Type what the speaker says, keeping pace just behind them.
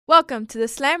Welcome to the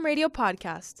Slam Radio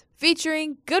Podcast,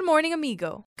 featuring Good Morning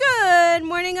Amigo. Good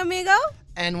morning, amigo.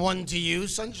 And one to you,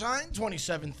 Sunshine.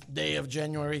 27th day of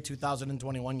January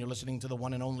 2021. You're listening to the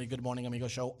one and only Good Morning Amigo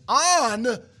show on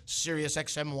Sirius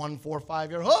XM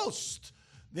 145. Your host,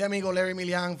 the amigo Larry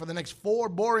Milian, for the next 4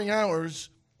 boring hours,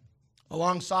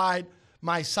 alongside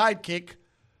my sidekick,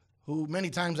 who many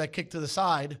times I kick to the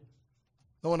side,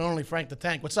 the one and only Frank the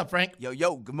Tank. What's up, Frank?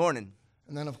 Yo, good morning.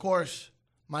 And then, of course,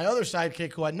 my other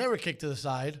sidekick, who I'd never kick to the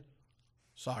side.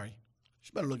 Sorry.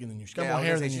 She's better looking than you. She's got more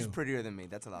hair than you. She's prettier than me.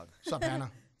 That's allowed. What's up,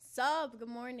 Hannah? Sup? Good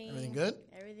morning. Everything good?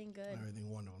 Everything good. Everything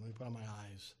wonderful. Let me put on my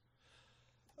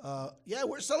eyes. Yeah,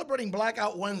 we're celebrating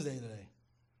Blackout Wednesday today.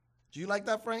 Do you like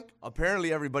that, Frank?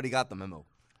 Apparently, everybody got the memo.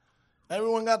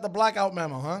 Everyone got the blackout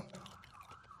memo, huh?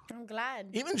 I'm glad.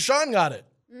 Even Sean got it.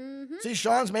 Mm-hmm. See,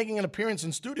 Sean's making an appearance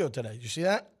in studio today. You see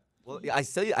that? Well, yeah, I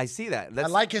see that. I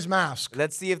like his mask.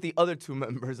 Let's see if the other 2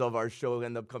 members of our show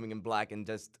end up coming in black and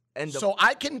just end up. So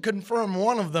I can confirm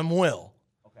one of them will.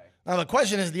 Okay. Now, the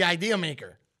question is the idea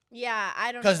maker. Yeah,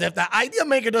 I don't know. Because if the idea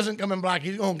maker doesn't come in black,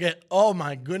 he's going to get, oh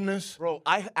my goodness, Bro,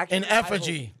 I actually. an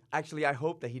effigy. I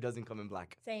hope that he doesn't come in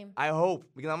black. Same. I hope.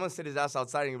 Because I'm going to sit his ass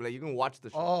outside and be like, you can watch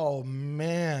the show. Oh,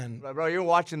 man. Bro, you're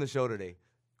watching the show today.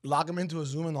 Lock him into a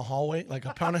Zoom in the hallway like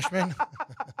a punishment.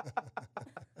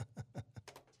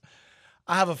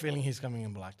 I have a feeling he's coming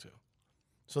in black, too.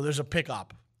 So there's a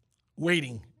pickup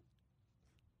waiting.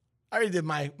 I already did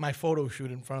my photo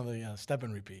shoot in front of the step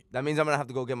and repeat. That means I'm going to have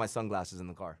to go get my sunglasses in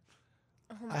the car.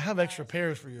 I have extra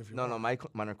pairs for you if you No, want.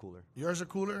 mine are cooler. Yours are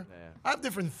cooler? Yeah. I have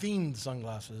different themed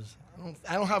sunglasses.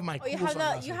 I don't have my Oh, cool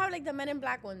sunglasses. you have like the Men in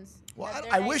Black ones. Well, That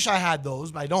they're I like wish I had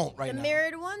those, but I don't right the now.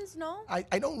 mirrored ones. No. I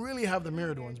don't really have the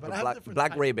mirrored ones, but The I have different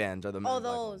black types. Ray-Bans are the Oh, black ones.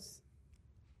 those.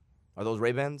 Are those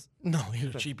Ray-Bans? No, these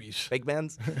are cheapies. Fake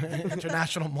bands?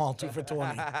 International Mall, 2 for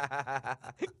 $20.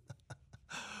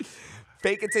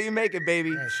 Fake it till you make it, baby.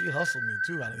 Yeah, she hustled me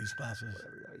too out of these classes.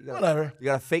 You Whatever. You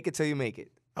gotta fake it till you make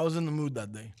it. I was in the mood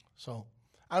that day, so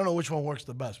I don't know which one works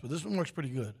the best, but this one works pretty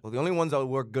good. Well, the only ones that would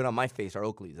work good on my face are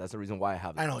Oakley's. That's the reason why I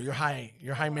have it. I know you're high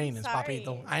maintenance, sorry.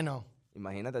 papito. I know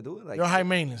Imagínate tú. Like, you're high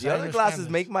maintenance. the I other understand glasses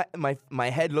this. make my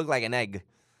head look like an egg.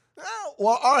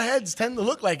 Well, our heads tend to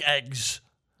look like eggs.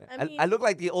 I look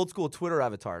like the old school Twitter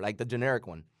avatar, like the generic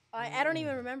one. I don't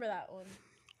even remember that one.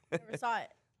 Never saw it.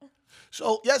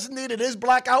 So yes, indeed, it is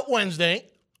Blackout Wednesday.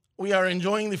 We are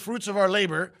enjoying the fruits of our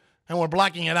labor, and we're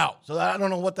blacking it out. So I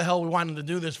don't know what the hell we wanted to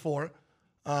do this for.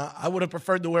 I would have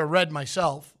preferred to wear red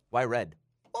myself. Why red?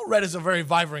 Well, red is a very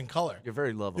vibrant color. You're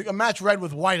very lovely. You can match red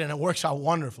with white, and it works out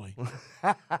wonderfully.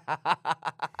 I'm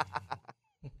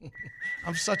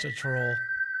such a troll.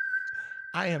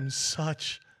 I am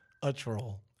such a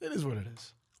troll. It is what it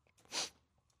is.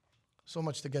 So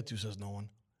much to get to, says no one.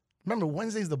 Remember,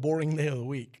 Wednesday's the boring day of the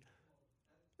week.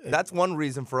 That's one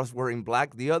reason for us wearing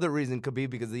black. The other reason could be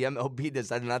because the MLB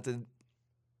decided not to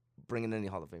bring in any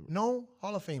Hall of Famers. No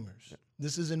Hall of Famers.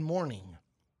 This is in mourning.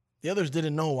 The others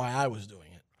didn't know why I was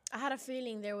doing it. I had a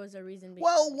feeling there was a reason.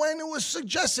 Well, when it was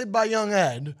suggested by young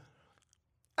Ed,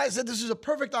 I said this is a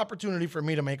perfect opportunity for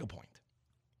me to make a point.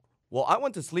 Well, I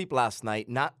went to sleep last night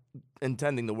not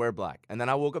intending to wear black. And then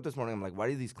I woke up this morning, I'm like, why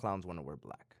do these clowns want to wear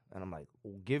black? And I'm like,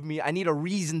 well, I need a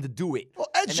reason to do it. Well,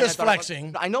 Ed's And then I just thought about-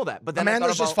 flexing. I know that. But then Amanda's I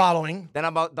thought just about, following. Then I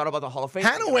thought about the Hall of Fame.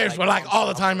 Hannah thing, wears and black all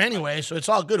the I'm- time anyway, so it's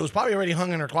all good. It was probably already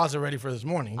hung in her closet ready for this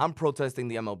morning. I'm protesting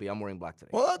the MLB. I'm wearing black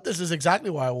today. Well, this is exactly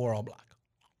why I wore all black.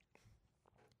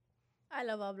 I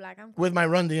love all black. I'm. With my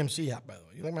Run DMC app, by the way.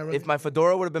 You like my Run If my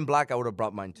fedora would have been black, I would have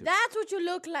brought mine too. That's what you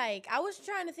look like. I was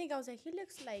trying to think. I was like, he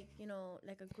looks like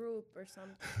like a group or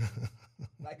something.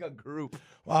 Like a group.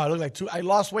 Wow, I look like two. I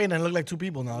lost weight and I look like 2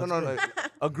 people now. No.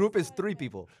 A group is 3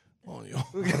 people. Oh,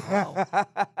 wow.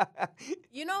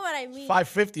 You know what I mean?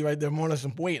 550 right there, more or less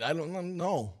in weight. I don't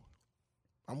know.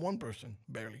 I'm one person,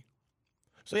 barely.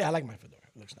 So yeah, I like my fedora.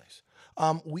 It looks nice.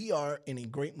 We are in a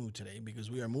great mood today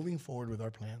because we are moving forward with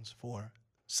our plans for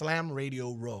Slam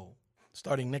Radio Row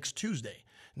starting next Tuesday.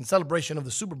 In celebration of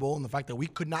the Super Bowl and the fact that we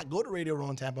could not go to Radio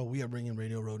Row in Tampa, we are bringing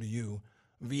Radio Row to you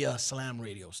via Slam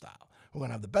Radio style. We're going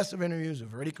to have the best of interviews.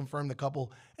 We've already confirmed a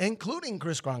couple, including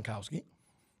Chris Gronkowski.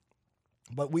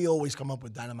 But we always come up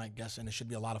with dynamite guests, and it should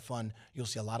be a lot of fun. You'll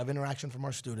see a lot of interaction from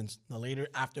our students. The later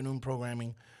afternoon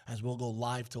programming, as we'll go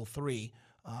live till 3,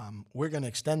 we're going to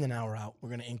extend an hour out. We're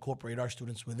going to incorporate our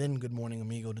students within Good Morning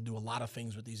Amigo to do a lot of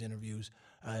things with these interviews.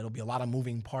 It'll be a lot of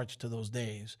moving parts to those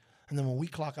days. And then when we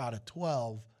clock out at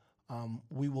 12,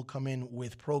 we will come in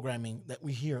with programming that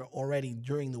we hear already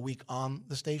during the week on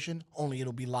the station, only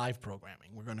it'll be live programming.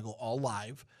 We're going to go all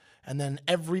live. And then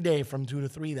every day from 2 to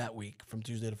 3 that week, from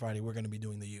Tuesday to Friday, we're going to be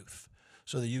doing the youth.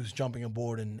 so the youth's jumping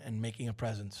aboard and making a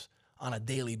presence on a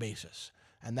daily basis.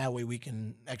 And that way we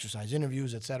can exercise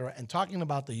interviews, et cetera. And talking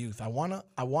about the youth, I wanna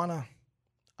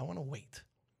wait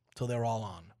till they're all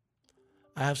on.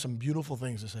 I have some beautiful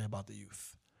things to say about the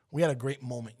youth. We had a great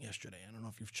moment yesterday. I don't know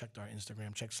if you've checked our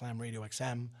Instagram. Check Slam Radio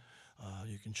XM.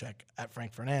 You can check at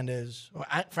Frank Fernandez, or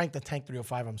at Frank the Tank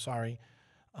 305, I'm sorry.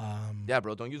 Yeah,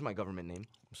 bro, don't use my government name.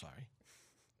 I'm sorry.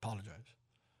 Apologize.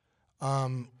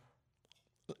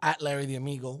 At Larry the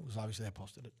Amigo, because obviously I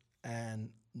posted it. And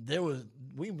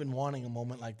we've been wanting a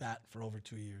moment like that for over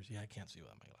 2 years. Yeah, I can't see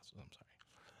without my glasses. I'm sorry.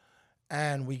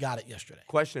 And we got it yesterday.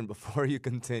 Question before you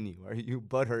continue. Are you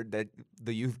butthurt that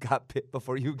the youth got pit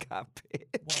before you got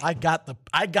pit? Well,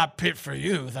 I got pit for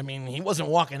youth. I mean, he wasn't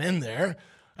walking in there.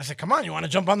 I said, "Come on, you want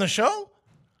to jump on the show?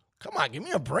 Come on, give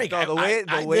me a break." No, the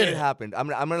way it happened. I'm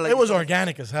gonna let it was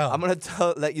organic as hell. I'm gonna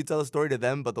let you tell a story to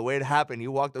them, but the way it happened, he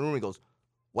walked in the room. He goes,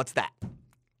 "What's that?"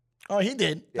 Oh, he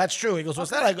did. That's true. He goes,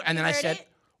 "What's that?" And then I heard said, it?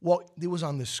 "Well, it was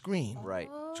on the screen." Right.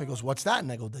 So he goes, "What's that?"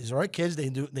 And I go, "These are our kids. They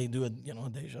do a day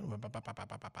show."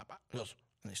 He goes,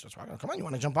 and he starts talking. "Come on, you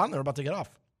want to jump on? They're about to get off."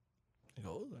 He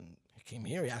goes, and he came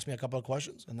here. He asked me a couple of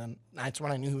questions, and then that's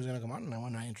when I knew he was going to come on.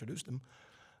 And I introduced him.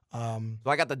 So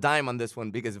I got the dime on this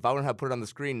one because if I wouldn't have put it on the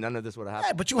screen, none of this would have Yeah,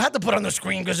 happened. but you had to put it on the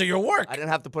screen because of your work. I didn't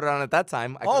have to put it on at that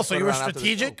time. I Oh, could've so put you it were on after the show.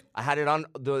 strategic? I had it on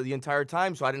the entire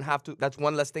time, so I didn't have to. That's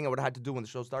one less thing I would have had to do when the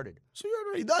show started. So you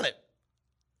already done it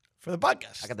for the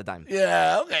podcast. I got the dime.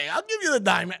 Yeah, okay. I'll give you the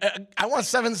dime. I want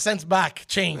 7 cents back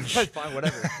change. Fine,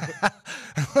 whatever.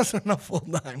 It wasn't a full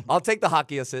dime. I'll take the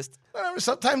hockey assist. Whatever.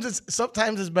 Sometimes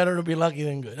it's better to be lucky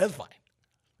than good. That's fine.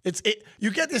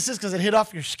 You get the assist because it hit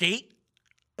off your skate,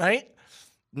 right?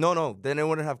 No, then it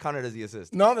wouldn't have counted as the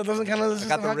assist. No, that doesn't count as I assist.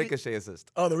 got in the hockey? ricochet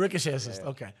assist. Oh, the ricochet assist.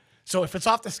 Okay. So if it's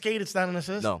off the skate, it's not an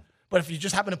assist? No. But if you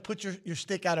just happen to put your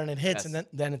stick out and it hits, Yes. and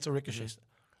then it's a ricochet.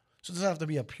 So it doesn't have to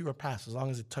be a pure pass as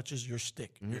long as it touches your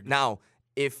stick. You're good. Now,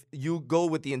 if you go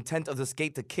with the intent of the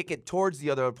skate to kick it towards the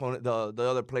other opponent, the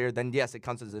other player, then yes, it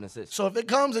counts as an assist. So if it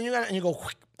comes and you go,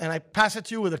 quick, and I pass it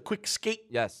to you with a quick skate,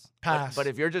 Yes. Pass. But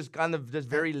if you're just kind of just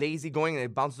very lazy going and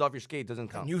it bounces off your skate, it doesn't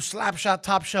count. and you slap shot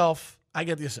top shelf, I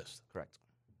get the assist. Correct.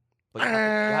 But you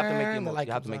have to make the And the emotion. light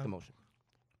You have to comes make the on. motion.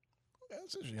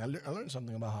 That's interesting. I learned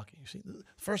something about hockey. You see, the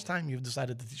first time you've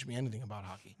decided to teach me anything about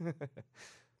hockey.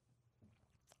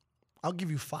 I'll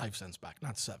give you 5 cents back,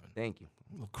 not 7. Thank you.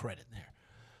 A little credit there.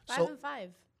 5 and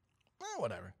 5.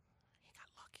 Whatever. He got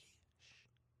lucky.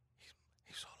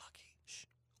 He's so lucky.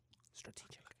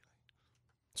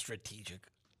 Strategic.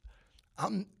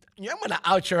 I'm gonna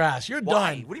out your ass. You're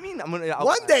Why? done. What do you mean? I'm gonna.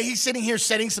 One day he's sitting here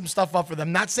setting some stuff up for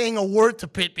them, not saying a word to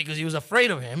Pitt because he was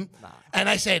afraid of him. And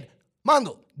I said,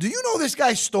 Mando, do you know this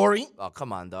guy's story? Oh,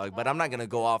 come on, dog. But I'm not gonna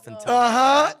go off and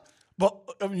tell. But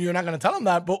you're not gonna tell him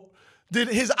that. But did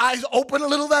his eyes open a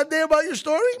little that day about your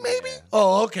story? Maybe.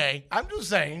 Oh, okay. I'm just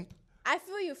saying. I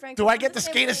feel you, Frank. Do I I'm get the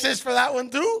same skate way. assist for that one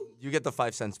too? You get the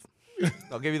 5 cents.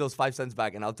 I'll give you those 5 cents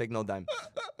back, and I'll take no dime.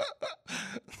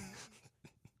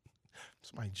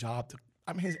 It's my job.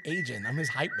 I'm his agent. I'm his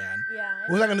hype man. Yeah,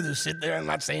 I What was I going to do? Sit there and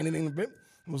not say anything to him?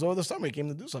 It was over the summer. He came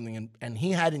to do something, and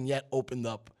he hadn't yet opened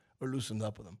up or loosened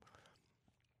up with him.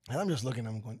 And I'm just looking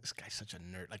at him going, this guy's such a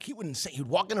nerd. Like, he wouldn't say, he'd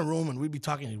walk in a room and we'd be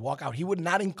talking, he'd walk out. He would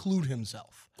not include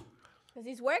himself. Because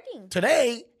he's working.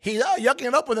 Today, he's yucking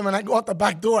it up with him, and I go out the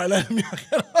back door. I let him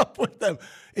yuck it up with them.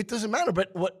 It doesn't matter,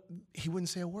 but he wouldn't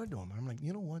say a word to him. I'm like,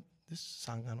 you know what? This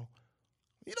Sangano,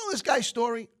 you know this guy's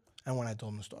story? And when I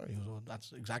told him the story, he was, well,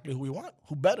 that's exactly who we want.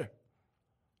 Who better?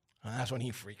 And that's when he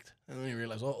freaked. And then he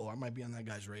realized, I might be on that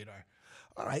guy's radar.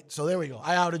 All right, so there we go.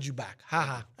 I outed you back. Ha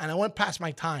ha. And I went past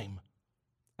my time.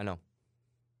 I know.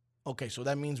 Okay, so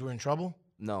that means we're in trouble?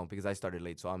 No, because I started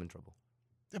late, so I'm in trouble.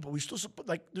 Yeah, but we still,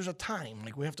 there's a time.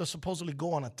 Like, we have to supposedly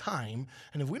go on a time.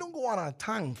 And if we don't go on a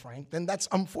time, Frank, then that's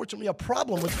unfortunately a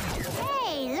problem with...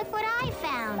 Hey, look what I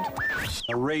found.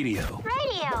 A radio.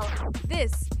 Radio.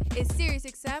 This is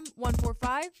SiriusXM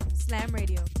 145 Slam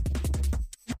Radio.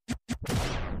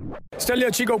 Stelio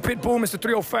Chico Pitbull, Mr.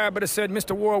 305, but it said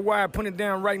Mr. Worldwide, put it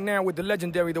down right now with the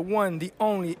legendary, the one, the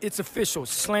only, it's official,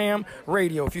 Slam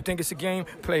Radio. If you think it's a game,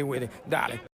 play with it.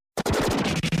 Dale.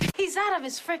 He's out of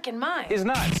his freaking mind. It's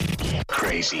nuts.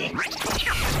 Crazy.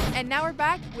 And now we're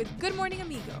back with Good Morning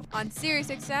Amigo on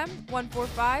SiriusXM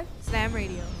 145 Slam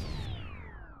Radio.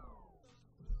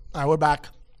 All right, we're back.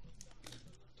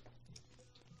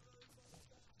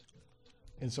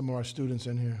 And some of our students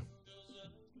in here.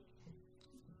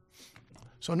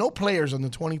 So no players on the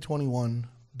 2021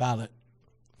 ballot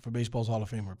for Baseball's Hall of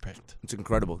Fame were picked. It's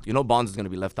incredible. You know Bonds is going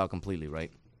to be left out completely,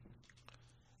 right?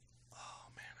 Oh,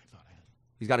 man, I thought I had...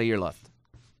 He's got a year left.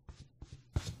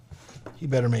 He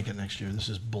better make it next year. This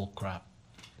is bull crap.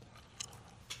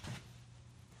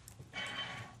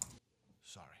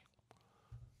 Sorry.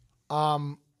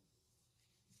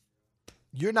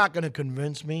 You're not going to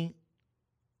convince me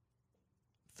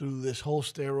through this whole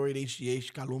steroid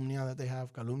HGH calumnia that they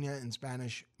have. Calumnia in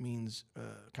Spanish means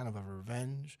kind of a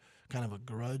revenge, kind of a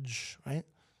grudge, right?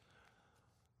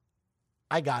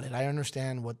 I got it. I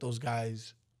understand what those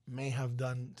guys may have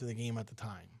done to the game at the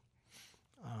time.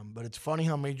 But it's funny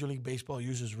how Major League Baseball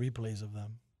uses replays of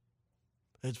them.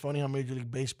 It's funny how Major League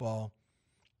Baseball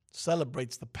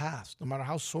celebrates the past, no matter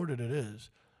how sordid it is,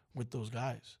 with those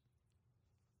guys.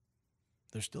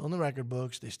 They're still in the record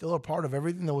books. They still are part of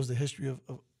everything that was the history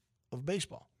of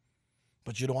baseball.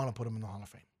 But you don't want to put them in the Hall of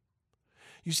Fame.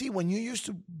 You see, when you used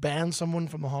to ban someone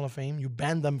from the Hall of Fame, you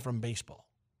banned them from baseball.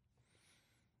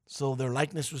 So their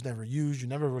likeness was never used. You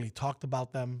never really talked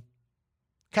about them.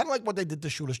 Kind of like what they did to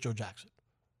Shoeless Joe Jackson.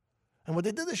 And what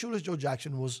they did to Shoeless Joe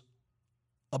Jackson was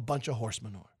a bunch of horse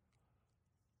manure.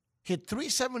 He hit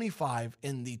 375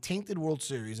 in the tainted World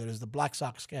Series, that is the Black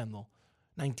Sox scandal,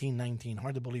 1919.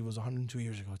 Hard to believe it was 102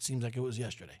 years ago. It seems like it was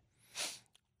yesterday.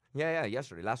 Yeah,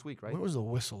 yesterday, last week, right? Where was the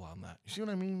whistle on that? You see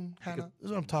what I mean, Hannah? This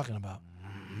is what I'm talking about.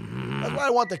 That's why I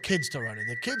want the kids to run it.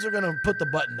 The kids are going to put the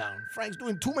button down. Frank's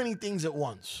doing too many things at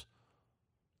once.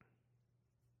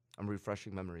 I'm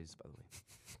refreshing memories, by the way.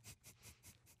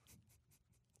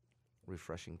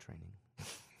 Refreshing training.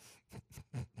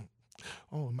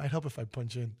 Oh, it might help if I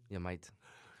punch in. Yeah, might.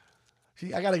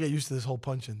 See, I got to get used to this whole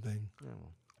punching thing. Yeah,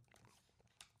 well.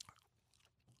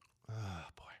 Ah,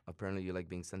 boy. Apparently, you like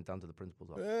being sent down to the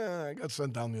principal's office. Yeah, I got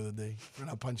sent down the other day for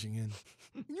not punching in.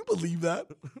 Can you believe that?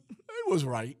 I was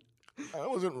right. I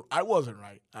wasn't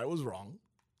right. I was wrong.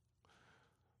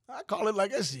 I call it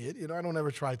like I see it. You know, I don't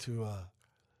ever try to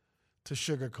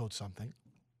sugarcoat something.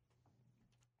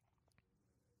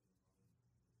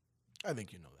 I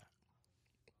think you know that.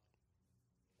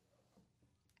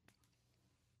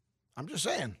 I'm just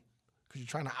saying, because you're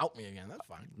trying to out me again. That's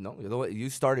fine. No, you're the one,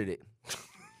 you started it.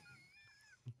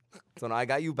 So now I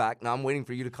got you back. Now I'm waiting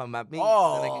for you to come at me, and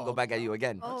I can go back at you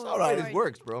again. Oh, That's all right. It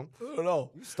works, bro. I don't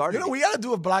know. You started. You know, we got to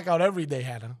do a blackout every day,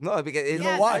 Hannah. No, because it's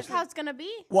Yeah, why? that's how it's gonna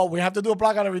be. Well, we have to do a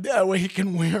blackout every day. That way he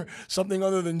can wear something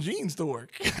other than jeans to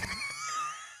work.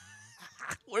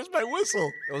 Where's my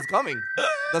whistle? It was coming.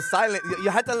 The silent. You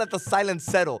had to let the silence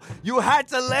settle. You had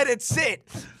to let it sit.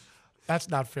 That's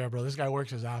not fair, bro. This guy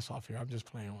works his ass off here. I'm just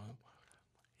playing with him.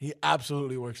 He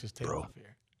absolutely works his tail off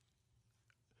here.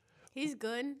 He's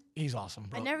good. He's awesome,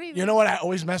 bro. I never even- You know what? I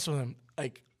always mess with him.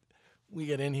 Like, we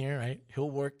get in here, right? He'll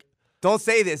work. Don't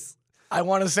say this. I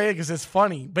want to say it because it's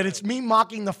funny, but it's me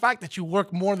mocking the fact that you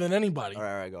work more than anybody. All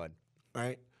right, go ahead.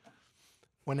 Right?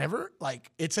 Whenever,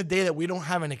 like, it's a day that we don't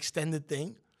have an extended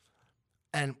thing,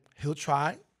 and he'll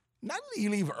try, not that he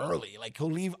leave early, like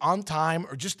he'll leave on time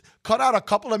or just cut out a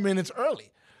couple of minutes early.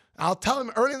 I'll tell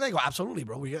him early, and they go, absolutely,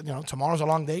 bro. We got, tomorrow's a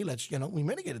long day. Let's, we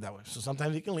mitigate it that way. So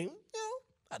sometimes he can leave,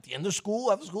 at the end of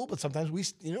school, after school, but sometimes we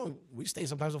stay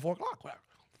sometimes at 4 o'clock, whatever.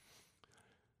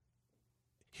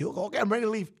 He'll go, okay, I'm ready to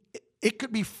leave. It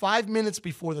could be 5 minutes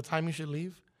before the time you should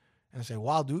leave. And I say,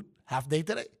 wow, dude, half day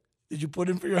today? Did you put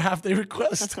in for your half day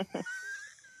request?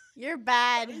 You're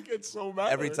bad. He gets so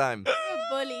mad. Every time. You're a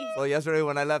bully. Well, yesterday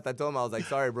when I left, I told him, I was like,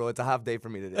 sorry, bro, it's a half day for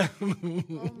me today.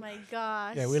 Oh my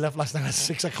gosh. Yeah, we left last night at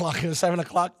 6 o'clock. 7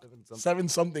 o'clock. 7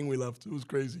 something we left. It was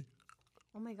crazy.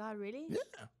 Oh my god, really?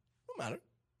 Yeah, no matter.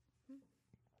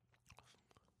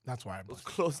 That's why I It was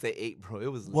busted. close to 8, bro.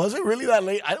 It was. Was it really that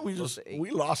late? Close to 8. We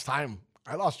lost time.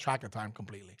 I lost track of time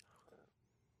completely.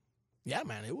 Yeah,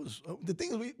 man, it was the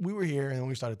thing is we were here and then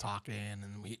we started talking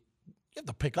and you have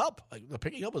to pick up. Like the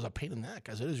picking up was a pain in the neck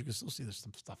as it is. You can still see this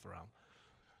stuff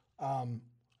around.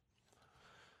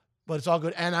 But it's all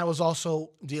good. And I was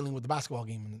also dealing with the basketball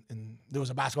game and there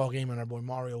was a basketball game and our boy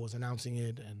Mario was announcing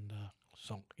it and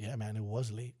so yeah, man, it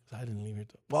was late. I didn't leave here.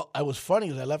 Well, I was funny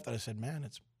because I left and I said, man,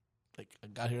 it's like I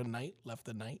got here at night, left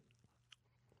at night.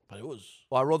 But it was.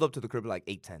 Well, I rolled up to the crib at like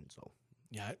 8:10, so.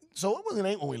 Yeah, so it wasn't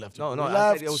 8 when we left. No, we I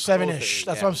left said it was close to 7-ish. 8,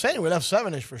 That's yeah. what I'm saying. We left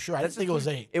 7-ish for sure. I didn't think it was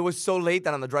 8. It was so late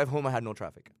that on the drive home, I had no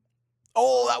traffic.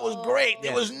 Oh, that was great.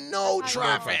 There Yeah. was no That's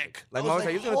traffic. Like, I mom was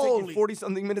like, it's going to take you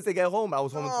 40-something minutes to get home. I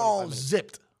was home in 25 Oh,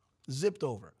 minutes. zipped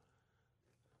over.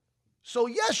 So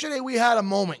yesterday we had a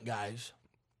moment, guys.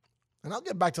 And I'll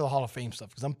get back to the Hall of Fame stuff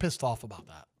because I'm pissed off about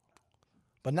that.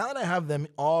 But now that I have them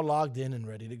all logged in and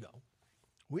ready to go,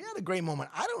 we had a great moment.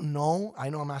 I don't know. I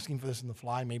know I'm asking for this in the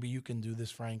fly. Maybe you can do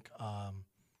this, Frank,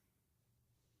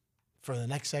 for the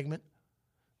next segment.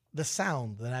 The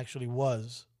sound that actually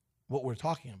was what we're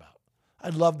talking about.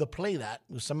 I'd love to play that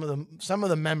with some of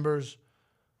the members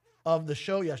of the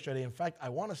show yesterday. In fact, I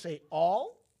want to say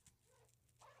all.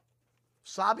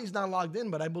 Sabi's not logged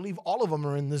in, but I believe all of them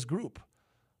are in this group.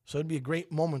 So it'd be a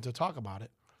great moment to talk about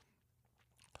it.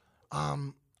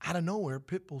 Out of nowhere,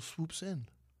 Pitbull swoops in.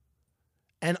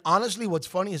 And honestly, what's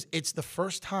funny is it's the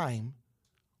first time.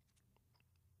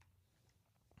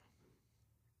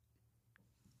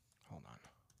 Hold on.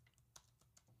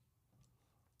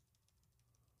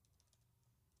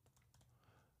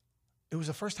 It was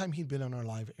the first time he'd been on our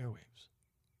live airwaves.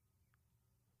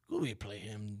 We play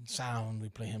him sound, we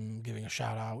play him giving a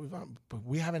shout out, but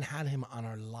we haven't had him on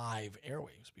our live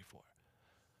airwaves before.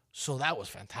 So that was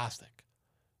fantastic.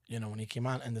 You know, when he came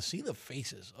on, and to see the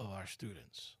faces of our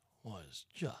students was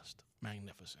just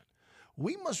magnificent.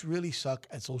 We must really suck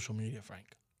at social media,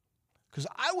 Frank. Because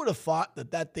I would have thought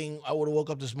that thing, I would have woke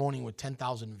up this morning with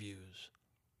 10,000 views.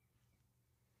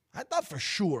 I thought for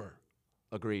sure.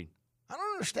 Agreed. I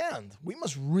don't understand. We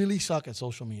must really suck at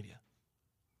social media.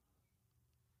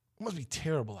 We must be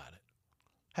terrible at it.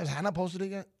 Has Hannah posted it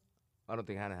yet? I don't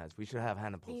think Hannah has. We should have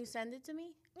Hannah post Can you it. send it to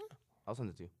me? I'll send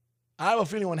it to you. I have a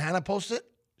feeling when Hannah posts it,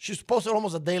 she's posted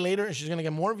almost a day later, and she's going to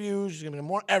get more views, she's going to get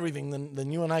more everything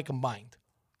than you and I combined.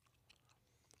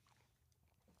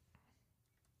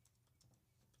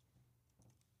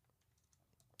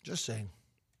 Just saying.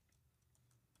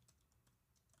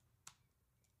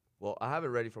 Well, I have it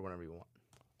ready for whenever you want.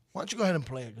 Why don't you go ahead and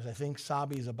play it, because I think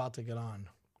Sabi is about to get on.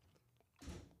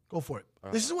 Go for it.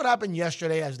 All This is what happened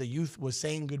yesterday as the youth was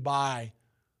saying goodbye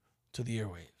to the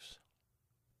airwaves.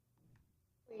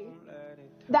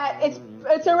 That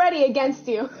it's already against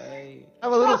you. I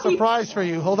have a little surprise for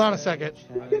you. Hold on a second.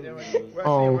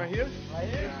 Oh.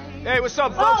 Hey, what's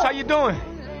up, folks? How you doing?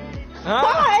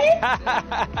 Hi.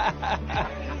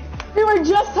 We were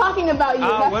just talking about you.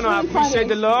 That's Well, I really appreciate funny.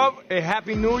 the love. A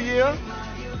happy New Year,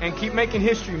 and keep making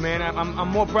history, man. I'm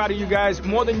more proud of you guys,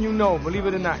 more than you know. Believe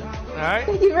it or not. All right.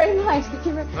 Thank you very much. Thank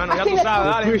you very much. Bueno, ya tú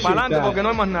sabes, dale, pa'lante porque no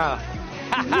hay más nada.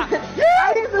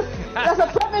 I think that's a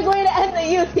perfect way to end the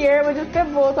youth here, with just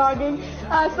Pitbull talking.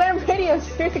 Slam Radio,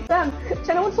 Sirius XM,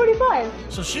 channel 145.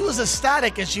 So she was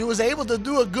ecstatic and she was able to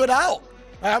do a good out.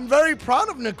 I'm very proud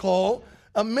of Nicole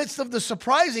amidst of the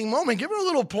surprising moment. Give her a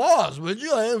little applause, would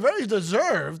you? Very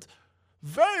deserved.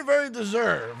 Very, very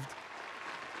deserved.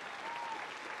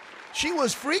 She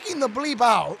was freaking the bleep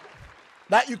out.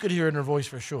 That you could hear in her voice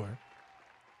for sure.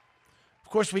 Of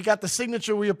course, we got the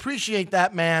signature. We appreciate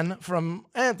that, man, from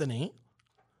Anthony.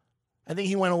 I think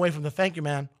he went away from the thank you,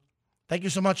 man. Thank you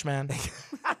so much, man.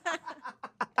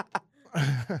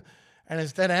 And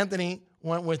instead, Anthony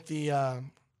went with the, yeah.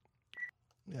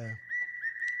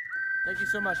 Thank you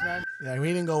so much, man. Yeah, we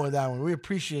didn't go with that one. We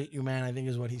appreciate you, man, I think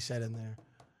is what he said in there.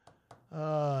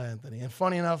 Oh, Anthony. And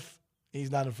funny enough, he's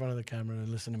not in front of the camera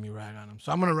to listen to me rag on him.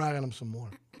 So I'm going to rag on him some more.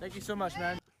 Thank you so much,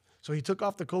 man. So he took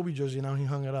off the Kobe jersey, now he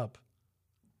hung it up.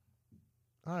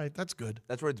 All right, that's good.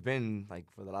 That's where it's been like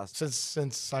for the last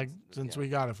Since we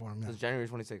got it for him. Yeah. since January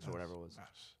 26th or whatever it was.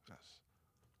 Yes.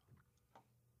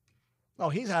 Oh,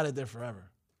 he's had it there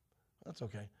forever. That's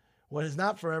okay. What is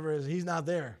not forever is he's not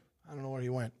there. I don't know where he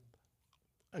went.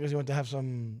 I guess he went to have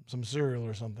some cereal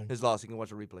or something. His loss. You can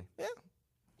watch a replay. Yeah.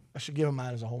 I should give him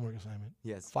that as a homework assignment.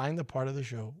 Yes. Find the part of the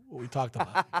show what we talked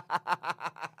about.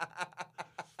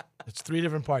 It's 3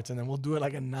 different parts, and then we'll do it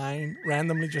like a 9.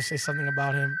 Randomly just say something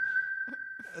about him.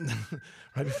 And then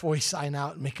right before we sign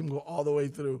out, make him go all the way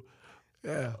through.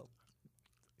 Yeah.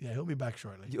 Yeah, he'll be back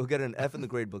shortly. You'll get an F in the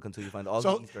grade book until you find all the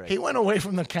So Easter he eggs. went away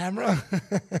from the camera.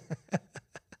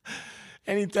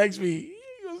 And he texts me.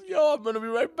 He goes, yo, I'm going to be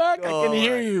right back. I can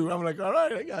hear you. I'm like, all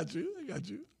right, I got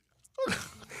you.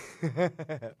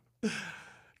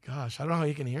 Gosh, I don't know how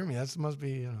you can hear me. That must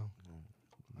be, you know.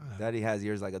 Daddy has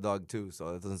ears like a dog too,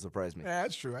 so that doesn't surprise me. Yeah,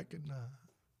 that's true. I can.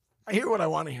 I hear what I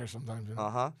want to hear sometimes. You know?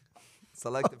 Uh-huh.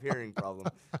 Selective hearing problem.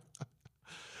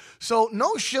 So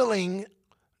no Schilling,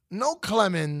 no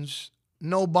Clemens,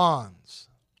 no Bonds.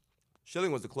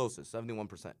 Schilling was the closest,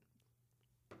 71%.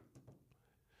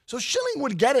 So Schilling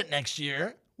would get it next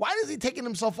year. Why is he taking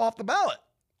himself off the ballot?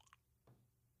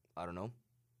 I don't know.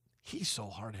 He's so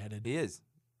hard-headed. He is.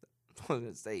 I was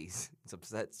gonna say he's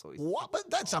upset, so he's What? But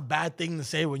that's a bad thing to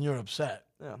say when you're upset.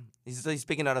 yeah. He's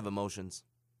speaking out of emotions.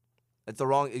 It's the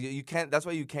wrong. You can't. That's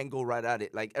why you can't go right at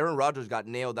it. Like Aaron Rodgers got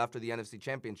nailed after the NFC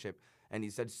Championship, and he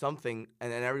said something,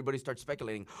 and then everybody starts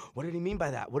speculating. What did he mean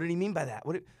by that? What did he mean by that?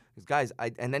 Guys,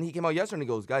 and then he came out yesterday and he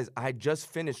goes, guys, I had just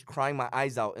finished crying my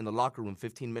eyes out in the locker room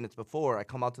 15 minutes before I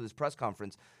come out to this press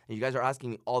conference, and you guys are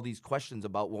asking me all these questions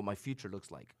about what my future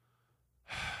looks like.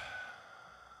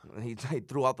 And he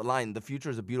threw out the line, the future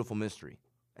is a beautiful mystery.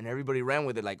 And everybody ran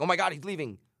with it like, oh my God, he's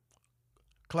leaving.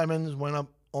 Clemens went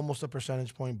up almost a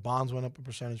percentage point. Bonds went up a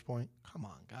percentage point. Come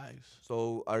on, guys.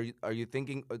 So are you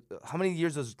thinking? How many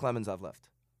years does Clemens have left?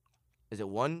 Is it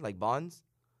one like Bonds?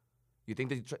 You think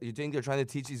they're trying to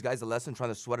teach these guys a lesson,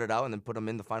 trying to sweat it out, and then put them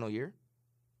in the final year?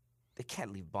 They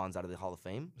can't leave Bonds out of the Hall of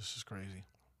Fame. This is crazy.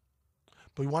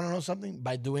 But you want to know something?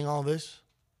 By doing all this,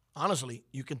 honestly,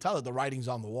 you can tell that the writing's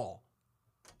on the wall.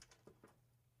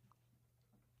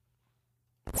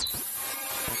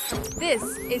 This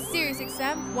is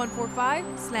SiriusXM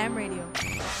 145 Slam Radio.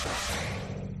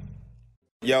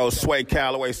 Yo, Sway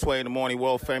Calloway, Sway in the Morning,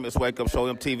 world famous Wake Up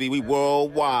Show MTV. We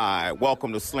worldwide.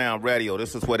 Welcome to Slam Radio.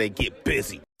 This is where they get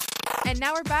busy. And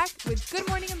now we're back with Good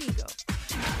Morning Amigo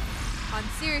on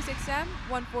SiriusXM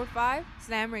 145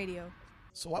 Slam Radio.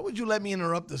 So why would you let me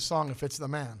interrupt this song if it's the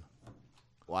man?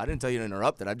 Well, I didn't tell you to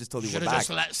interrupt it. I just told you we're Should back.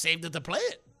 have just saved it to play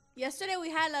it. Yesterday we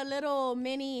had a little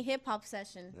mini hip hop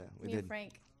session. Yeah, we me did. and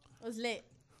Frank. It was lit.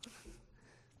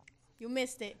 You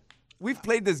missed it. We've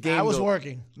played this game. I was though.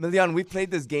 working. Milian, we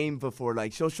played this game before.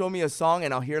 Like, she'll show me a song,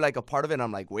 and I'll hear, like, a part of it, and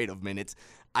I'm like, wait a minute.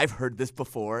 I've heard this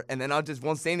before. And then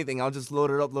won't say anything. I'll just load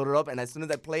it up. And as soon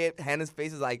as I play it, Hannah's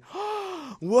face is like,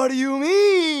 what do you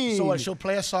mean? So what, she'll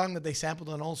play a song that they sampled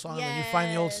an old song, and then you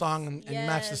find the old song and you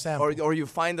match the sample. Or you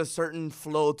find a certain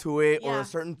flow to it, or Yeah. a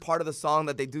certain part of the song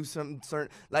that they do some certain,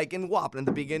 like in WAP, in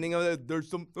the beginning of it, there's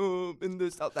some in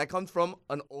this, that comes from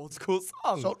an old school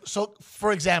song. So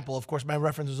for example, of course, my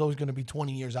reference is always going to be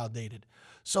 20 years outdated.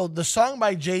 So the song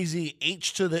by Jay-Z,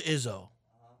 H to the Izzo,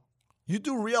 you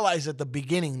do realize at the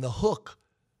beginning, the hook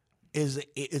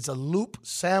it's a loop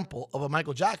sample of a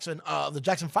Michael Jackson, the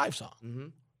Jackson 5 song. Mm-hmm.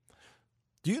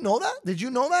 Do you know that? Did you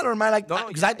know that? Or am I like,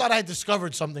 because I thought I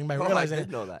discovered something by realizing I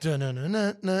did know that.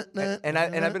 that. And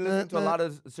I've been listening to a lot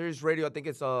of Sirius Radio. I think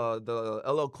it's the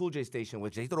LL Cool J station,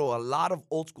 which they throw a lot of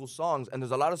old school songs. And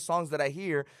there's a lot of songs that I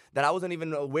hear that I wasn't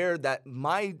even aware that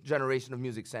my generation of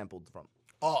music sampled from.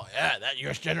 Oh, yeah, that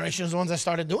your generation is the ones that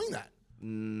started doing that.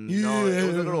 No, it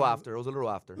was a little after.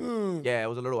 Yeah, it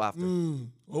was a little after.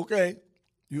 Okay.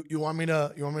 You want me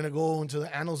to go into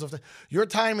the annals of your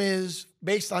time is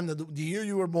based on the year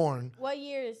you were born. What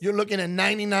years? You're looking at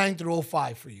 99 through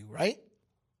 05 for you, right?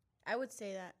 I would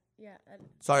say that. Yeah.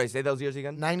 Sorry, say those years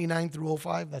again. 99 through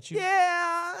 05, that's you?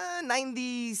 Yeah,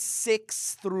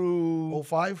 96 through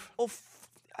 05?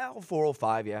 04,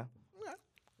 05, yeah.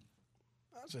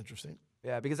 That's interesting.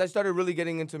 Yeah, because I started really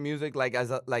getting into music like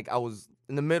I was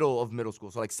in the middle of middle school,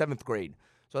 so like 7th grade.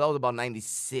 So that was about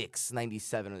 96,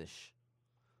 97-ish.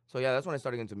 So yeah, that's when I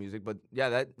started into music. But yeah,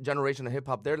 that generation of hip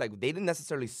hop there, like they didn't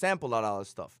necessarily sample a lot of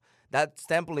stuff. That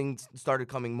sampling started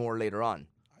coming more later on.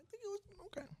 I think it was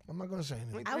okay. I'm not gonna say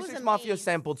anything. I was 3 6 Mafia amazed.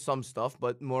 sampled some stuff,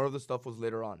 but more of the stuff was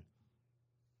later on.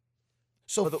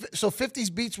 So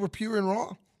 50s beats were pure and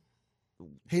raw?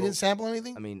 He didn't sample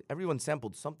anything? I mean, everyone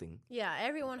sampled something. Yeah,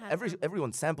 everyone has.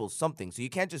 Everyone samples something, so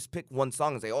you can't just pick one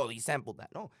song and say, "Oh, he sampled that."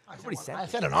 No, everybody I sampled.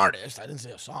 said an artist. I didn't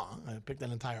say a song. I picked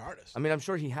an entire artist. I mean, I'm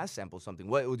sure he has sampled something.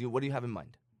 What do you have in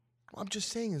mind? What I'm just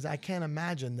saying is I can't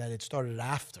imagine that it started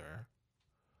after.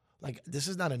 Like, this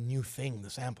is not a new thing,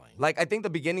 the sampling. Like, I think the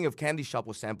beginning of Candy Shop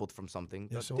was sampled from something.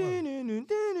 Yes, it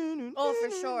was. Oh, for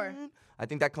sure. I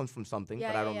think that comes from something,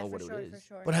 Yeah, but I yeah, don't yeah, know for what sure, it for is.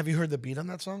 sure. But have you heard the beat on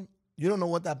that song? You don't know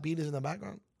what that beat is in the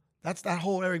background? That's that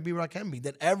whole Eric B. Rakim beat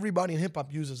that everybody in hip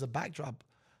hop uses as a backdrop.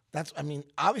 That's, I mean,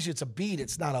 obviously it's a beat,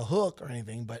 it's not a hook or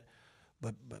anything, but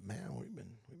man, we've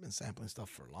been sampling stuff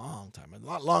for a long time, a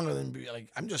lot longer than like.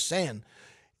 I'm just saying,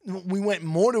 we went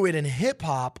more to it in hip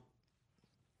hop.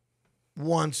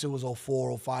 Once it was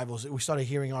 04, 05, we started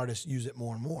hearing artists use it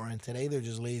more and more, and today they're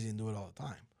just lazy and do it all the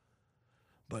time.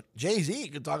 But Jay-Z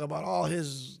could talk about all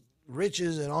his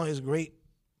riches and all his great,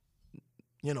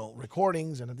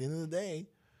 recordings, and at the end of the day,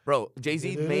 Bro,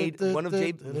 Jay-Z made one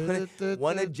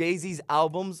of Jay-Z's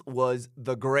albums was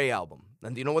the Gray album.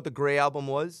 And do you know what the Gray album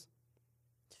was?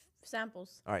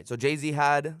 Samples. All right, so Jay-Z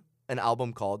had an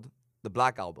album called the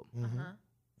Black Album. Uh-huh.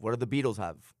 What did the Beatles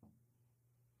have?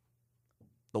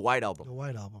 The White Album. the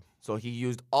White Album. So he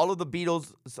used all of the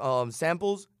Beatles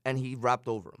samples and he rapped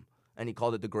over them. And he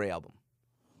called it the Gray Album.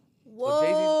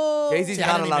 Whoa. So Jay-Z's See,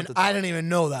 not allowed to talk. I didn't even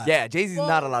know that. Yeah, Jay-Z's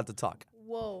not allowed to talk.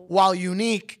 Whoa. While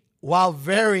unique, while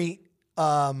very.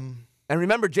 And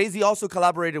remember, Jay-Z also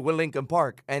collaborated with Linkin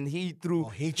Park, and he threw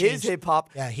his changed. hip hop.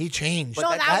 Yeah, he changed. No,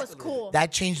 that was cool.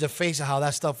 That changed the face of how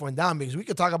that stuff went down, because we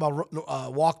could talk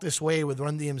about Walk This Way with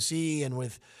Run DMC and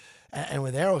with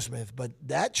Aerosmith, but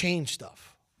that changed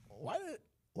stuff.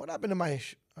 What happened to my?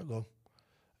 I'll go.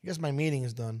 I guess my meeting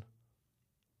is done.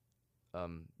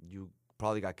 You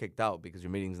probably got kicked out because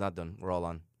your meeting's not done. We're all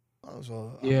on. Oh,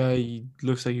 so, Yeah,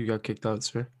 looks like you got kicked out,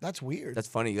 sir. That's weird. That's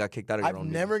funny. You got kicked out of your I've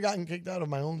own never gotten kicked out of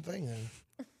my own thing.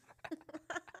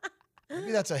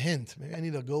 Maybe that's a hint. Maybe I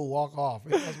need to go walk off.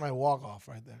 Maybe that's my walk off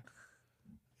right there.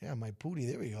 Yeah, my pootie.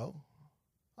 There we go.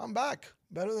 I'm back.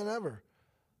 Better than ever.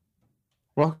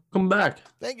 Welcome back.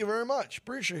 Thank you very much.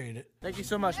 Appreciate it. Thank you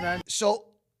so much, man. So,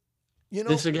 you know,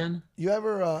 This again? you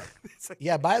ever,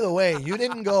 yeah, by the way, you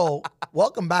didn't go,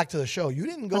 welcome back to the show. You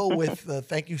didn't go with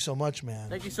thank you so much, man.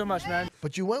 Thank you so much, man.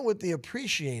 But you went with the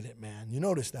appreciate it, man. You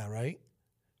noticed that, right?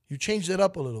 You changed it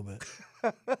up a little bit.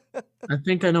 I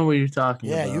think I know what you're talking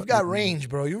Yeah, about. you've got range,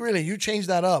 bro. You changed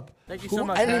that up. Thank you so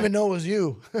much, I didn't man. even know it was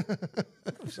you.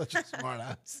 I'm such a smart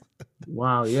ass.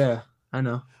 Wow, yeah, I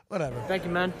know. Whatever. Thank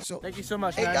you, man. So, Thank you so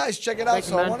much, Hey, man. guys, check it out. Thank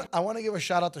you, So man. I want to give a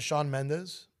shout out to Shawn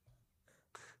Mendes.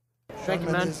 Thank Shawn you,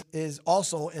 man. Mendes is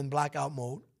also in blackout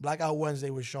mode. Blackout Wednesday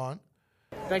with Shawn.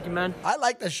 Thank you, man. I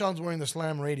like that Shawn's wearing the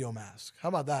Slam Radio mask. How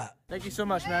about that? Thank you so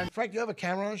much, man. Frank, do you have a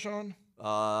camera on, Shawn?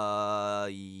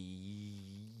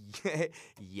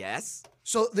 Yes.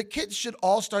 So the kids should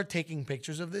all start taking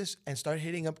pictures of this and start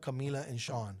hitting up Camila and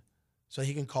Shawn so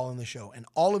he can call in the show. And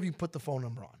all of you put the phone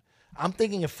number on. I'm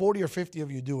thinking if 40 or 50 of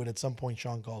you do it, at some point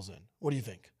Shawn calls in. What do you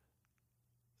think?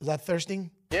 Is that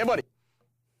thirsting? Yeah, buddy.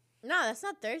 No, that's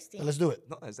not thirsty. Let's do it.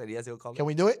 No, I said yes, he'll call Can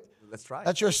we do it? Let's try.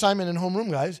 That's your assignment in homeroom,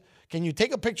 guys. Can you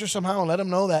take a picture somehow and let him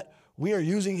know that we are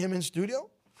using him in studio?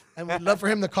 And we'd love for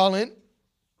him to call in.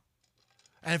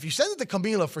 And if you send it to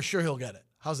Camila, for sure he'll get it.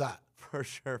 How's that? For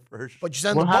sure. But you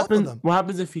send What to both of happens? them. What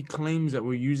happens if he claims that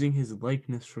we're using his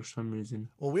likeness for some reason?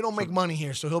 Well, we don't make money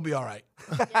here, so he'll be all right.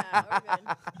 Yeah, we're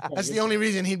good. That's the only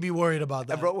reason he'd be worried about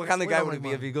that. And bro, what kind of We guy don't would he make be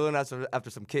money. if he going after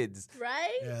some kids?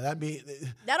 Right? Yeah, that'd be.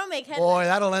 That'll make headlines. Boy,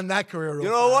 that'll end that career. Real You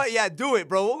know fast. what? Yeah, do it,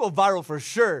 bro. We'll go viral for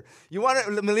sure. You want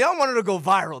it? Leon wanted to go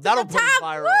viral. That'll put it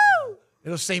viral. Woo!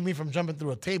 It'll save me from jumping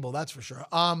through a table. That's for sure.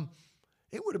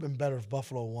 It would have been better if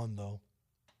Buffalo won though,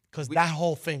 because that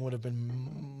whole thing would have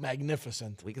been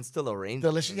magnificent. We can still arrange.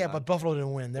 Delicious. Yeah, but Buffalo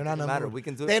didn't win. They're not. Doesn't in the matter. mood. We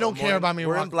can do it. They for don't the care morning. about me.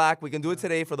 We're in walking- black. We can do it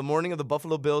today for the morning of the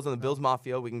Buffalo Bills and the Bills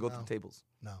Mafia. We can go through tables.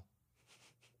 No,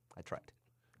 I tried.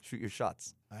 Shoot your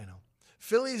shots. I know.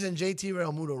 Phillies and JT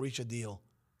Realmuto reach a deal.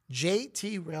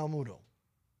 JT Realmuto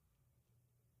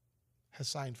has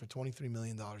signed for $23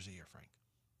 million a year, Frank.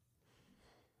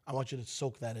 I want you to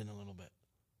soak that in a little bit.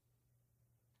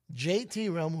 JT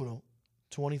Realmuto,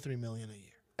 $23 million a year.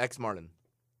 Ex-Marlin.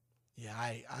 Yeah,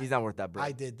 He's not worth that bread.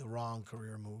 I did the wrong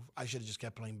career move. I should have just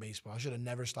kept playing baseball. I should have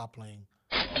never stopped playing.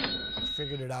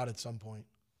 Figured it out at some point.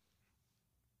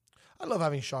 I love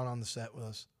having Shawn on the set with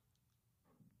us.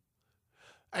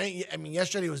 I mean,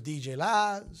 yesterday was DJ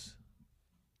Laz.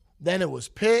 Then it was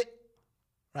Pitt,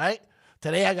 right?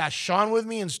 Today I got Shawn with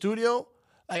me in studio.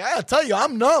 Like, I gotta tell you,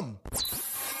 I'm numb.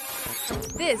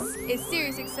 This is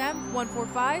SiriusXM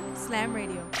 145 Slam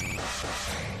Radio.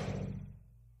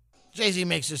 Jay-Z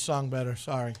makes this song better.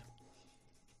 Sorry.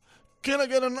 Can I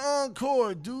get an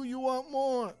encore? Do you want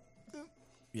more?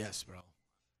 Yes, bro.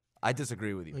 I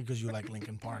disagree with you. Because you like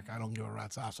Linkin Park. I don't give a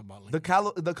rat's ass about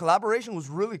Linkin The collaboration was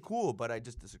really cool, but I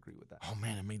just disagree with that. Oh,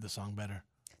 man, it made the song better.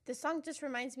 The song just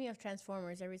reminds me of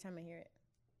Transformers every time I hear it.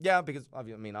 Yeah, because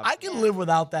I can live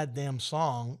without that damn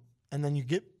song, and then you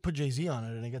put Jay-Z on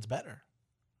it, and it gets better.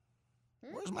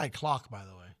 Where's my clock, by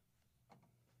the way?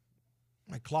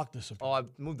 My clock disappeared. Oh, I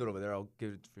moved it over there. I'll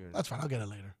give it for you. That's fine. I'll get it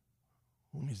later.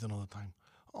 Who needs to know the time?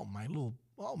 Oh,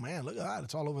 oh, man, look at that.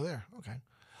 It's all over there. Okay.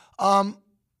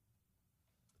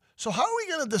 So how are we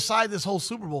going to decide this whole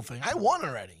Super Bowl thing? I won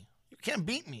already. You can't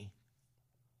beat me.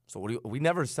 So we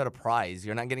never set a prize.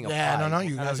 You're not getting a Yeah, prize. no,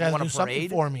 you guys had to want do a something parade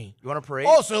for me. You want a parade?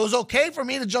 Oh, so it was okay for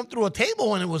me to jump through a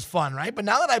table when it was fun, right? But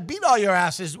now that I beat all your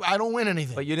asses, I don't win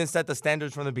anything. But you didn't set the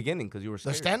standards from the beginning because you were The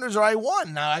scared. standards are I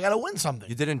won. Now I got to win something.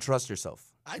 You didn't trust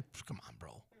yourself. Come on,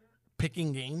 bro.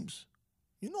 Picking games.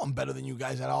 You know I'm better than you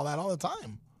guys at all that all the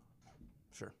time.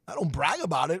 Sure. I don't brag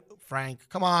about it, Frank.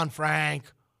 Come on, Frank.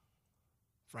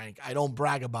 Frank, I don't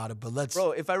brag about it, but let's...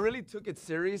 Bro, if I really took it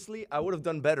seriously, I would have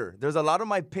done better. There's a lot of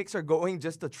my picks are going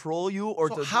just to troll you or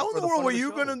So to. how in the world were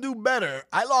you going to do better?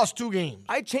 I lost 2 games.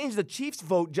 I changed the Chiefs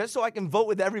vote just so I can vote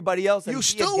with everybody else. And You be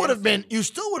still would have against been. You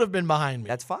still would have been behind me.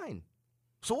 That's fine.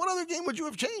 So what other game would you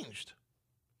have changed?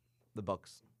 The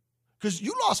Bucks. Because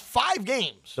you lost 5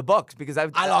 games. The Bucks, because I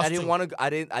lost didn't 2. want to. I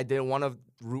didn't want to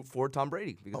root for Tom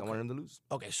Brady because I wanted him to lose.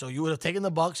 Okay, so you would have taken the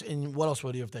Bucks, and what else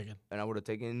would you have taken? And I would have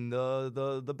taken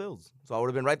the Bills. So I would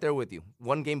have been right there with you,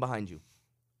 1 game behind you.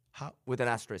 How? With an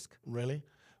asterisk. Really?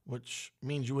 Which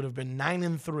means you would have been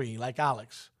 9-3, like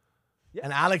Alex. Yeah.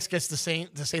 And Alex gets to say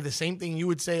the same thing you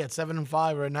would say at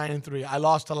 7-5 or at 9-3. I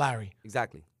lost to Larry.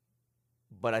 Exactly.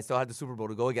 but I still had the Super Bowl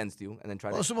to go against you and then try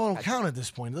Well, to. the Super Bowl don't count at this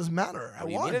point. It doesn't matter. I What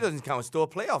do you won. mean it doesn't count? It's still a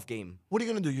playoff game. What are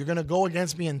you going to do? You're going to go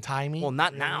against me and tie me? Well,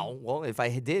 not now. Well, if I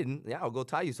did, yeah, I'll go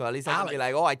tie you. So at least I can be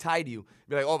like, oh, I tied you.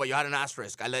 Be like, oh, but you had an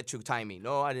asterisk. I let you tie me.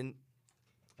 No, I didn't.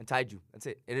 I tied you. That's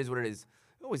it. It is what it is.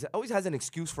 Always has an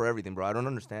excuse for everything, bro. I don't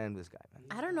understand this guy, man.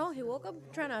 I don't know. He woke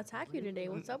up trying to attack you today.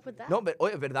 What's up with that? No, but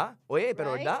oye, ¿verdad? Oye,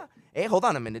 pero Right? ¿verdad? Hey, hold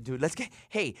on a minute, dude. Let's get.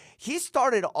 Hey, he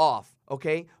started off,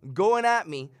 okay, going at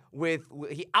me with.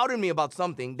 He outed me about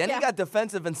something. Then he got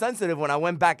defensive and sensitive when I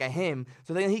went back at him.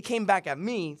 So then he came back at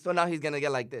me. So now he's gonna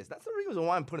get like this. That's the reason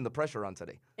why I'm putting the pressure on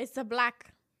today. It's the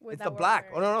black. It's the black.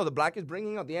 Oh no, the black is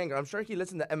bringing out the anger. I'm sure he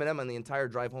listened to Eminem on the entire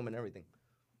drive home and everything.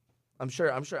 I'm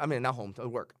sure. I mean, not home, to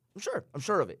work. I'm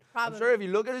sure of it. Probably. I'm sure if you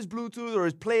look at his Bluetooth or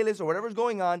his playlist or whatever's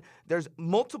going on, there's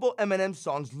multiple Eminem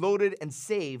songs loaded and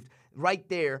saved right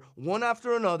there, one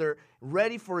after another,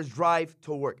 ready for his drive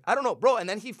to work. I don't know, bro. And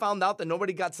then he found out that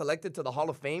nobody got selected to the Hall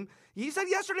of Fame. He said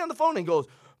yesterday on the phone and goes,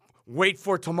 "Wait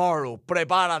for tomorrow.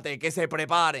 Prepárate, que se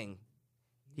preparen."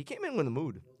 He came in with the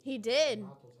mood. He did.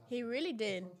 He really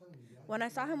did. When I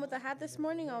saw him with the hat this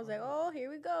morning, I was like, oh, here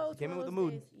we go. Came in with the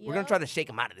mood. We're going to try to shake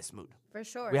him out of this mood. For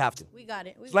sure. We have to. We got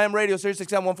it. Slam Radio, Sirius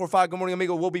XM 145. Good morning,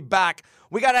 amigo. We'll be back.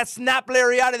 We got to snap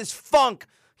Larry out of this funk.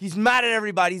 He's mad at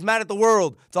everybody. He's mad at the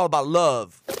world. It's all about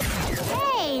love.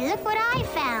 Hey, look what I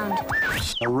found.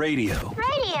 A radio.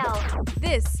 Radio.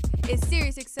 This is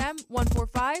Sirius XM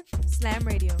 145 Slam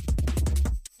Radio.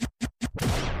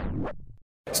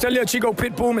 Stelio Chico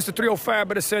Pitbull, Mr. 305,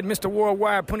 better said Mr.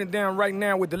 Worldwide, putting it down right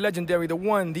now with the legendary, the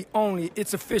one, the only,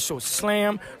 it's official,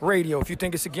 Slam Radio. If you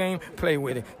think it's a game, play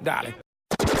with it. Dale.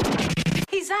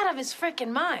 He's out of his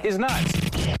freaking mind. He's nuts.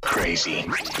 Crazy.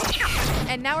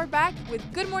 And now we're back with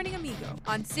Good Morning Amigo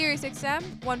on Sirius XM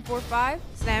 145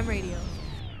 Slam Radio.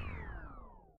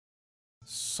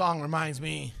 Song reminds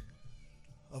me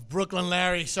of Brooklyn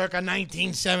Larry circa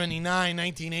 1979,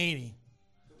 1980.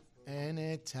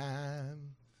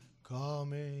 Anytime, call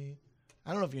me.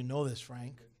 I don't know if you know this,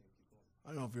 Frank. I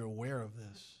don't know if you're aware of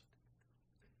this.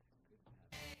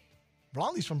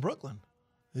 Blondie's from Brooklyn.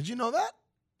 Did you know that?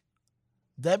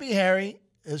 Debbie Harry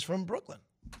is from Brooklyn.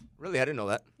 Really? I didn't know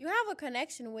that. You have a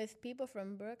connection with people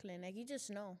from Brooklyn. Like, you just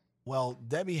know. Well,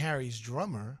 Debbie Harry's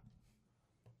drummer,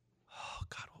 oh,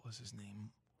 God, what was his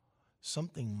name?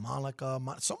 Something Monica.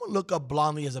 Someone look up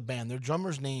Blondie as a band. Their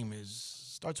drummer's name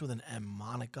starts with an M.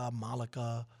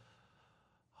 Malika.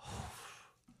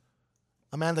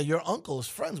 Amanda, your uncle is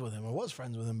friends with him or was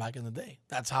friends with him back in the day.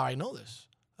 That's how I know this.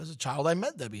 As a child, I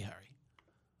met Debbie Harry.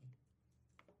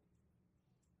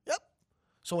 Yep.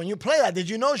 So when you play that, did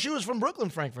you know she was from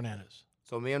Brooklyn, Frank Fernandez?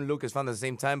 So me and Lucas found at the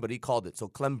same time, but he called it. So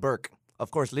Clem Burke.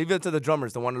 Of course, leave it to the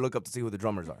drummers to want to look up to see who the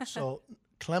drummers are. So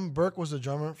Clem Burke was the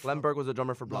drummer? Clem Burke was the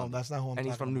drummer for Blondie. No, that's not who I'm And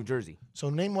he's talking from New Jersey. So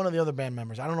name one of the other band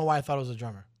members. I don't know why I thought it was a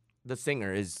drummer. The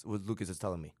singer is what Lucas is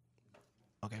telling me.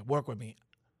 Okay, work with me.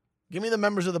 Give me the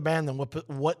members of the band and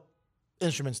what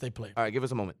instruments they played. All right, give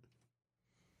us a moment.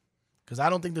 Because I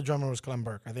don't think the drummer was Clem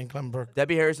Burke. I think Clem Burke.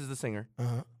 Debbie Harris is the singer.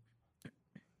 Uh-huh.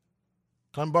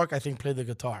 Clem Burke, I think, played the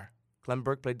guitar. Clem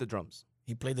Burke played the drums.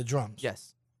 He played the drums.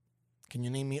 Yes. Can you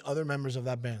name me other members of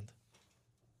that band?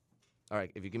 All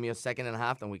right, if you give me a second and a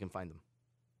half, then we can find them.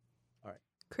 All right.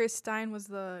 Chris Stein was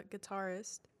the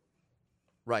guitarist.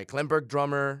 Right, Clem Burke,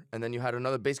 drummer, and then you had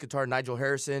another bass guitar, Nigel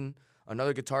Harrison,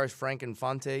 another guitarist, Frank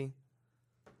Infante,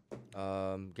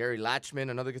 Gary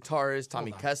Latchman, another guitarist,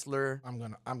 Tommy Kessler. I'm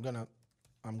going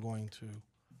to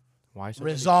Why so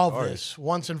resolve many this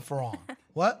once and for all.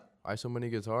 What? Why so many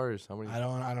guitars? How many? I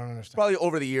don't understand. Probably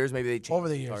over the years, maybe they changed. Over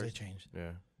the years, guitars. they changed.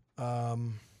 Yeah.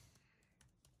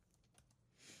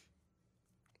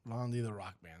 Blondie the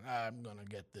Rock Band. I'm going to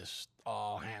get this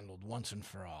all handled once and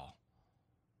for all.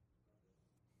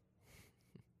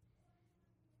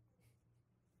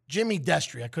 Jimmy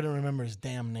Destry. I couldn't remember his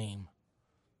damn name.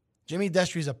 Jimmy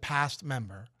Destry's a past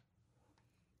member.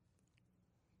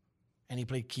 And he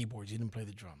played keyboards. He didn't play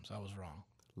the drums. I was wrong.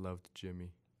 Loved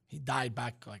Jimmy. He died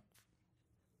back like...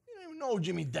 You don't even know who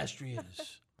Jimmy Destry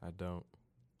is. I don't.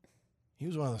 He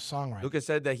was one of the songwriters. Lucas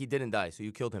said that he didn't die, so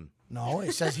you killed him. No,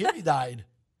 it says here he died.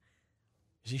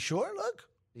 Is he sure? Look.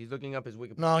 He's looking up his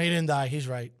Wikipedia. No, he didn't die. He's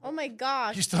right. Oh, my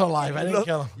gosh. He's still alive. I didn't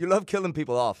kill him. You love killing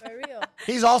people off. For real.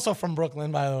 He's also from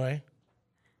Brooklyn, by the way.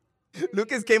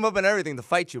 Lucas came up and everything to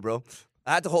fight you, bro.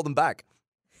 I had to hold him back.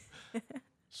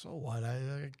 So what?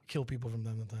 I kill people from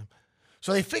time to time.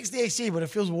 So they fixed the AC, but it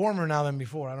feels warmer now than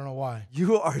before. I don't know why.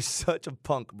 You are such a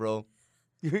punk, bro.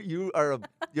 You're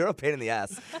a pain in the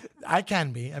ass. I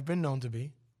can be. I've been known to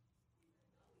be.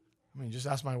 I mean, just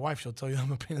ask my wife. She'll tell you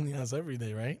I'm a pain in the ass every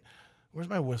day, right? Where's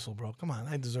my whistle, bro? Come on.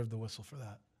 I deserve the whistle for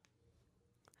that.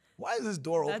 Why is this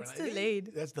door open? That's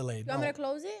delayed. That's delayed. You want me to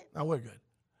close it? No, we're good.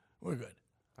 We're good.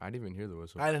 I didn't even hear the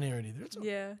whistle. I didn't hear it either. It's okay.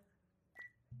 Yeah.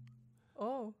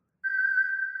 Oh.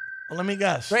 Well, let me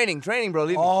guess. Training, bro.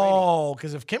 Leave me, Oh,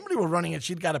 because if Kimberly were running it,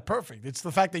 she'd got it perfect. It's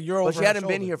the fact that you're over But she her hadn't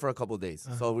been shoulder. here for a couple of days,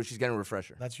 so she's getting a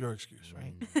refresher. That's your excuse,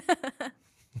 right?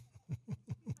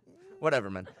 Whatever,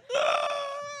 man.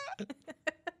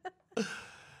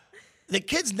 The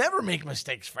kids never make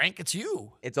mistakes, Frank. It's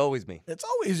you. It's always me. It's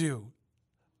always you.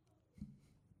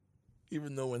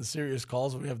 Even though when Sirius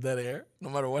calls, we have dead air. No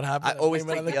matter what happens, I always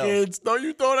blame it on take the the L. kids. No,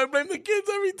 you don't. I blame the kids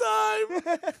every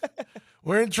time.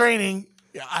 We're in training.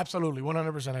 Yeah, absolutely.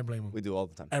 100% I blame them. We do all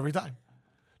the time. Every time.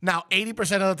 Now,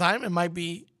 80% of the time, it might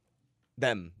be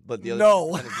Them, but the other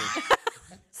No. 10% is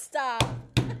me. Stop.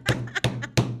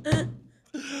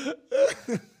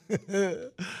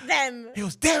 Them. He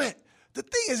goes, damn it. The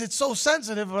thing is, it's so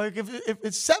sensitive. Like, if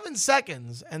it's 7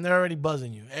 seconds and they're already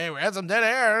buzzing you. Hey, we had some dead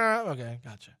air. Okay,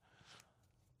 gotcha.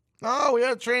 No, we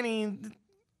had training,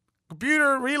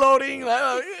 computer reloading.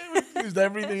 We used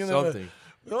everything in Something.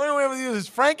 The only way we use is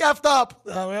Frank effed up.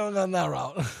 We haven't gone that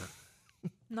route.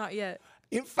 Not yet.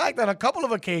 In fact, on a couple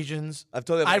of occasions, I've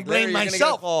told him, I like, blame Larry, you're gonna get a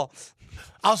myself. call.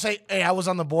 I'll say, hey, I was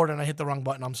on the board and I hit the wrong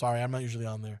button. I'm sorry. I'm not usually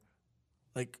on there.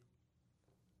 Like,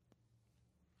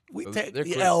 we take they're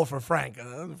the quick. L for Frank.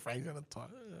 Frank's going to talk.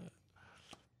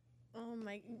 Oh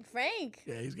my, Frank.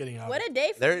 Yeah, he's getting out. What a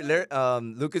day for you. Larry,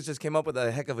 Lucas just came up with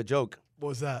a heck of a joke. What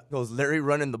was that? It was Larry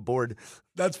running the board.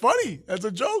 That's funny. That's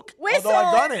a joke. Whistle. Although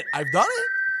I've done it. I've done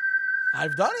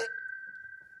it.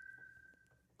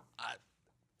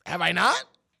 Have I not?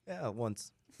 Yeah,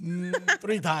 once. 3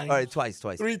 times. All right, twice.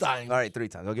 3 times. All right, 3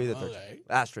 times. I'll give you the third. Okay.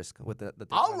 Asterisk with the third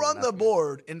I'll time, run the asterisk.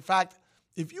 board. In fact,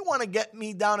 if you want to get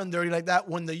me down and dirty like that,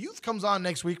 when the youth comes on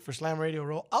next week for Slam Radio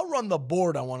Row, I'll run the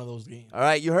board on one of those games. All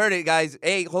right, you heard it, guys.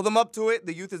 Hey, hold them up to it.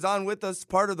 The youth is on with us,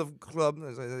 part of the club.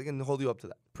 They can hold you up to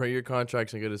that. Print your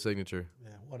contracts and get a signature. Yeah,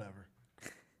 whatever.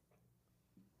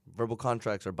 Verbal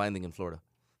contracts are binding in Florida.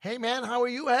 Hey, man, how are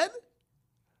you, Ed?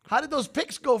 How did those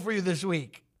picks go for you this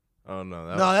week? Oh, no.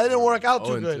 That didn't work out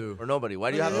too 0-2. good. For nobody.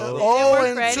 Why do you have to? Oh,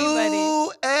 work for and 2,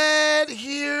 anybody. Ed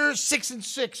here,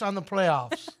 6-6 on the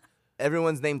playoffs.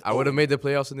 Everyone's named. I would have made the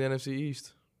playoffs in the NFC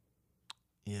East.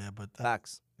 Yeah, but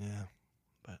Facts. yeah,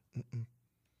 but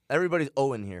Everybody's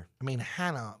Owen here. I mean,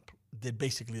 Hannah did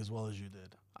basically as well as you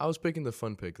did. I was picking the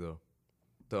fun pick, though.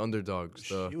 The underdogs.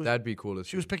 That'd be cool.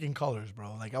 She was picking colors,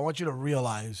 bro. Like, I want you to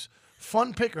realize,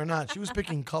 fun pick or not, she was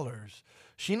picking colors.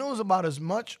 She knows about as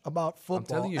much about football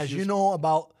telling you, as she you was- know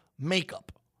about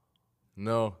makeup.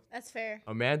 No. That's fair.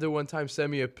 Amanda one time sent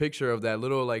me a picture of that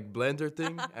little, like, blender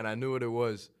thing, and I knew what it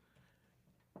was.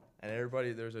 And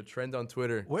everybody, there's a trend on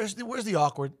Twitter. Where's the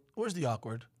awkward? Where's the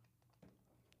awkward?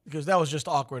 Because that was just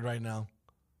awkward right now.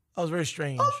 That was very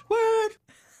strange. Awkward.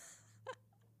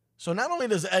 So not only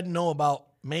does Ed know about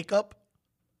makeup,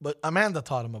 but Amanda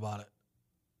taught him about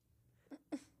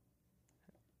it.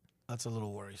 That's a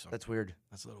little worrisome. That's weird.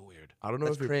 That's a little weird. I don't know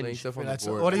That's if you're playing cringe. stuff on That's the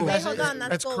board. what do you Wait, guys hold say? on.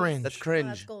 That's goals. cringe. That's No, cringe.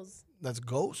 that's goals. That's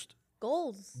ghost.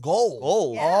 Goals. Goal.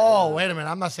 Goals. Yeah. Oh, wait a minute.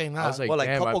 I'm not saying that. I was like, Well, like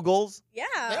damn, couple goals.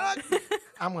 Yeah.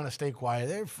 I'm gonna stay quiet.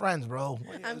 They're friends, bro.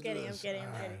 I'm kidding.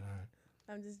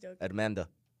 I'm just joking. Amanda.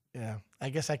 Yeah, I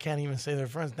guess I can't even say they're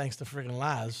friends thanks to freaking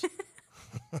Laz.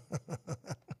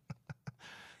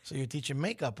 So you're teaching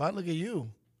makeup, huh? Look at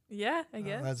you. Yeah, I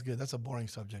guess. That's good. That's a boring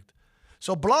subject.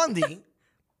 So Blondie,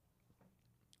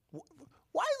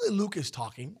 why isn't Lucas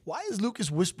talking? Why is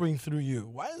Lucas whispering through you?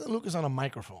 Why isn't Lucas on a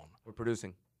microphone? We're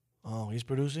producing. Oh, he's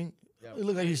producing? Yeah. It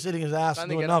looks like he's sitting his ass Trying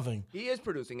to doing get- nothing, He is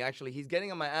producing, actually. He's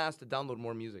getting on my ass to download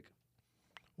more music.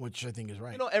 which I think is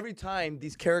right. You know, every time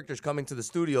these characters come into the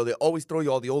studio, they always throw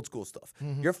you all the old school stuff.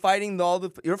 Mm-hmm.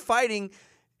 You're fighting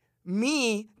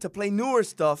me to play newer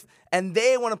stuff, and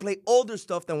they want to play older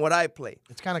stuff than what I play.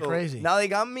 It's kind of So crazy. Now they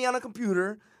got me on a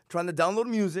computer trying to download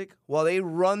music while they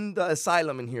run the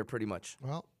asylum in here, pretty much.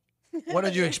 Well, what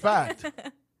did you expect?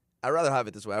 I'd rather have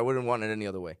it this way. I wouldn't want it any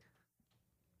other way.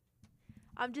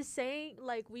 I'm just saying,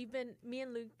 like, me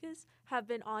and Lucas have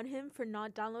been on him for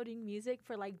not downloading music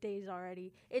for like days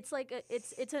already. It's like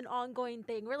it's an ongoing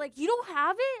thing. We're like, you don't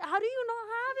have it? How do you not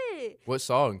have it? What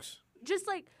songs? Just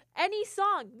like any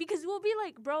song, because we'll be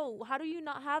like, bro, how do you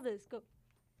not have this? Go.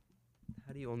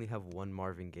 How do you only have one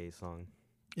Marvin Gaye song?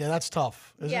 Yeah, that's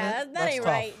tough. Isn't Yeah, it? that ain't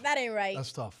tough. right. That ain't right.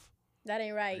 That's tough. That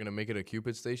ain't right. We're gonna make it a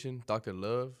Cupid station. Dr.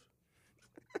 Love.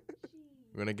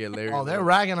 We're gonna get Larry. Oh, they're Love.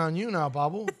 ragging on you now,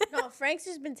 Babu. No, Frank's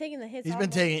just been taking the hits. He's all been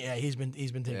the- taking. Yeah, he's been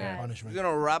taking I'm punishment.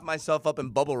 gonna wrap myself up in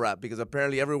bubble wrap because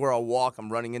apparently everywhere I walk, I'm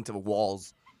running into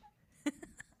walls.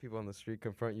 People on the street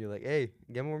confront you like, hey,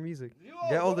 get more music.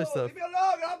 Get older stuff. Leave me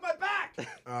alone. Get off my back.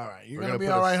 All right. You're We're going to gonna be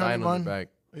put all a right, sign honey on the bun? back.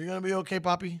 Are you going to be okay,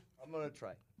 Poppy? I'm gonna try.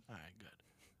 All right,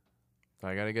 good.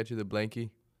 I gotta get you the blankie.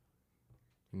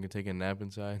 You can take a nap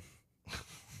inside.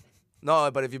 No,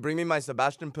 but if you bring me my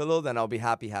Sebastian pillow, then I'll be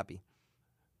happy.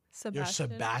 Your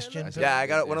Sebastian pillow? Yeah, I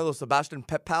got one of those Sebastian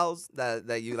pet pals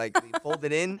that you like you fold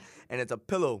it in, and it's a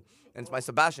pillow, and it's my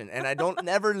Sebastian, and I don't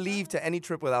never leave to any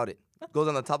trip without it. It goes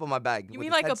on the top of my bag. You with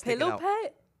mean its like a head sticking pillow out.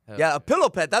 pet? Yeah, a pillow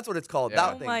pet. That's what it's called. Yeah.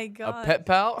 That Oh thing. my god. A pet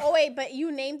pal? Oh wait, but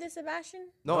you named it Sebastian?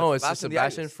 No, it's a the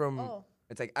Sebastian ibis. from. Oh.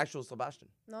 It's like actual Sebastian.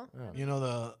 No. You know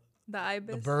The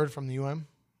ibis. the bird from the UM?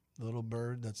 The little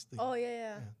bird that's the... Oh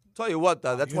yeah. Tell you what,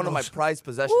 that's you one of know my some- prized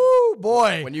possessions. Woo,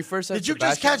 boy. When you first said Did you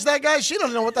just Sebastian- catch that guy? She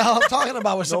doesn't know what the hell I'm talking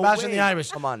about with No Sebastian way. the Ibis.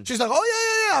 Come on. She's like,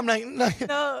 oh, yeah. I'm like,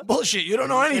 No. bullshit. You don't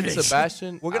know anything.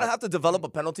 Sebastian. We're gonna have to develop a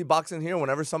penalty box in here.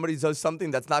 Whenever somebody does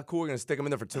something that's not cool, we're gonna stick them in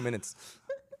there for 2 minutes.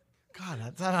 God,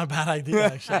 that's not a bad idea,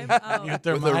 actually. Time out. You get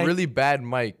their with a mic. really bad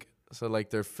mic, so like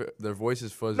their voice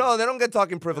is fuzzy. No, they don't get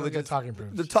talking They don't privileges. get talking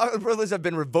privileges. The talking privileges have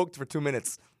been revoked for 2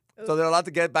 minutes, so they're allowed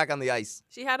to get back on the ice.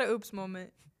 She had a oops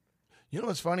moment. You know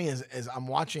what's funny is I'm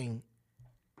watching.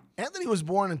 Anthony was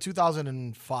born in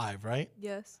 2005, right?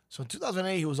 Yes. So in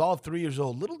 2008, he was all 3 years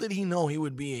old. Little did he know he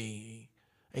would be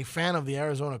a fan of the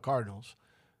Arizona Cardinals.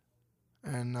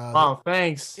 And Oh,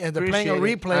 thanks. yeah, they're playing a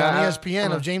Appreciate replay it. on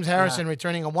ESPN of James Harrison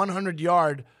returning a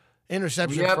 100-yard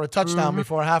interception Yep. for a touchdown Mhm.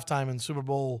 before halftime in Super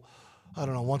Bowl. I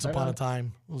don't know. Once upon a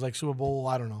time, it was like Super Bowl.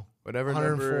 I don't know. Whatever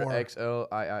number 104.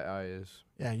 XLIII is.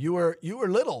 Yeah, you were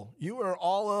little. You were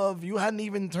you hadn't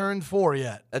even turned 4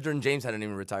 yet. Edgerrin James hadn't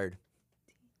even retired.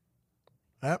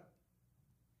 Yep.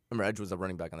 Remember, Edge was a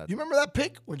running back on that. You remember that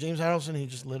pick where James Harrison he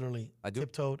just literally I do.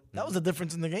 tiptoed? That was the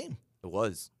difference in the game. It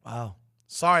was. Wow.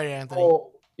 Sorry, Anthony.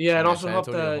 Oh, yeah, it Yeah, also San helped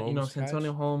Antonio that Holmes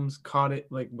Santonio catch. Holmes caught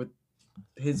it like with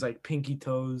his like pinky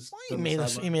toes. He on the made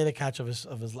sideline. he made a catch of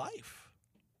his life.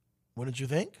 Wouldn't you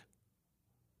think?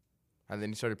 And then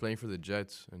he started playing for the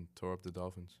Jets and tore up the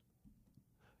Dolphins.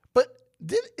 But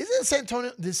isn't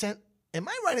Santonio? Am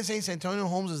I right in saying Santonio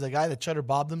Holmes is the guy that Cheddar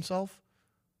bobbed himself?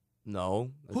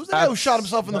 No. Who's the guy who shot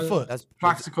himself in the foot? That's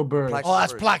Plaxico Bird. Oh,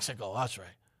 that's Plaxico. That's right.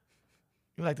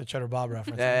 You like the Cheddar Bob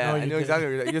reference? Yeah, No, I you knew didn't.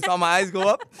 exactly. You saw my eyes go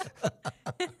up.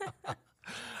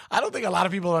 I don't think a lot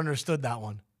of people understood that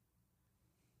one.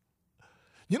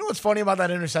 You know what's funny about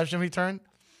that interception return?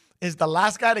 Is the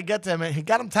last guy to get to him, and he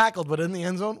got him tackled, but in the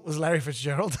end zone was Larry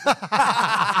Fitzgerald.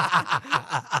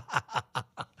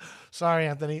 Sorry,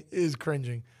 Anthony. It is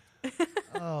cringing.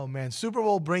 Oh, man. Super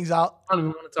Bowl brings out. I don't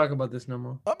even want to talk about this no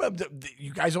more.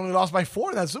 You guys only lost by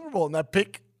 4 in that Super Bowl. And that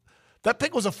pick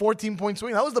was a 14-point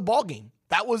swing. That was the ball game.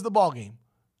 That was the ball game.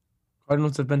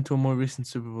 Cardinals have been to a more recent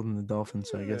Super Bowl than the Dolphins,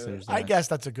 so I guess there's that. I guess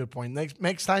that's a good point.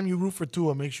 Next time you root for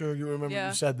Tua, make sure you remember Yeah.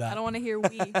 you said that. I don't want to hear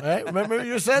we. All right? Remember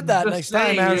you said that Just next time,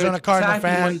 saying, you're Arizona Cardinal attacking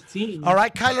fan. my team. All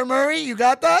right, Kyler Murray, you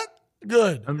got that?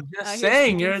 Good. I'm just I hear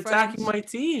saying, some you're good attacking friends. my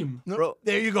team. No,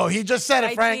 there you go. He just said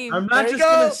My it, Frank. team. I'm not There you just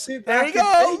go. gonna sit There back you and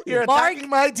go. take it. You're attacking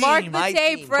my team. Mark the My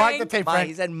tape, team. Frank. Mark the tape, My, Frank.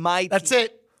 he said my That's team.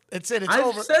 it. That's it. It's I've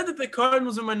over. said that the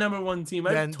Cardinals are my number one team.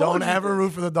 I've Then told don't you ever this.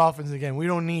 root for the Dolphins again. We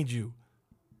don't need you.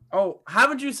 Oh,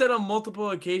 haven't you said on multiple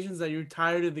occasions that you're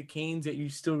tired of the Canes, yet you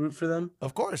still root for them?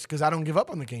 Of course, because I don't give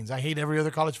up on the Canes. I hate every other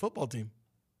college football team.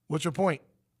 What's your point?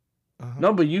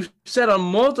 No, but you've said on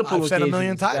multiple I've occasions. said a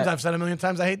million times. that- I've said a million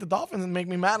times I hate the Dolphins and make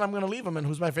me mad. I'm going to leave them. And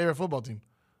who's my favorite football team?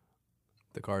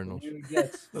 The Cardinals.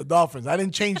 Yes. The Dolphins. I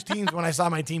didn't change teams when I saw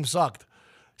my team sucked.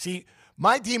 See,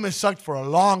 my team has sucked for a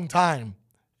long time,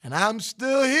 and I'm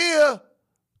still here.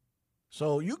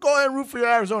 So you go ahead and root for your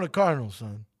Arizona Cardinals,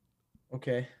 son.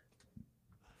 Okay.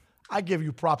 I give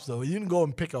you props, though. You didn't go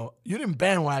and you didn't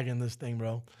bandwagon this thing,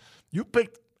 bro. You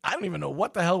picked, I don't even know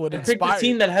what the hell would I picked inspire a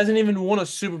team that hasn't even won a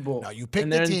Super Bowl. No, you picked in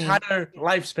the their team. entire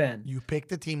lifespan. You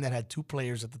picked a team that had 2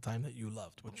 players at the time that you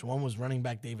loved, which one was running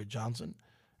back David Johnson,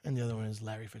 and the other one is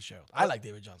Larry Fitzgerald. I like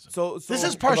David Johnson. So This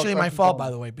is partially my fault, by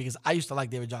the way, because I used to like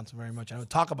David Johnson very much. I would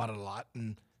talk about it a lot,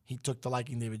 and he took to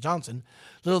liking David Johnson.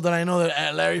 Little did I know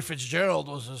that Larry Fitzgerald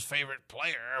was his favorite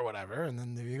player or whatever, and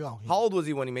then there you go. How old was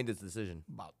he when he made this decision?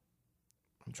 About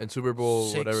And Super Bowl,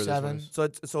 6, whatever 7. this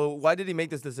was. So why did he make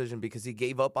this decision? Because he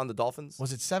gave up on the Dolphins?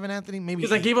 Was it 7, Anthony? Maybe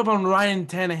Because I 8. gave up on Ryan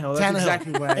Tannehill. That's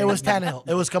exactly why. It was Tannehill.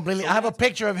 It was completely. I have a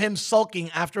picture of him sulking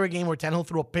after a game where Tannehill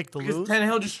threw a pick to Because lose.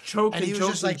 Tannehill just choked And and he was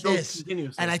choked just and like choked this.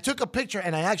 continuously. And I took a picture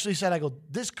and I actually said, I go,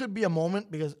 this could be a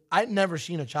moment because I've never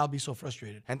seen a child be so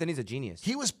frustrated. Anthony's a genius.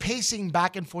 He was pacing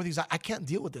back and forth. He's like, I can't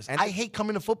deal with this. I hate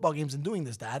coming to football games and doing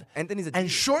this, Dad. Anthony's a And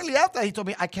genius. shortly after, he told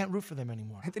me, I can't root for them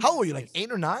anymore. How old were you, like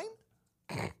 8 or 9?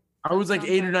 I was like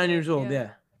 8 or 9 years old, yeah.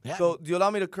 Yeah. So do you allow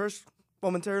me to curse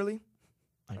momentarily?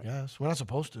 I guess we're not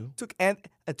supposed to.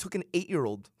 It took an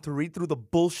 8-year-old to read through the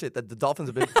bullshit that the Dolphins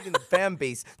have been feeding the fan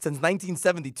base since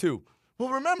 1972. Well,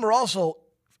 remember also,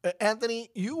 Anthony,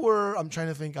 you were, I'm trying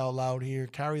to think out loud here,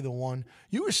 carry the one.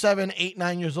 You were 7, 8,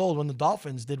 9 years old when the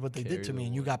Dolphins did what they did to me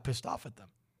and you got pissed off at them.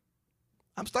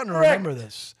 I'm starting to remember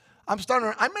this. I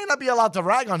may not be allowed to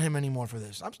rag on him anymore for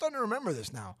this. I'm starting to remember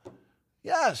this now.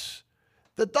 Yes.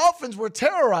 The Dolphins were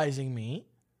terrorizing me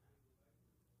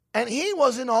and he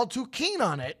wasn't all too keen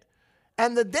on it.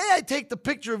 And the day I take the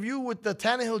picture of you with the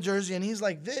Tannehill jersey and he's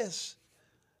like this,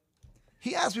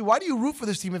 he asked me, why do you root for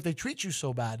this team if they treat you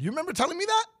so bad? You remember telling me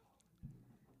that?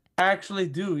 I actually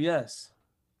do, yes.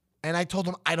 And I told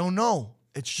him, I don't know.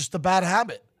 It's just a bad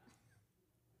habit.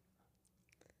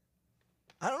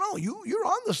 I don't know. You're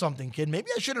onto something, kid. Maybe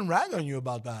I shouldn't rag on you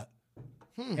about that.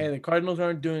 Hey, the Cardinals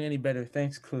aren't doing any better.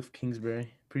 Thanks, Cliff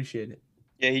Kingsbury. Appreciate it.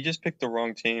 Yeah, he just picked the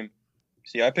wrong team.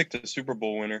 See, I picked a Super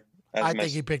Bowl winner. I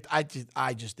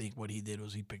just think what he did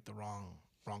was he picked the wrong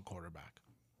quarterback.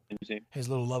 His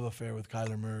little love affair with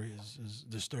Kyler Murray is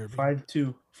disturbing.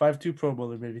 5'2", Pro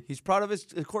Bowler, baby. He's proud of his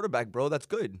quarterback, bro. That's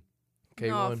good.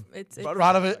 No, it's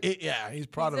proud of it. Yeah, he's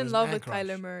proud of his in love man with crush.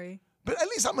 Kyler Murray. But at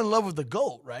least I'm in love with the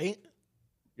GOAT, right?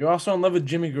 You're also in love with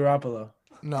Jimmy Garoppolo.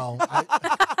 No.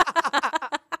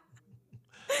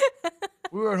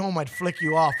 We were at home, I'd flick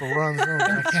you off, but we're on Zoom.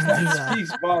 I can't do that.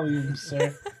 Speaks volumes,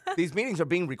 sir. These meetings are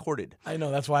being recorded. I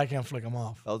know. That's why I can't flick them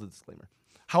off. That was a disclaimer.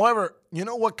 However, you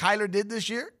know what Kyler did this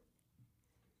year?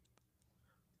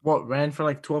 What, ran for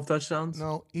like 12 touchdowns?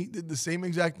 No, he did the same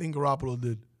exact thing Garoppolo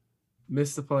did.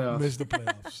 Missed the playoffs. Missed the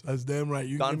playoffs. That's damn right.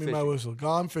 You Gone give me my fishing. whistle.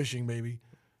 Gone fishing, baby.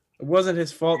 It wasn't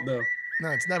his fault, though.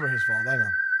 No, it's never his fault. I know.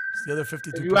 It's the other 52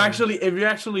 If players. you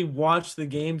actually watch the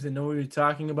games and know what you're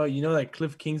talking about, you know that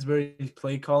Cliff Kingsbury's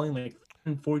play calling, like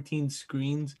 14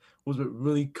 screens, was what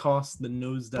really cost the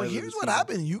nosedive. But here's what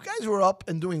happened. You guys were up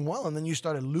and doing well, and then you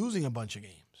started losing a bunch of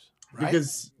games. Right?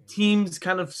 Because teams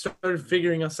kind of started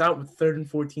figuring us out with 3rd and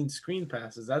 14 screen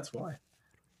passes. That's why.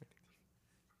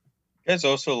 You guys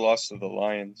also lost to the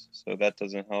Lions, so that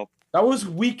doesn't help. That was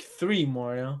week 3,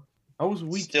 Mario. That was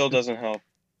week Still 3. doesn't help.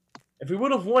 If we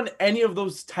would have won any of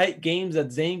those tight games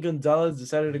that Zane Gonzalez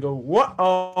decided to go,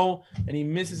 whoa, and he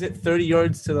misses it 30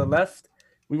 yards to the left,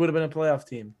 we would have been a playoff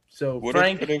team. So,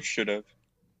 Would've, could've, should've.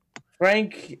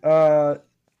 Frank, I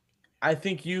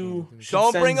think you should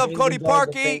Don't send bring up Zane Cody Gonzalez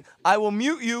a Parkey. thank- I will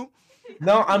mute you.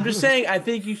 No, I'm just saying, I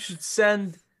think you should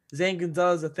send Zane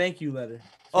Gonzalez a thank you letter.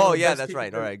 Oh, yeah, that's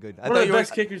right. All right, good. One of the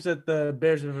best kickers that the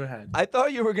Bears have ever had. I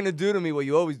thought you were going to do to me what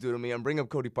you always do to me and bring up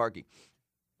Cody Parkey.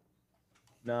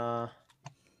 Nah.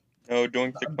 No,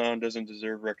 Doink the Clown doesn't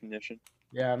deserve recognition.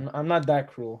 Yeah, I'm not that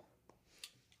cruel.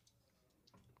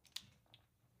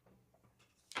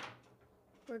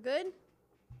 We're good?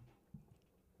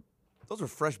 Those were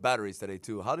fresh batteries today,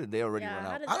 too. How did they already run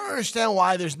out? I don't understand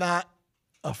why there's not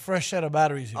a fresh set of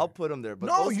batteries here. I'll put them there. But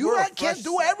No, those you were a can't fresh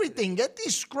do set. everything. Get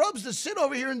these scrubs to sit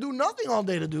over here and do nothing all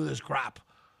day to do this crap.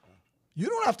 You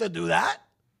don't have to do that.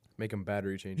 Make them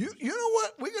battery changes. You know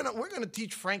what? We're gonna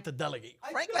teach Frank to delegate.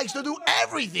 Frank likes to do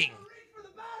everything.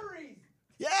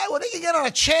 Yeah, well, they can get on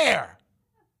a chair.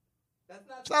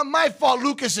 It's not my fault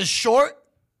Lucas is short.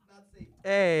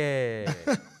 Hey.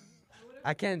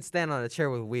 I can't stand on a chair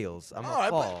with wheels. I'm All gonna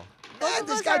right, but- fall. Man,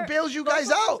 this guy bails you guys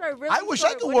Those of us out. are really I wish I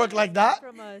short. could What work do you like that.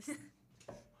 expect from us?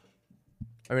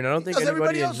 I mean, I don't think Does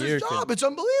anybody everybody in here else's job. can. It's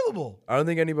unbelievable. I don't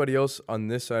think anybody else on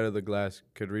this side of the glass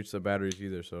could reach the batteries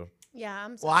either. So Yeah,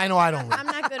 I'm Well, I know I don't. I'm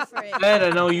not good for it. And I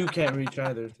know you can't reach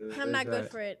either. So I'm not there's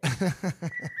good that. for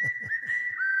it.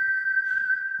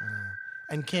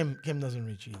 And Kim doesn't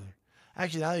reach either.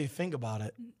 Actually, now that you think about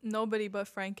it, Nobody but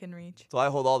Frank can reach. So I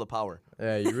hold all the power.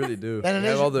 yeah, you really do. then You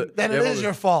it have all the- you have all is the-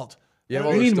 your fault. You have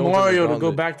We all the need stones in the Mario to go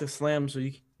gauntlet. back to Slam so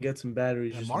you can get some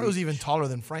batteries. Yeah, Just Mario's reach. even taller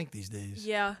than Frank these days.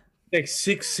 Yeah. like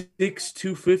 6'6",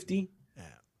 250. Yeah.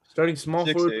 Starting small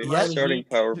 6'8", forward. Yeah. starting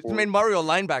power Just forward. made Mario a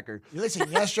linebacker. Listen,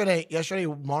 yesterday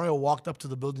Mario walked up to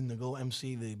the building to go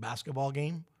MC the basketball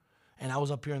game, and I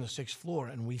was up here on the 6th floor,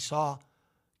 and we saw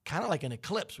kind of like an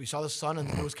eclipse. We saw the sun, and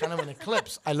it was kind of an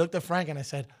eclipse. I looked at Frank and I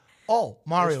said, "Oh,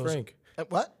 Mario's." There's Frank.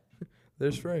 What?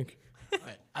 There's Frank.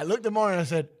 Right. I looked at Mario and I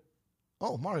said,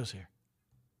 "Oh, Mario's here."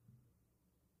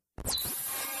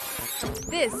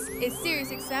 This is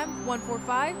SiriusXM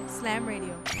 145 Slam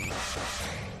Radio.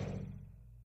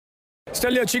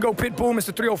 Stellia Chico Pitbull,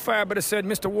 Mr. 305, better said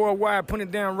Mr. Worldwide, putting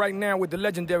it down right now with the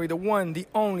legendary, the one, the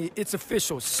only, it's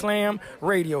official, Slam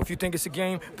Radio. If you think it's a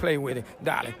game, play with it.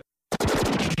 Darling.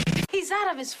 He's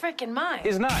out of his freaking mind.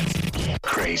 He's nuts.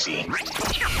 Crazy.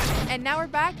 And now we're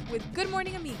back with Good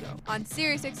Morning Amigo on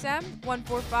SiriusXM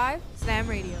 145 Slam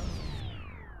Radio.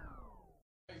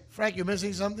 Frank, you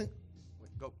missing something?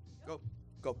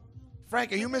 Go.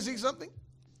 Frank, are you missing something?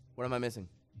 What am I missing?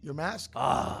 Your mask?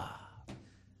 Ah.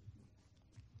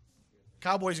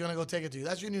 Cowboy's going to go take it to you.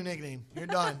 That's your new nickname. You're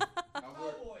done.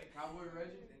 Cowboy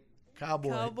Reggie. Cowboy.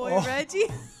 Cowboy Reggie.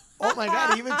 Oh, my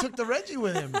God. He even took the Reggie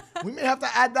with him. We may have to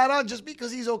add that on just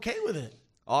because he's okay with it.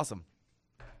 Awesome.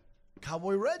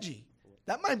 Cowboy Reggie.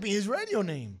 That might be his radio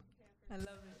name. I love it.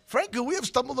 Frank, could we have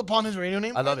stumbled upon his radio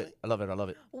name? I love it.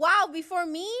 Wow, before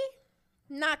me?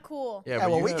 Not cool. Yeah,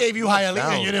 well, we gave you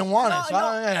Hialeah and you didn't want it. So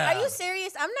yeah. Are you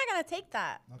serious? I'm not going to take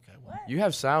that. Okay, well. You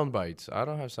have sound bites. I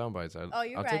don't have sound bites. Oh,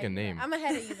 you're I'll right. take a name. I'm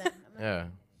ahead of you then. Yeah.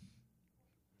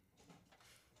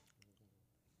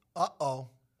 Uh-oh.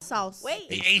 Sauce. Wait.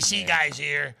 The AC guy's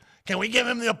here. Can we give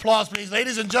him the applause, please?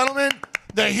 Ladies and gentlemen,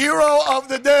 the hero of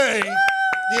the day,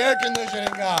 the air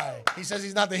conditioning guy. He says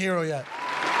he's not the hero yet.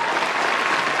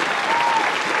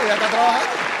 Ya está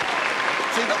trabajando.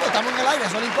 Sí, no, estamos en el aire,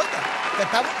 eso no importa.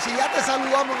 Si ya te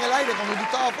saludamos en el aire cuando tú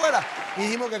estabas afuera y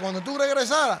dijimos que cuando tú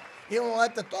regresaras íbamos a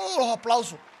darte todos los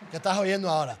aplausos que estás oyendo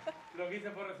ahora. Lo que hice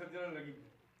fue resetear el equipo.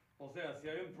 O sea, si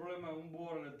hay un problema en un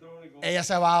board electrónico... Ella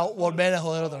se va a volver a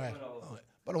joder otra vez. Okay.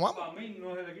 Pero vamos. Para mí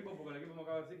no es el equipo porque el equipo me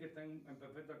acaba de decir que está en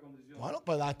perfectas condiciones. Bueno,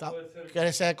 pues ya está.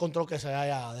 Quiere ser el control que se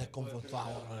haya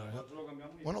desconfortado.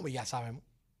 Bueno, pues ya sabemos.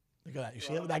 Look at that. You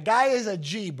see, that guy is a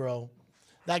G, bro.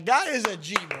 That guy is a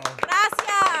G, bro.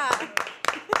 Gracias.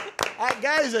 That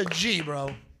guy is a G, bro.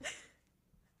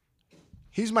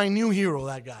 He's my new hero,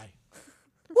 that guy.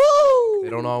 Woo!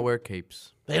 They don't all wear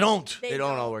capes. They don't. They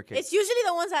don't all wear capes. It's usually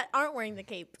the ones that aren't wearing the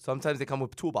cape. Sometimes they come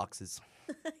with toolboxes.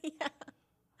 Yeah.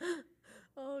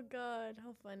 Oh, God.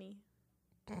 How funny.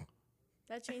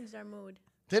 That changed our mood.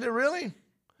 Did it really?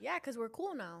 Yeah, because we're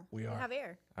cool now. We are. have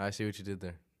air. I see what you did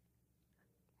there.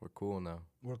 We're cool now.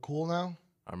 We're cool now?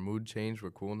 Our mood changed.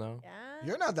 We're cool now. Yeah.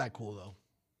 You're not that cool, though.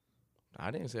 I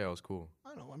didn't say I was cool.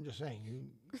 I know. I'm just saying.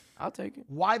 I'll take it.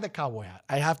 Why the cowboy hat?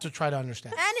 I have to try to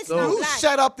understand. And it's So not who black.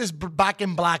 set up this back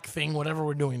and black thing, whatever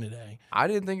we're doing today? I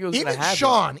didn't think it was gonna Even happen.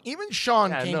 Sean. Even Sean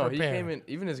Yeah, came no, prepared. he came in.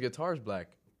 Even his guitar's black.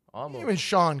 Almost. Even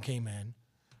Sean came in.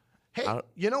 Hey,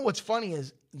 you know what's funny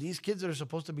is these kids that are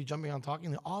supposed to be jumping on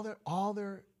talking, all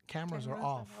their cameras are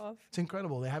off. It's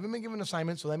incredible. They haven't been given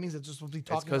assignments, so that means they're just supposed to be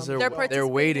talking. because on they're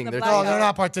waiting. They're no, they're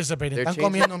not participating. They're Están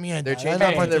comiendo mierda. They're They're changing,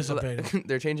 not into participating.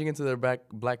 they're changing into their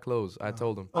black clothes. I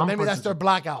told them. Or maybe that's their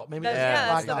blackout. Maybe That's, that's yeah,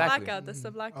 their that's the blackout. blackout. That's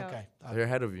the blackout. Okay. They're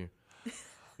ahead of you.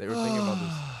 They were thinking about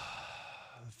this.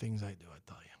 The things I do, I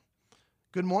tell you.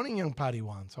 Good morning, young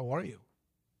Padawans. How are you?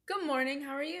 Good morning.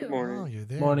 How are you? Good morning. Oh, you're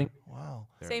there. Morning. Wow.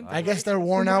 Same I guess they're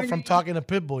worn out from talking to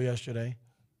Pitbull yesterday.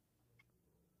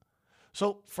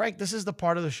 So, Frank, this is the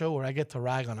part of the show where I get to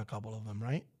rag on a couple of them,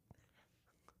 right?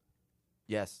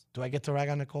 Yes. Do I get to rag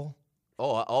on Nicole?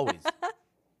 Oh, always.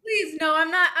 Please, no,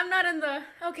 I'm not in the.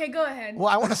 Okay, go ahead. Well,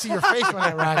 I want to see your face when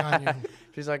I rag on you.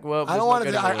 She's like, well, I don't want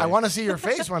to. I want to see your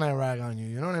face when I rag on you.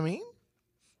 You know what I mean?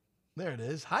 There it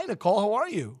is. Hi, Nicole. How are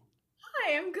you?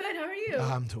 Hi, I'm good. How are you?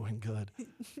 I'm doing good.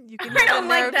 You can I hear don't the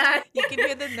like that. You can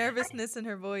hear the nervousness in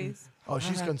her voice. Oh,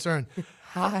 she's concerned.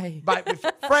 Hi. But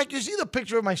Frank, you see the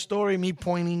picture of my story, me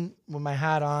pointing with my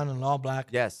hat on and all black?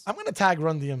 Yes. I'm going to tag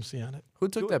Run DMC on it. Who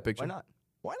took that picture? Why not?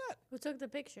 Why not? Who took the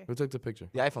picture? Who took the picture?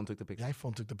 The iPhone took the picture. The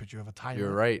iPhone took the picture of a timer.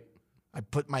 You're right. I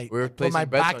put my, We were I put my placing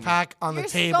bets on you. backpack on the You're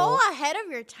table. so ahead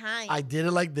of your time. I did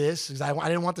it like this because I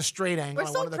didn't want the straight angle. We're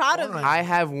I so wanted the proud of corner you. angle. I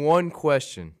have one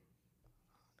question.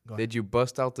 Go ahead. Did you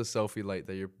bust out the selfie light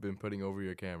that you've been putting over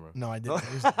your camera? No, I didn't.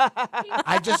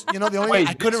 I just, the only Wait,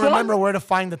 I couldn't this one? remember where to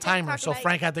find the timer. So Crockett.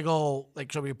 Frank had to go,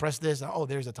 like, should we press this? Oh,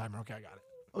 there's the timer. Okay, I got it.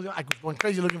 I was going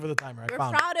crazy looking for the timer. I We're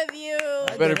found it. proud of you.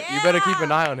 You better keep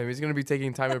an eye on him. He's gonna be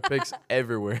taking timer pics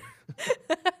everywhere.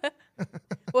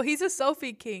 Well, he's a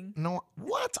selfie king. No,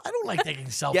 what? I don't like taking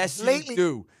selfies. Yes, Lately, you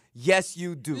do. Yes,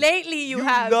 you do. Lately, you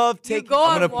have. love You taking. go I'm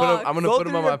on gonna put him. walks. I'm gonna Go put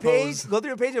him through on your my page. pose. Go through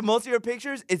your page, and most of your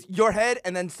pictures, it's your head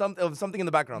and then something in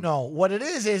the background. No, what it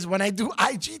is when I do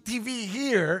IGTV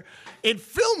here, it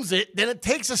films it, then it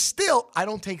takes a still. I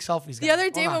don't take selfies. The guys. other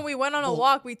day Hold when on. we went on a Boom.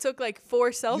 walk, we took like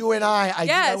 4 selfies. You and I do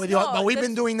Yes, that with you, no, but we've been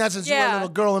that's- doing that since you were yeah. a little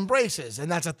girl in braces, and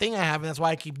that's a thing I have, and that's why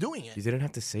I keep doing You it. didn't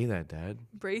have to say that, Dad.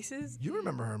 Braces? You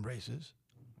remember her in braces?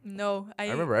 No, I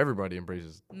remember everybody in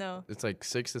braces. No. It's like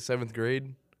 6th to 7th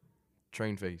grade.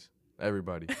 Train face.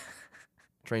 Everybody.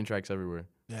 Train tracks everywhere.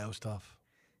 Yeah, it was tough.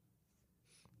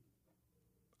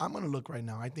 I'm gonna look right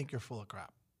now. I think you're full of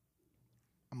crap.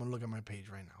 I'm gonna look at my page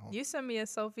right now. You sent me a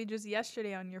selfie just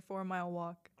yesterday on your 4-mile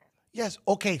walk. Yes.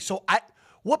 Okay. So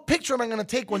What picture am I going to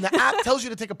take when the app tells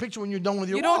you to take a picture when you're done with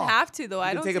your You walk? don't have to, though. I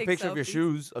You don't can take a take picture of your selfies.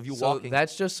 shoes, of you So walking.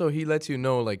 that's just so he lets you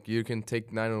know, like, you can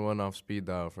take 911 off speed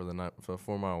dial for for a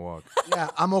 4-mile walk. Yeah,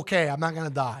 I'm okay. I'm not going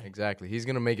to die. Exactly. He's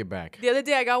gonna make it back. The other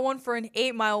day, I got one for an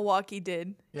 8-mile walk he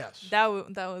did. Yes. That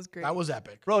was great. That was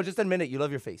epic. Bro, just admit it. You love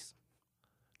your face.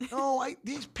 No,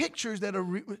 these pictures that are...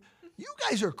 you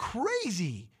guys are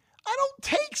crazy. I don't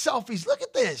take selfies. Look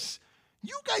at this.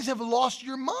 You guys have lost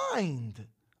your mind.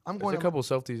 I'm There's going a couple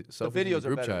selfies The in the videos are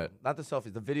group better. chat. Not the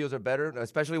selfies. The videos are better,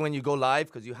 especially when you go live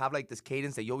because you have like this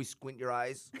cadence that you always squint your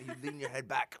eyes and you lean your head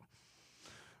back.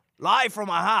 Live from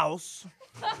my house.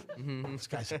 This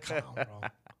guy's a clown,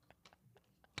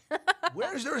 bro.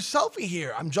 Where is there a selfie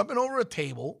here? I'm jumping over a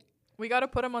table. We got to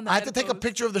put him on the I have to head take a pose.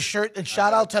 picture of the shirt and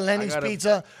shout out to Lenny's gotta-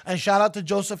 Pizza and shout out to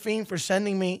Josephine for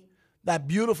sending me that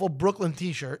beautiful Brooklyn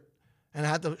t-shirt. And I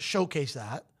had to showcase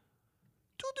that.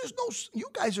 Dude, you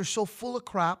guys are so full of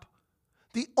crap.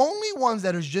 The only ones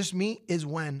that is just me is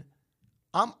when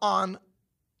I'm on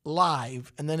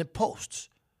live and then it posts.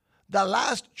 The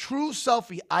last true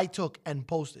selfie I took and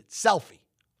posted, I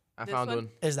This found one? one.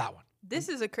 is that one. This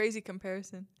is a crazy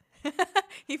comparison.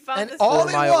 He found And this all one.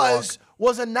 it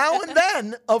was a now and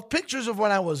then of pictures of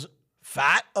when I was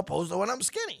fat opposed to when I'm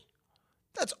skinny.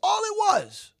 That's all it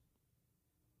was.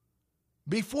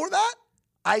 Before that,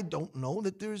 I don't know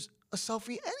that there's a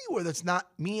selfie anywhere that's not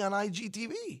me on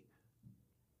IGTV.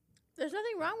 There's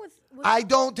nothing wrong with I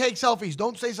don't take selfies.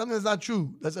 Don't say something that's not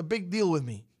true. That's a big deal with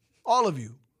me. All of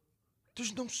you.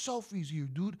 There's no selfies here,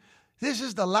 dude. This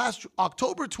is the last,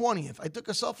 October 20th, I took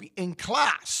a selfie in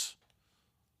class.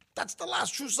 That's the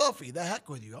last true selfie. The heck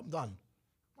with you. I'm done.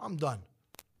 I'm done.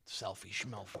 Selfie,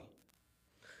 schmelfie.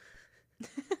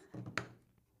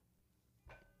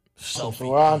 Selfie.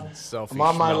 We're on. Selfie I'm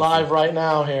on my schmelfie. live right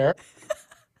now here.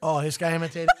 Oh, this guy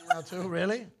imitated me now too?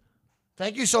 Really?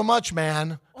 Thank you so much,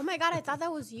 man. Oh my god, I thought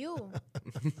that was you.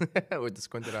 With the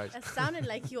squinted eyes. That sounded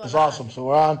like you a It's lot. awesome. So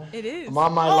we're on. It is. I'm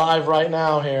on my live right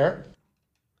now here.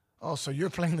 Oh, so you're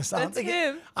playing this out. That's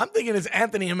him. I'm thinking it's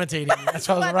Anthony imitating me. That's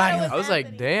why I was right. I was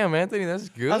like, damn, Anthony, that's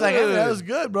good. I was like, Anthony, that was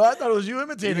good, bro. I thought it was you You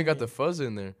imitating even got me. the fuzz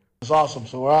in there. It's awesome.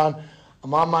 So we're on.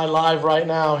 I'm on my live right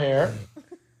now here.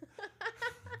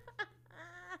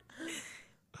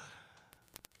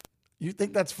 You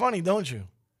think that's funny, don't you?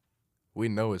 We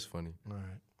know it's funny. All right.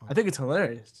 I think it's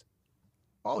hilarious.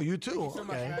 Oh, you too.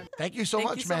 Okay. Thank you so Thank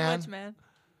much, you so man. much, man.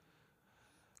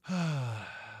 I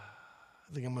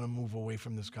think I'm going to move away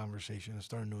from this conversation. It's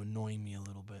starting to annoy me a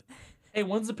little bit. Hey,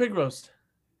 when's the pig roast?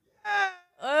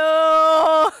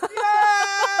 Oh.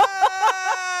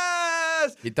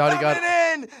 He thought he got.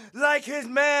 Coming in like his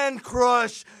man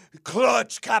crush,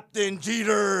 Clutch Captain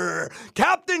Jeter.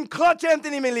 Captain Clutch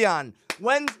Anthony Milian.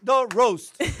 When's the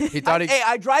roast? He thought he. Oh, Hey,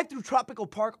 I drive through Tropical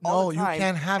Park all No, the you time.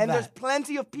 can't have and that. there's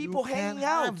plenty of people you hanging can't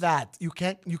out. have that. You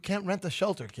can't rent a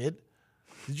shelter, kid.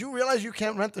 Did you realize you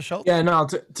can't rent a shelter? Yeah, no.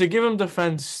 To give him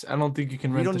defense, I don't think you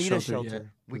can We rent don't the need shelter, a shelter. yet.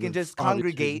 We can just All the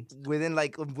congregate kids. within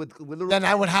like with little. Then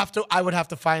I would have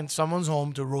to find someone's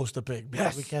home to roast a pig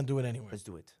because we can't do it anywhere. Let's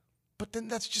do it. But then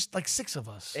that's just like 6 of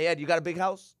us. Hey Ed, you got a big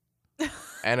house?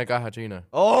 And a gahachina.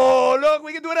 Oh look,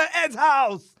 we can do it at Ed's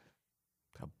house.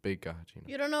 A big gahachina.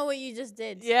 You don't know what you just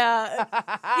did. Yeah.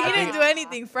 He didn't do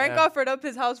anything. Frank Yeah. offered up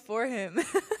his house for him.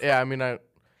 Yeah, I mean,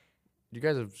 you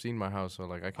guys have seen my house, so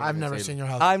like I can't. I've even never say seen that. your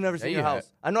house. I've never Yeah, seen you your have.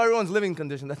 house. I know everyone's living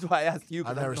condition. That's why I asked you.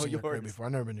 'cause I've I never know seen your crib yours. before.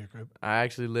 I've never been to your crib. I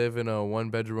actually live in a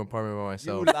 1-bedroom apartment by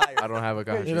myself. liar. I don't have a He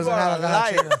gahachina. doesn't You have are a a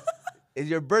liar. gahachina. Is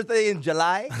your birthday in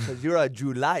July? Because you're a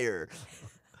Julier.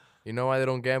 You know why they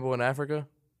don't gamble in Africa?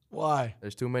 Why?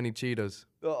 There's too many cheetahs.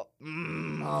 Oh,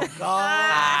 Oh,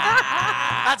 God.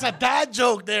 That's a dad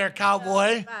joke there,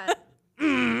 cowboy.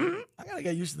 I got to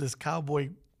get used to this cowboy.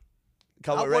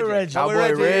 Cowboy Cowboy Reggie. Reggie. Cowboy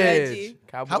Reggie. Reg.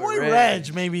 Cowboy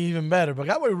Reg maybe even better, but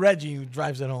Cowboy Reggie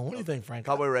drives it home. What do you think, Frank?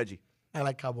 Cowboy Reggie. I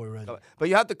like Cowboy Reggie. But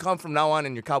you have to come from now on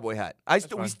in your cowboy hat. We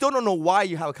fine. still don't know why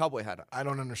you have a cowboy hat on. I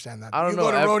don't understand that. I don't you know.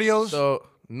 go to rodeos? So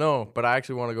no, but I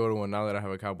actually want to go to one now that I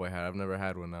have a cowboy hat. I've never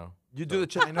had one now. You do the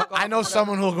chili. I know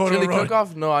someone who'll go to a Chili rodeo.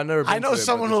 cook-off? No, I never. Been I know to it, but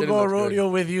someone the who'll chili go to a looks good. rodeo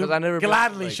with you. 'Cause I never been,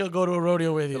 Gladly, like- she'll go to a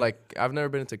rodeo with you. Like I've never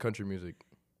been into country music.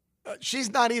 She's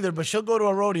not either, but she'll go to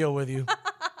a rodeo with you.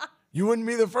 You wouldn't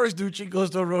be the first dude she goes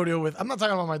to a rodeo with. I'm not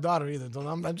talking about my daughter either. So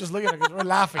I'm just looking at her because we're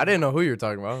laughing. I didn't know who you were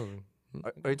talking about.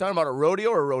 Are you talking about a rodeo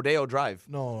or Rodeo Drive?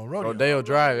 No, rodeo. Rodeo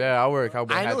Drive. Yeah, I wear a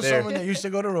cowboy I hat know there. someone that used to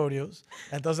go to rodeos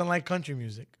that doesn't like country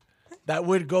music. That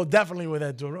would go definitely with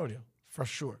that to a rodeo, for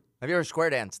sure. Have you ever square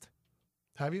danced?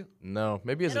 Have you? No,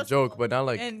 maybe as a joke, but not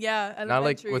like And yeah, not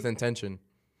like elementary. with intention.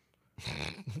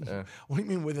 Yeah. What do you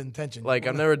mean with intention? Like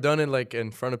I've never done it like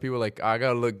in front of people. Like I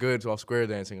gotta look good, so I'll square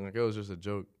dancing. Like it was just a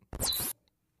joke.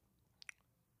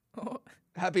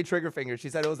 Happy trigger finger. She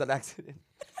said it was an accident.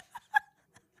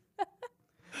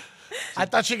 I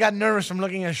thought she got nervous from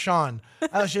looking at Sean.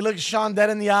 She looked Sean dead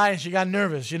in the eye and she got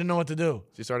nervous. She didn't know what to do.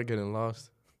 She started getting lost.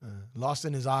 Lost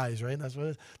in his eyes, right? That's what it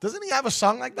is. Doesn't he have a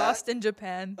song like that? Lost in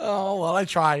Japan. Oh, well, I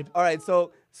tried. All right,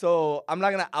 so I'm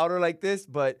not gonna out her like this,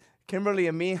 but Kimberly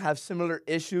and me have similar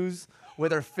issues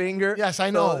with her finger. Yes, I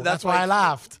know. So that's why I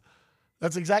laughed.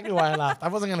 That's exactly why I laughed. I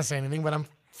wasn't going to say anything, but I'm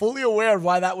fully aware of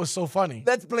why that was so funny.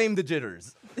 Let's blame the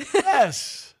jitters.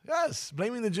 Yes. Yes.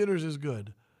 Blaming the jitters is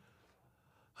good.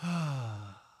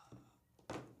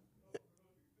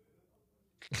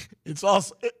 It's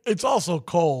also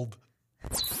cold.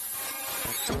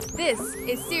 This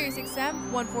is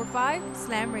SiriusXM 145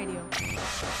 Slam Radio.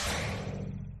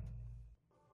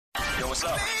 Yo, what's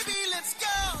up?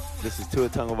 This is Tua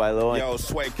Tagovailoa. Yo,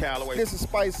 Sway Calloway. This is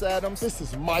Spice Adams. This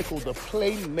is Michael, the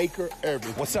playmaker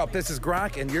everything. What's up? This is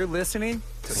Gronk, and you're listening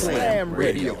to Slam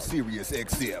Radio. Sirius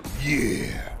XM.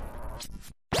 Yeah.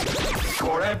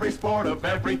 For every sport of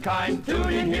every kind, tune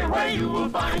in here where you will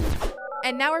find.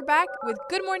 And now we're back with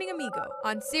Good Morning Amigo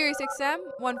on SiriusXM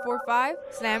 145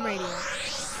 Slam Radio.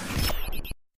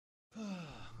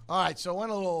 All right, so I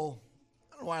went a little.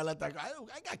 I don't know why I let that go.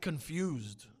 I got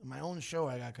confused. In my own show,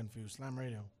 I got confused. Slam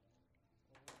Radio.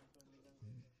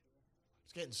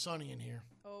 It's getting sunny in here.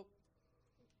 Oh.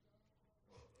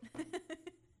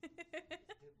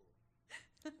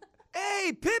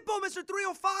 Hey, Pitbull, Mr.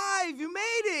 305, you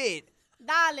made it.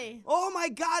 Dale. Oh my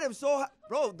God, I'm so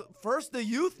bro. First the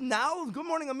youth, now Good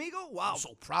Morning Amigo. Wow, I'm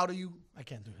so proud of you. I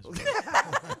can't do this.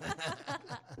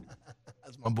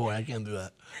 That's my boy. I can't do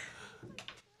that.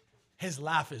 His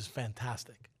laugh is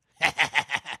fantastic.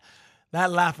 That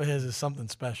laugh of his is something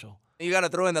special. You gotta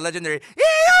throw in the legendary.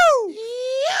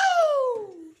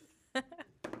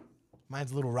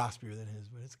 Mine's a little raspier than his,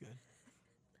 but it's good.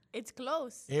 It's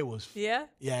close. It was. Yeah?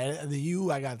 Yeah, the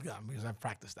you I got because I've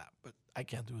practiced that, but I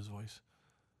can't do his voice.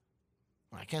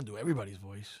 I can't do everybody's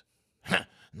voice.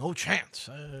 No chance.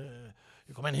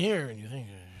 You come in here and you think,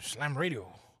 Slam Radio,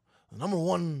 the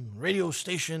 #1 radio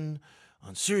station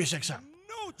on Sirius XM.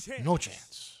 No chance. No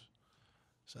chance.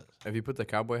 So, If you put the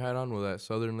cowboy hat on, will that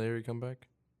Southern Larry come back?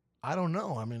 I don't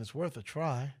know. I mean, it's worth a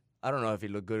try. I don't know if he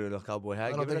looked good with a cowboy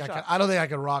hat. I don't Give it think a I shot. can. I don't think I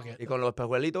can rock it. Y con los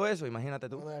pejuelitos eso, imagínate I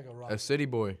tú. don't think I can rock A it. city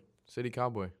boy, city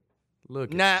cowboy.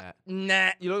 Look Nah, at that. nah.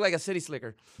 You look like a city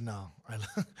slicker. No, I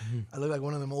look like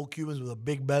one of them old Cubans with a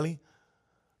big belly,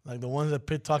 like the ones that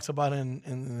Pitt talks about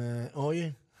in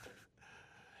Oye.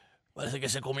 Parece que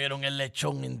se comieron el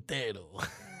lechón entero.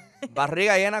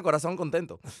 Barriga llena, corazón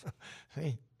contento.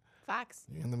 Hey, Facts.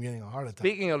 you end up getting a heart attack.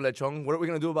 Speaking of lechón, what are we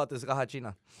gonna do about this caja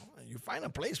china? You find a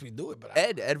place, we do it. But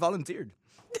Ed volunteered.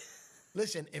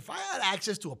 listen, if I had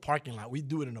access to a parking lot, we'd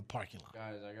do it in a parking lot.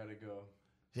 Guys, I gotta go.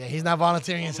 Yeah, he's not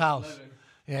volunteering his house.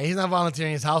 Yeah, he's not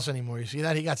volunteering his house anymore. You see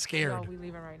that? He got scared. No, we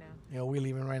leaving right now. You know, we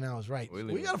leaving right now is right. We We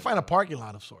leaving got to right find a parking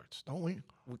lot of sorts, don't we?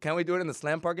 Can we do it in the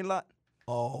Slam parking lot?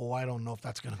 Oh, I don't know if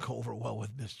that's going to go over well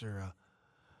with Mr.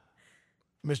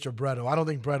 Bretto. I don't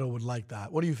think Bretto would like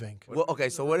that. What do you think? Well, okay,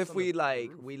 so what if we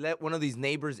let one of these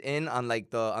neighbors in on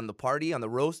the party, on the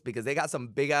roast, because they got some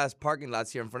big ass parking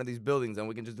lots here in front of these buildings, and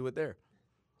we can just do it there.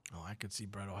 Oh, I could see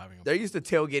Bretto having a... They're used to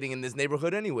tailgating in this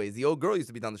neighborhood anyways. The old girl used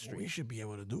to be down the What we street. should be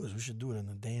able to do is we should do it in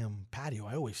the damn patio.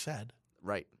 I always said.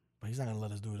 Right. But he's not going to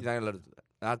let us do it. He's not gonna let us do that.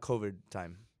 Not COVID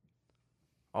time.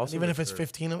 Also, Even if it's Mr.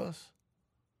 15 of us?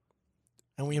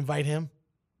 And we invite him?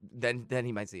 Then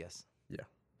he might say yes. Yeah.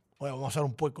 Oye, vamos a hacer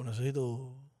un puerco.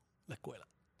 Necesito la escuela.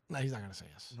 No, he's not going to say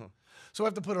yes. So we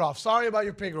have to put it off. Sorry about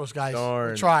your pig roast, guys.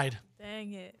 Darn. We tried.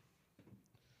 Dang it.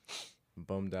 I'm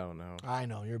bummed out now. I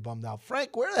know. You're bummed out.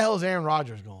 Frank, where the hell is Aaron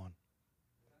Rodgers going?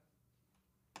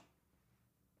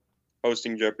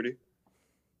 Hosting Jeopardy.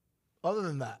 Other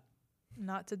than that.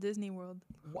 Not to Disney World.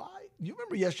 Why? You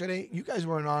remember yesterday? You guys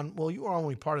weren't on. Well, you were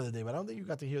only part of the day, but I don't think you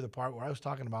got to hear the part where I was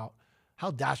talking about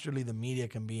how dastardly the media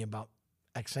can be about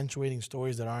accentuating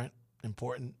stories that aren't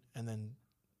important and then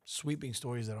sweeping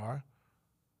stories that are.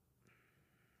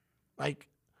 Like,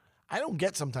 I don't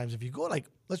get sometimes if you go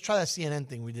let's try that CNN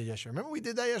thing we did yesterday. Remember we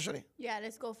did that yesterday? Yeah,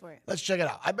 let's go for it. Let's check it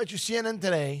out. I bet you CNN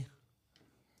today,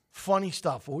 funny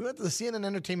stuff. Well, we went to the CNN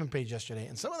entertainment page yesterday,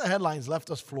 and some of the headlines left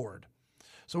us floored.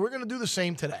 So we're going to do the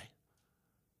same today.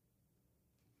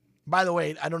 By the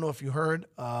way, I don't know if you heard.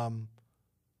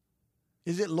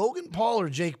 Is it Logan Paul or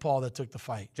Jake Paul that took the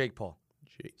fight? Jake Paul.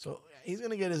 So he's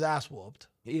going to get his ass whooped.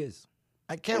 He is.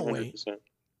 I can't wait. 100%.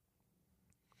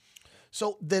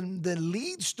 So then the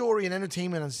lead story in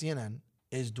entertainment on CNN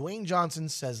is Dwayne Johnson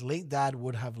says late dad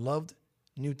would have loved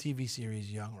new TV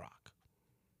series Young Rock,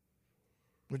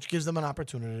 which gives them an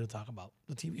opportunity to talk about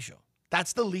the TV show.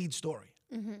 That's the lead story.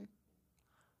 Mm-hmm.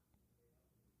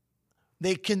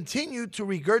 They continue to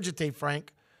regurgitate,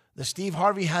 Frank, that Steve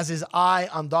Harvey has his eye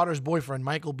on daughter's boyfriend,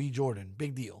 Michael B. Jordan.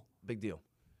 Big deal. Big deal.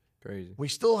 Crazy. We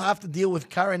still have to deal with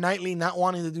Keira Knightley not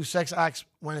wanting to do sex acts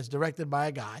when it's directed by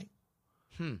a guy.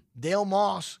 Dale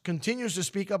Moss continues to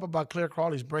speak up about Claire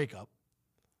Crawley's breakup.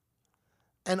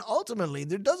 And ultimately,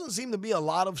 there doesn't seem to be a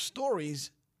lot of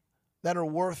stories that are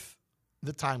worth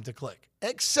the time to click,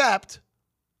 except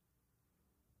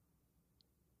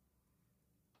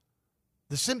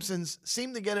The Simpsons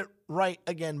seem to get it right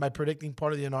again by predicting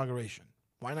part of the inauguration.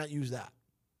 Why not use that?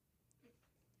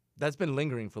 That's been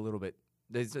lingering for a little bit.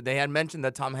 They had mentioned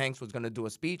that Tom Hanks was going to do a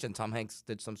speech, and Tom Hanks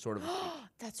did some sort of a speech.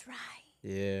 That's right.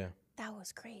 Yeah. That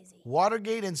was crazy.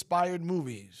 Watergate-inspired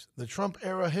movies. The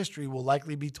Trump-era history will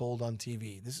likely be told on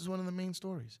TV. This is one of the main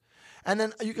stories. And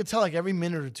then you could tell, like, every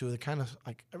minute or two, they kind of,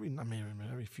 like, every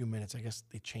few minutes, I guess,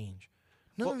 they change.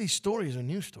 None of these stories are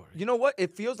new stories. You know what?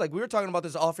 It feels like, we were talking about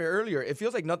this off air earlier, it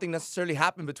feels like nothing necessarily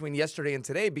happened between yesterday and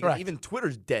today because Correct. even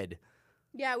Twitter's dead.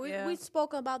 Yeah, we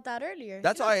spoke about that earlier.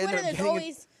 That's why I ended Twitter, up there's getting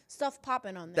always stuff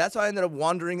popping on there. That's why I ended up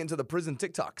wandering into the prison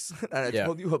TikToks. And I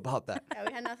told you about that. Yeah,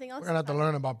 we had nothing else. We're going to have to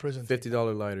learn about prison.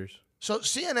 $50 lighters. So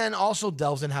CNN also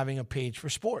delves in having a page for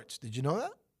sports. Did you know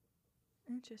that?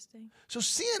 Interesting. So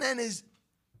CNN is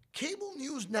cable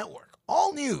news network,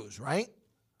 all news, right?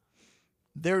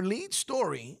 Their lead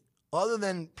story, other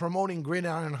than promoting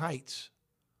Gridiron Heights,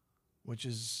 which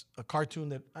is a cartoon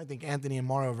that I think Anthony and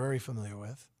Mario are very familiar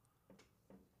with,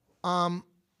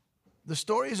 the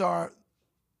stories are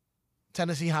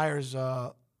Tennessee hires,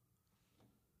 I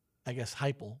guess,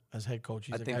 Heupel as head coach.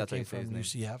 He's I the think guy that's who how came you say from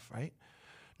his name. UCF, right?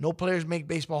 No players make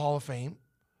Baseball Hall of Fame,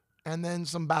 and then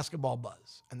some basketball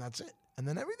buzz, and that's it. And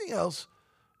then everything else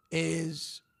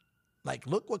is like,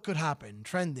 look what could happen,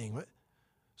 trending.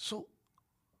 So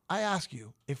I ask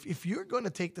you, if you're going to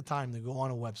take the time to go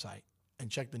on a website and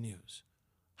check the news,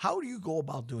 how do you go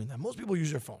about doing that? Most people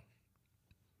use their phone.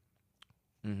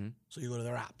 Mm-hmm. So you go to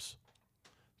their apps.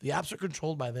 The apps are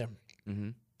controlled by them. Mm-hmm.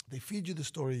 They feed you the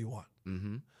story you want.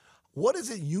 Mm-hmm. What is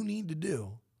it you need to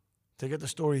do to get the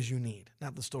stories you need,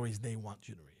 not the stories they want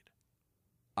you to read?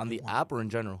 On the app or in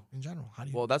general? In general. How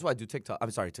do you? Well, that's why I do TikTok.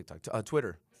 I'm sorry, TikTok.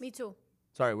 Twitter. Me too.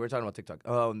 Sorry, we were talking about TikTok.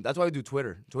 That's why I do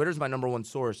Twitter. Twitter's my number one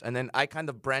source. And then I kind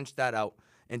of branch that out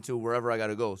into wherever I got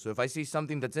to go. So if I see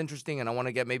something that's interesting and I want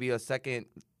to get maybe a second,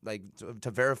 like,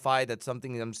 to verify that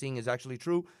something I'm seeing is actually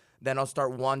true, then I'll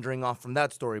start wandering off from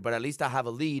that story. But at least I have a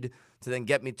lead to then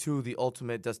get me to the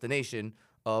ultimate destination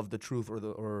of the truth or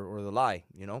the lie,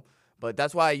 you know? But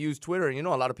that's why I use Twitter. And, you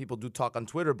know, a lot of people do talk on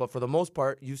Twitter. But for the most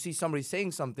part, you see somebody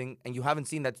saying something and you haven't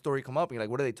seen that story come up. And you're like,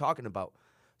 what are they talking about?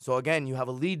 So, again, you have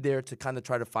a lead there to kind of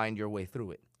try to find your way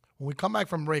through it. When we come back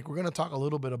from break, we're going to talk a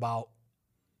little bit about,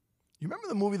 you remember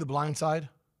the movie The Blind Side?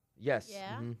 Yes.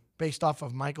 Yeah. Mm-hmm. Based off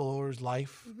of Michael Oher's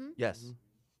life? Mm-hmm. Yes.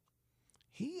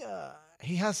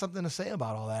 He has something to say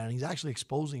about all that, and he's actually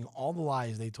exposing all the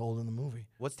lies they told in the movie.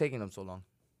 What's taking him so long?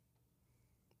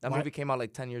 That Why? movie came out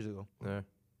like 10 years ago. Yeah.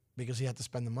 Because he had to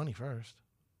spend the money first.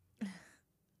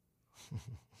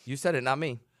 You said it, not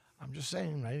me. I'm just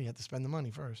saying, right? He had to spend the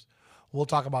money first. We'll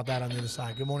talk about that on the other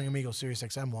side. Good morning, amigos. Sirius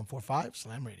XM 145,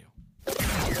 Slam Radio.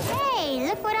 Hey,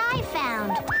 look what I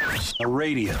found. A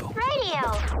radio.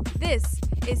 Radio. This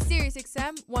is Sirius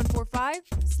XM 145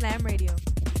 Slam Radio.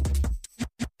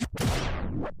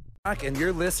 And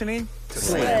you're listening to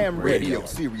Slam Radio.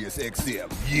 Sirius XM.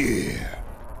 Yeah.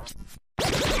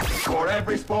 For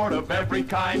every sport of every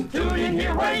kind, tune in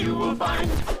here where you will find.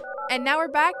 And now we're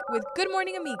back with Good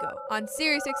Morning Amigo on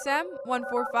Sirius XM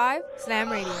 145 Slam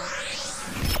Radio.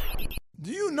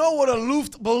 Do you know what a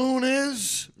Luft balloon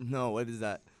is? No, what is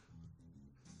that?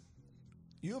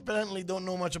 You apparently don't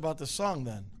know much about the song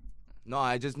then. No,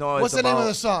 I just know What's it's the name of about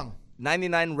the song?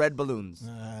 99 Red Balloons.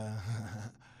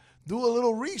 Do a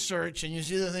little research and you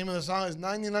see the name of the song is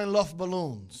 99 Luft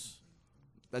Balloons.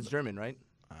 That's German, right?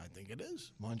 I think it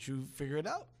is. Why don't you figure it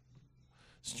out?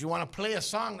 Since you want to play a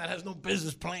song that has no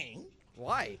business playing.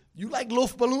 Why? You like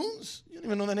Luft Balloons? You don't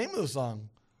even know the name of the song.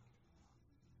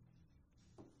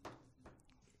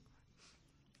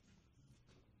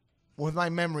 With my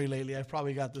memory lately, I've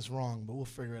probably got this wrong, but we'll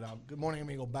figure it out. Good morning,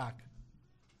 amigo. Back.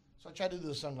 So I tried to do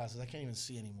the sunglasses. I can't even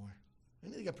see anymore. I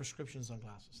need to get prescription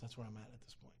sunglasses. That's where I'm at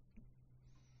this point.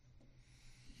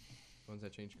 Ones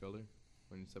that change color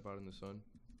when you step out in the sun.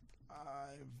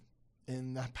 I've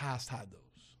in the past had those.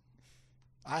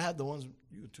 I had the ones,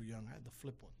 you were too young, I had the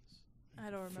flip ones. I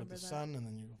don't Flip remember the that. sun and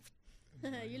then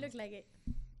you You look like it.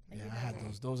 Yeah, I had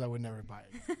those. Those I would never buy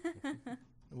again. I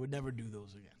would never do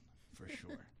those again, for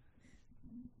sure.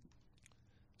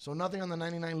 So nothing on the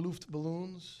 99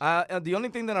 Luftballons? The only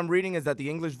thing that I'm reading is that the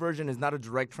English version is not a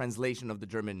direct translation of the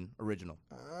German original.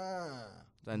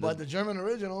 And But the German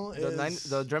original is...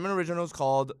 The German original is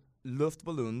called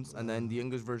Luftballons, and then the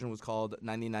English version was called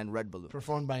 99 Red Balloons.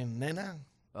 Performed by Nena?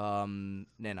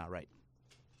 Nena, right.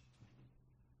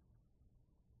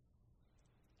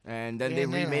 And then they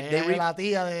remade.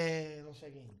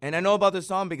 And I know about this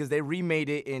song because they remade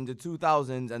it in the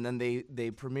 2000s, and then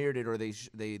they premiered it or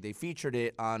they featured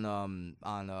it on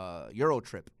Euro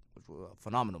Trip, which was a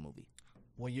phenomenal movie.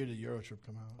 What year did Euro Trip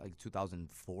come out? Like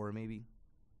 2004, maybe.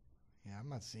 Yeah, I'm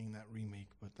not seeing that remake,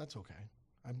 but that's okay.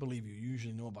 I believe you. You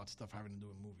usually know about stuff having to do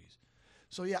with movies.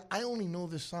 So yeah, I only know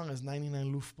this song as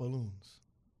 99 Luftballons,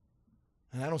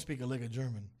 and I don't speak a lick of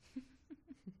German.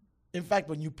 In fact,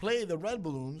 when you play the Red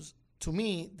Balloons, to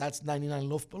me, that's 99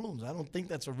 Luftballons. I don't think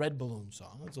that's a Red Balloon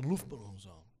song. It's a Luftballon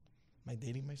song. Am I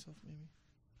dating myself, maybe?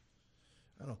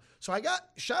 I don't know. So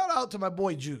shout out to my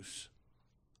boy Juice.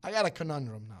 I got a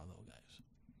conundrum now, though, guys.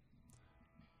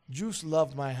 Juice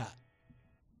loved my hat.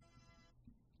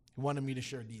 He wanted me to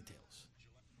share details.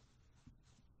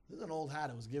 This is an old hat.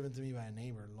 It was given to me by a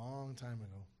neighbor a long time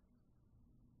ago.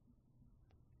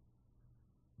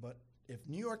 But if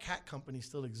New York Hat Company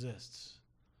still exists,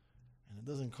 and it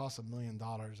doesn't cost $1 million,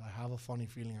 I have a funny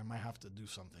feeling I might have to do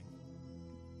something.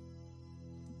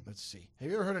 Let's see. Have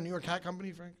you ever heard of New York Hat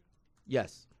Company, Frank?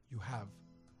 Yes. You have.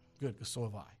 Good, because so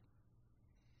have I.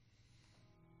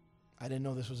 I didn't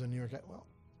know this was a New York Hat. Well,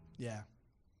 yeah.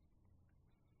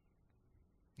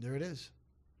 There it is.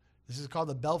 This is called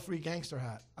the Belfry Gangster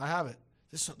Hat. I have it.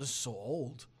 This is so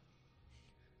old.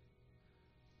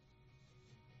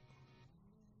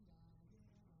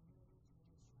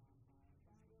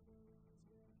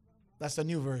 That's the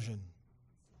new version.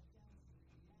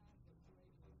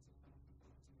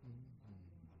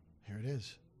 Here it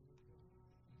is.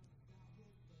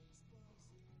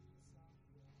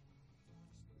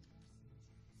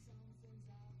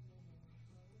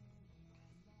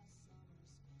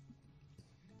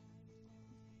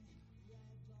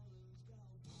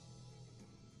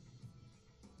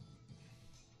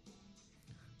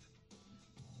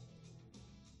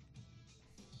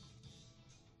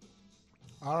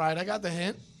 All right, I got the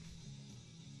hint.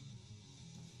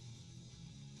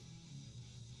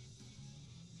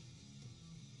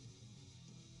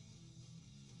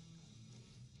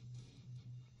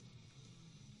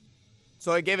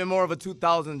 So I gave it more of a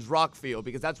 2000s rock feel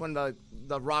because that's when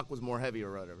the rock was more heavy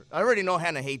or whatever. I already know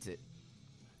Hannah hates it.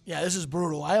 Yeah, this is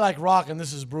brutal. I like rock, and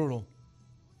this is brutal.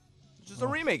 It's just a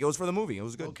remake. It was for the movie. It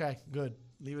was good. Okay, good.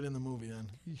 Leave it in the movie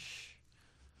then. Eesh.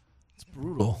 It's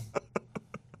brutal.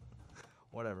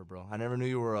 Whatever, bro. I never knew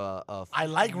you were a I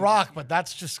like rock, but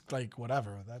that's just like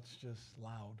whatever. That's just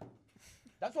loud.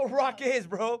 That's what rock is,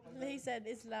 bro. He said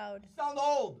it's loud. Sound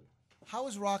old. How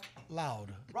is rock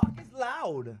loud? Rock is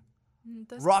loud. It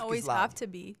doesn't Rock is always loud. have to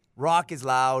be. Rock is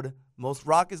loud. Most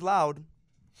rock is loud.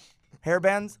 Hair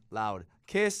bands, loud.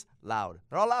 Kiss, loud.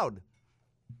 They're all loud.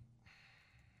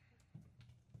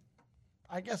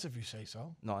 I guess if you say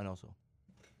so. No, I know so.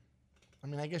 I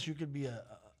mean, I guess you could be a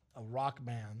rock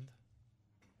band,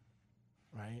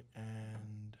 right?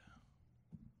 And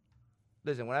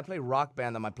listen, when I play Rock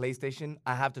Band on my PlayStation,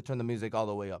 I have to turn the music all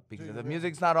the way up because if the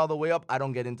music's not all the way up, I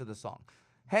don't get into the song.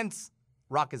 Hence,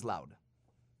 rock is loud.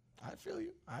 I feel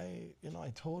you. I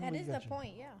totally That is get the you.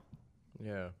 point, yeah.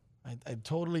 Yeah. I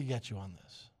totally get you on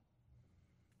this.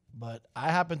 But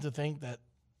I happen to think that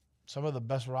some of the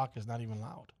best rock is not even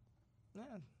loud. Yeah.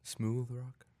 Smooth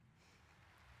rock.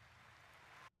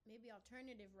 Maybe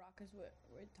alternative rock is what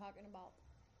we're talking about.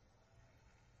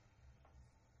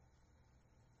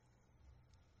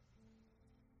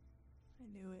 I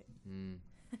knew it.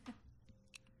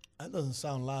 That doesn't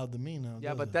sound loud to me now. Yeah,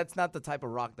 does but it? that's not the type of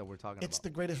rock that we're talking It's about. the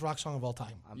greatest rock song of all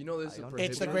time. You know this is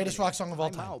It's the greatest rock song of all I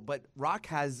know, time. but rock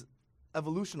has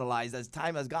evolutionized as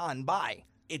time has gone by.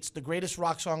 It's the greatest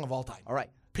rock song of all time. All right.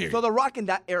 Period. So the rock in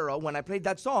that era, when I played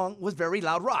that song, was very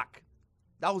loud rock.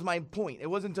 That was my point. It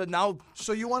wasn't to now.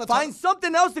 So you want to find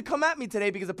something else to come at me today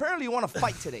because apparently you want to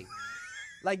fight today.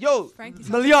 Like, yo, Frankie's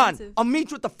Milian, offensive. I'll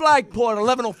meet you at the flagpole at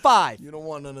 11:05. You don't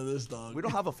want none of this, dog. We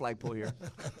don't have a flagpole here.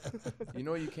 You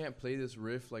know you can't play this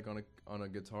riff like on a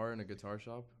guitar in a guitar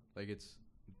shop. Like it's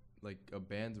like a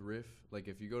band riff. Like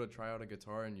if you go to try out a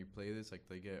guitar and you play this, like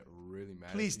they get really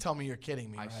mad. Please at you. tell me you're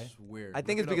kidding me, I right? swear. I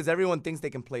think Look it's it because up. everyone thinks they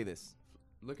can play this.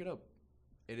 Look it up.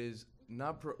 It is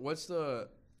not. What's the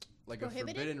like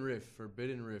Prohibited? a forbidden riff?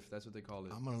 Forbidden riff. That's what they call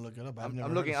it. I'm gonna look it up.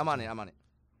 I'm looking. I'm on it. I'm on it.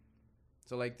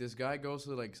 So like this guy goes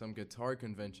to like some guitar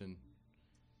convention,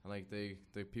 And like the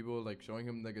people like showing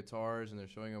him the guitars and they're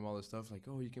showing him all this stuff like,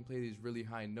 oh, you can play these really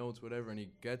high notes, whatever, and he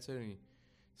gets it and he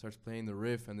starts playing the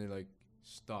riff and they're like,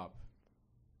 stop.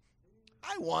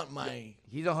 I want my.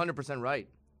 He's 100% right.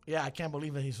 Yeah, I can't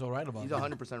believe that he's so right about He's it.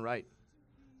 100% right.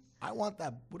 I want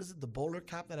that. What is it? The bowler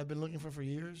cap that I've been looking for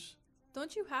years.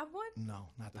 Don't you have one? No,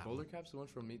 not The that bowler one. cap's the one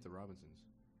from Meet the Robinsons.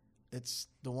 It's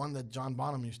the one that John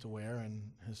Bonham used to wear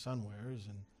and his son wears,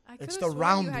 and I it's coulda the sworn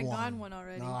round you had one. gotten one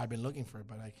already. No, I've been looking for it,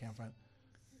 but I can't find.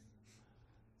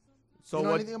 So you know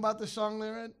what? anything about this song,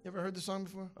 there, Ed? You ever heard the song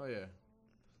before? Oh yeah,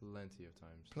 plenty of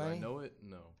times. Do Plenty? I know it?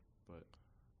 No, but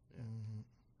yeah, Mm-hmm.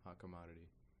 hot commodity.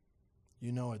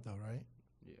 You know it though, right?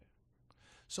 Yeah.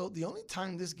 So the only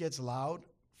time this gets loud,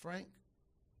 Frank,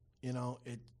 you know,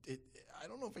 it I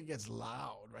don't know if it gets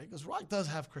loud, right? Because rock does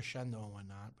have crescendo and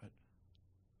whatnot, but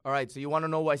All right, so you want to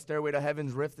know why Stairway to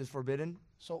Heaven's riff is forbidden?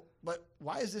 so but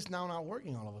why is this now not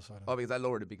working all of a sudden? Oh, because I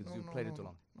lowered it because No, you no, played no, it too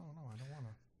long. No, I don't want to.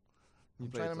 You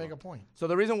I'm played trying it to too make a long. point. So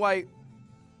the reason why...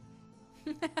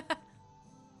 I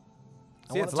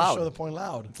See, wanted it's to loud. show the point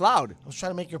loud. It's loud. I was trying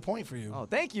to make your point for you. Oh,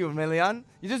 thank you, Emilian.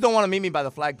 You just don't want to meet me by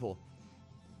the flagpole.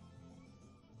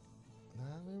 Now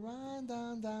we ride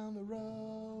down the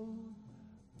road.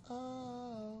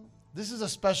 Oh. This is a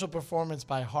special performance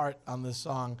by Heart on this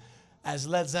song, as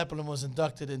Led Zeppelin was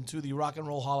inducted into the Rock and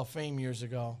Roll Hall of Fame years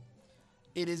ago.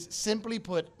 It is, simply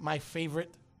put, my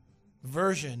favorite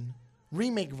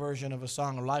remake version of a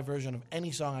song, a live version of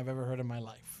any song I've ever heard in my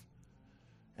life.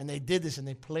 And they did this and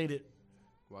they played it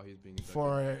While he's being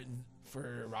inducted.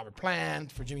 for Robert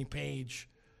Plant, for Jimmy Page,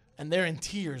 and they're in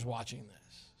tears watching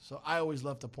this. So I always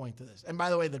love to point to this. And by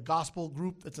the way, the gospel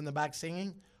group that's in the back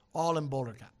singing, all in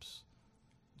bowler caps.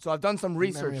 So I've done some memory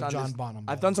research of on John this. Bonham,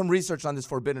 I've by done the some research on this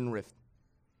forbidden riff.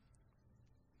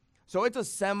 So it's a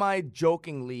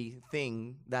semi-jokingly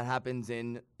thing that happens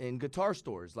in guitar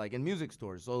stores, like in music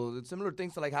stores. So it's similar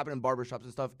things to like happen in barbershops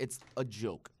and stuff. It's a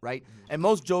joke, right? And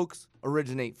most jokes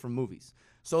originate from movies.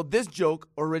 So this joke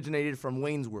originated from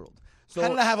Wayne's World. So How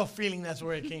did I have a feeling that's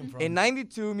where it came from? in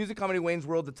 '92, music comedy Wayne's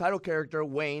World, the title character,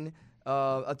 Wayne,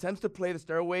 attempts to play the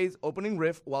Stairway's opening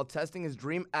riff while testing his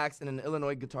dream axe in an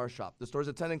Illinois guitar shop. The store's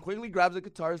attendant quickly grabs the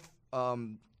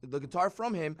guitar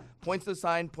from him, points to the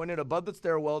sign pointed above the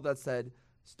stairwell that said,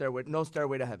 "No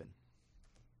stairway to heaven."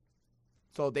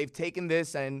 So they've taken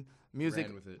this and music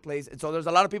Ran with it. plays. So there's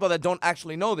a lot of people that don't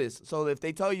actually know this. So if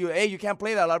they tell you, "Hey, you can't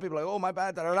play that," a lot of people are like, "Oh, my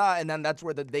bad," da da da, and then that's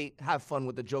where they have fun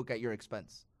with the joke at your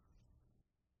expense.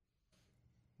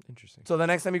 Interesting. So the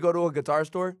next time you go to a guitar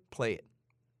store, play it.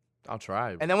 I'll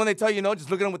try. And then when they tell you no, just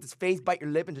look at him with his face, bite your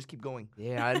lip, and just keep going.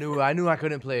 Yeah, I knew I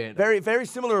couldn't play it. Very, very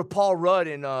similar to Paul Rudd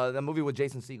in the movie with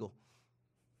Jason Segel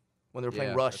when they were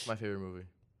playing Rush. That's my favorite movie.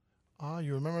 Oh,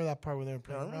 you remember that part where they were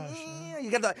playing Rush? Yeah,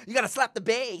 you gotta slap the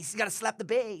bass. You gotta slap the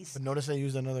bass. But notice they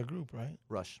used another group, right?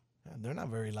 Rush. Yeah, they're not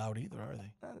very loud either, are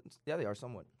they? Yeah, they are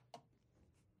somewhat.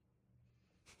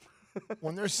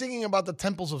 When they're singing about the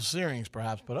temples of Syrinx,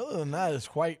 perhaps, but other than that, it's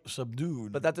quite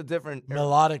subdued. But that's a different era.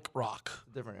 Melodic rock.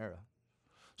 Different era.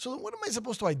 So what am I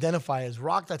supposed to identify as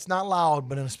rock that's not loud,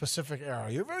 but in a specific era?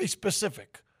 You're very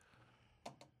specific.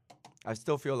 I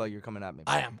still feel like you're coming at me.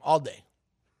 I am, all day.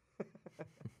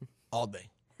 All day.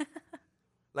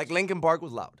 Like Linkin Park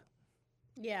was loud.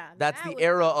 Yeah. That's that the was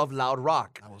era of loud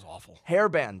rock. That was awful. Hair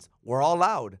bands were all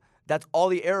loud. That's all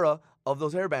the era of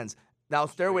those hair bands. Now,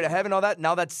 Stairway to Heaven, all that,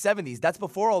 now that's 70s. That's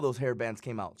before all those hair bands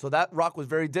came out. So that rock was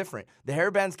very different. The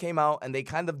hair bands came out, and they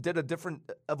kind of did a different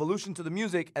evolution to the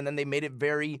music, and then they made it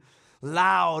very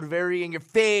loud, very in your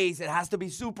face. It has to be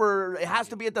super, it has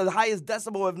to be at the highest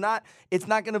decibel. If not, it's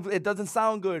not going to, it doesn't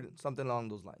sound good. Something along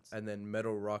those lines. And then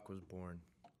metal rock was born.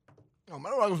 No,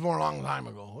 metal rock was born a long time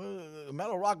ago.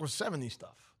 Metal rock was 70s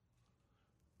stuff.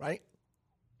 Right?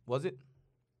 Was it?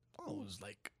 Oh, it was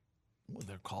like, what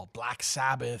they're called, Black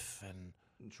Sabbath and...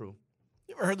 True.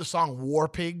 You ever heard the song War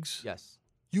Pigs? Yes.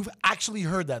 You've actually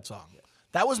heard that song. Yes.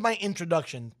 That was my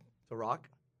introduction to rock?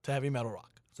 To heavy metal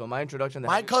rock. So my introduction to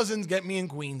my cousins get me in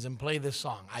Queens and play this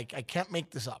song. I can't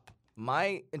make this up.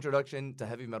 My introduction to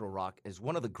heavy metal rock is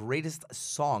one of the greatest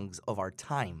songs of our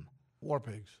time. War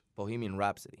Pigs. Bohemian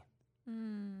Rhapsody.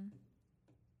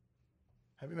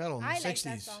 Heavy metal in the 60s. Like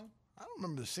that song. I don't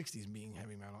remember the 60s being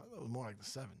heavy metal. It was more like the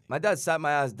 70s. My dad sat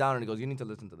my ass down and he goes, "You need to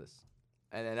listen to this."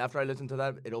 And then after I listened to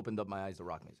that, it opened up my eyes to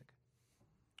rock music.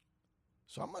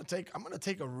 So I'm gonna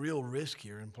take a real risk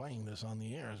here in playing this on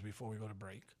the airs before we go to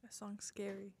break. That song's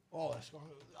scary. Oh, that song!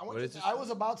 I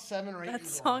was about 7 or 8 That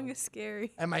years song old. is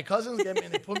scary. And my cousins get me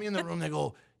and they put me in the room. They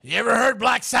go, "You ever heard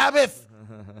Black Sabbath?"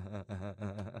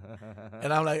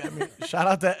 And I'm like, shout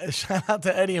out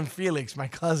to Eddie and Felix, my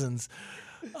cousins.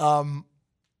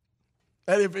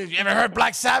 And if you ever heard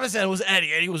Black Sabbath, it was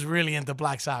Eddie. Eddie was really into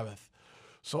Black Sabbath.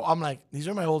 So I'm like, these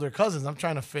are my older cousins. I'm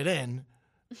trying to fit in.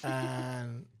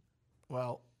 And,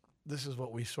 well, this is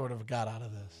what we sort of got out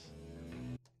of this.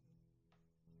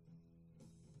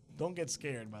 Don't get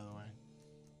scared, by the way.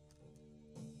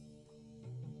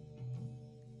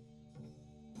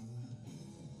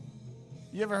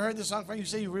 You ever heard this song, Frank? You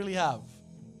say you really have.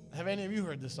 Have any of you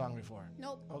heard this song before?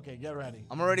 Nope. Okay, get ready.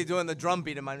 I'm already doing the drum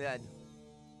beat in my head.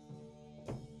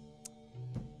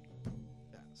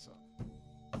 Yeah, so.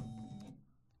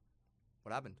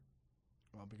 What happened?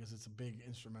 Well, because it's a big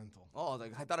instrumental. Oh,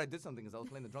 I thought I did something because I was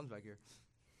playing the drums back here.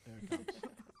 There it comes.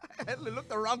 I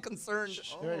looked around concerned.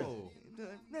 There you Oh.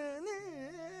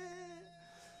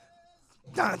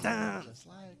 Just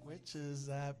like witches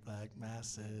at black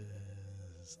masses.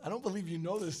 I don't believe you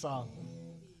know this song.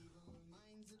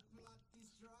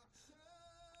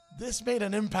 This made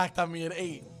an impact on me at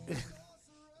 8.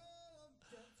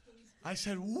 I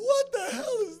said, what the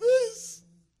hell is this?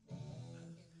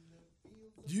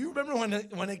 Do you remember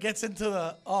when it gets into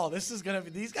the, oh, this is going to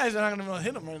be, these guys are not going to be able to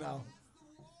hit them right now.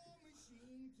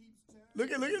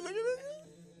 Look at it.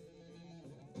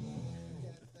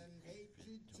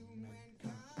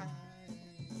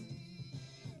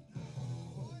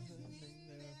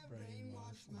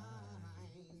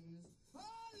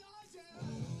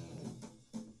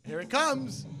 Here it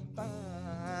comes.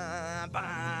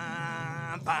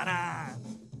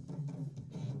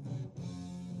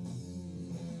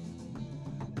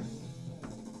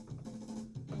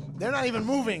 They're not even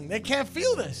moving. They can't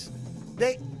feel this.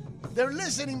 They're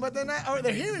listening, but they're not, or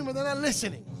they're hearing, but they're not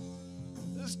listening.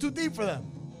 This is too deep for them.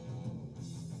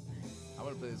 I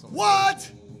want to play this song.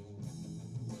 What?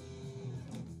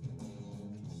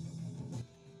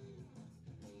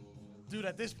 Dude,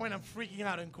 at this point, I'm freaking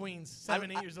out in Queens. 7,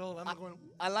 8 years old. I'm going.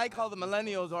 I like how the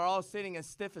millennials are all sitting as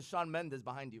stiff as Shawn Mendes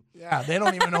behind you. Yeah, they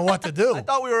don't even know what to do. I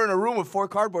thought we were in a room with 4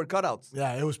 cardboard cutouts.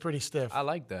 Yeah, it was pretty stiff. I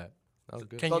like that. That was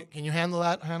good. Can you handle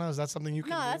that, Hannah? Is that something you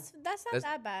can No, do? that's not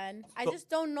that bad. I just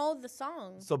don't know the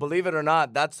song. So believe it or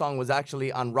not, that song was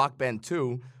actually on Rock Band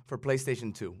 2 for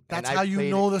PlayStation 2. That's how you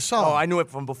know the song. Oh, I knew it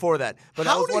from before that. But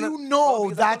How do you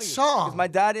know that song? Because my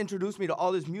dad introduced me to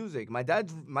all this music. My dad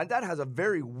has a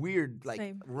very weird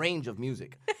range of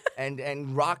music.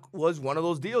 and rock was one of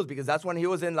those deals because that's when he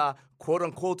was in la quote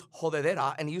unquote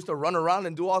jodedera and he used to run around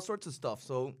and do all sorts of stuff.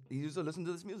 So he used to listen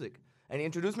to this music. And he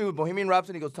introduced me with Bohemian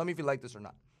Rhapsody. He goes, tell me if you like this or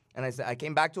not. And I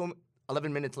came back to him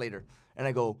 11 minutes later, and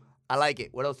I go, I like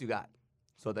it. What else you got?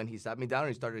 So then he sat me down and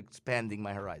he started expanding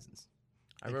my horizons.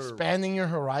 Expanding your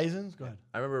horizons? Go ahead.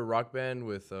 I remember Rock Band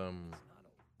with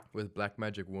Black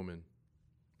Magic Woman.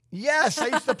 Yes, I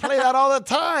used to play that all the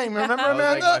time. Remember, That was,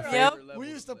 like, Amanda? my favorite level. We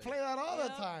used to play that all the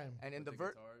time. And in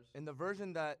the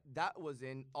version that was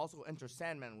in, also Enter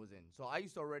Sandman was in. So I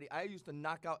used to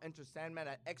knock out Enter Sandman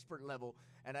at expert level,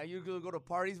 and I used to go to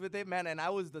parties with it, man, and I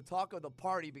was the talk of the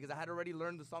party because I had already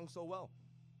learned the song so well.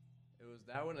 It was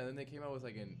that one, and then they came out with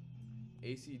like an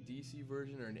AC/DC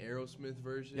version or an Aerosmith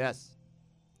version. Yes.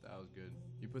 That was good.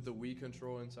 You put the Wii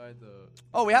control inside the...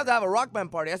 Oh, we have to have a Rock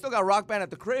Band party. I still got Rock Band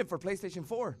at the crib for PlayStation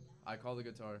 4. I call the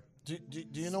guitar. Do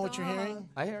you know what you're hearing?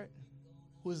 I hear it.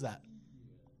 Who is that?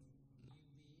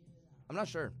 I'm not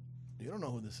sure. You don't know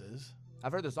who this is.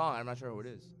 I've heard the song. I'm not sure who it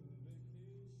is.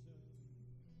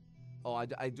 Oh, I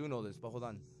do know this, but hold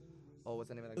on. Oh, what's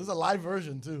the name of that? This is a live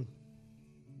version, too.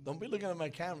 Don't be looking at my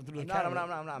camera through the camera.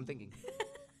 No, I'm thinking.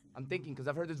 I'm thinking because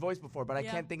I've heard this voice before, but I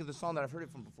can't think of the song that I've heard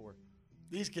it from before.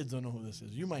 These kids don't know who this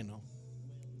is. You might know.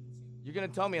 You're going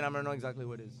to tell me, and I'm going to know exactly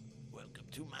who it is. Welcome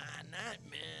to my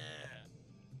nightmare.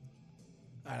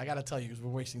 All right, I got to tell you because we're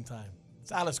wasting time.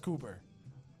 It's Alice Cooper.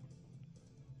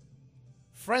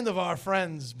 Friend of our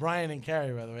friends, Brian and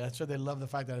Carrie, by the way. I'm sure they love the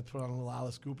fact that I put on a little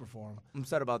Alice Cooper for them. I'm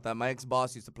sad about that. My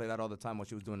ex-boss used to play that all the time while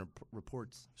she was doing her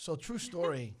reports. So, true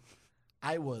story,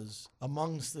 I was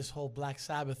amongst this whole Black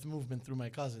Sabbath movement through my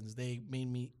cousins. They made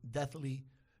me deathly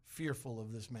fearful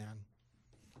of this man.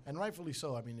 And rightfully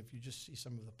so. I mean, if you just see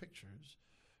some of the pictures,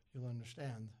 you'll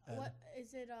understand. What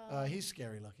is it? He's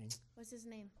scary looking. What's his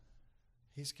name?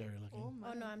 He's scary looking.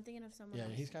 Oh no, I'm thinking of someone. Yeah,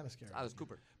 else. he's kind of scary. Alice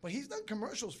Cooper. But he's done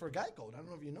commercials for Geico. I don't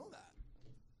know if you know that.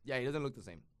 Yeah, he doesn't look the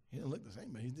same. He didn't look the same,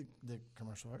 but he did the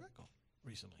commercial for Geico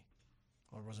recently.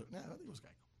 Or was it? No, I think it was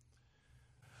Geico.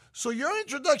 So your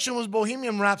introduction was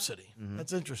Bohemian Rhapsody. Mm-hmm.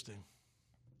 That's interesting.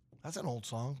 That's an old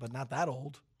song, but not that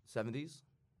old. 70s.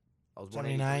 I was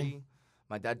 79.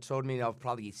 My dad told me I was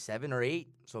probably 7 or 8,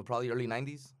 so probably early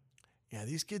 90s. Yeah,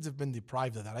 these kids have been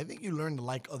deprived of that. I think you learn to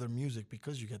like other music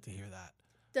because you get to hear that.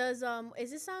 Does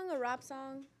is this song a rap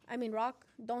song? I mean rock?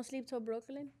 Don't Sleep Till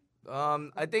Brooklyn.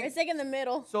 I think It's like in the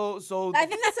middle. so. I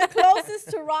think that's the closest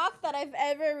to rock that I've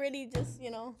ever really just,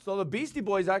 So the Beastie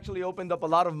Boys actually opened up a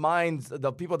lot of minds,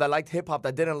 the people that liked hip hop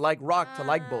that didn't like rock to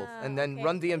like both. And then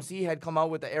Run DMC had come out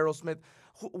with the Aerosmith.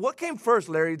 What came first,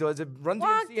 Larry? Was it Run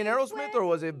DMC and Aerosmith or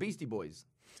was it Beastie Boys?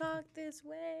 Talk this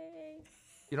way.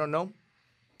 You don't know?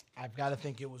 I've got to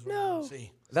think it was Run DMC.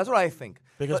 That's what I think.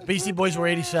 Because Beastie Boys were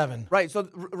 87. Right, so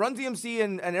Run DMC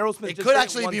and Aerosmith It just could did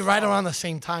actually one be right song. around the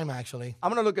same time, actually.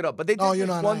 I'm going to look it up. But they did No, this you're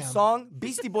not, one I am. song.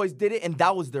 Beastie Boys did it, and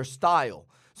that was their style.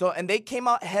 So, and they came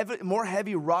out more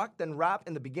heavy rock than rap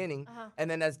in the beginning. And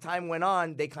then as time went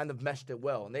on, they kind of meshed it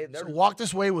well. And So Walk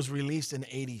This Way was released in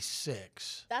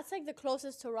 86. That's like the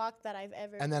closest to rock that I've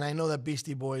ever. And then I know that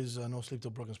Beastie Boys, No Sleep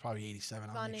Till Brooklyn is probably 87.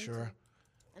 I'll Gone make into. sure.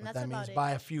 And But that's that means about it.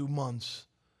 by a few months,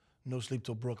 No Sleep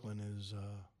Till Brooklyn is,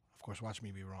 of course, watch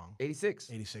me be wrong.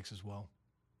 86. 86 as well.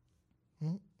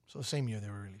 So the same year they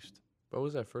were released. What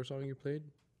was that first song you played?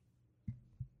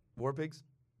 War Pigs.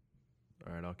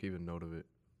 All right, I'll keep a note of it.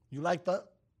 You like that?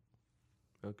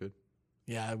 Oh, good.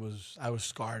 Yeah, I was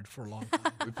scarred for a long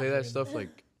time. We play that stuff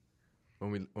like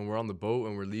when we're on the boat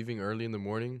and we're leaving early in the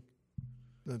morning.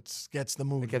 That gets the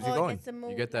mood. It gets you going.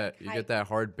 You get that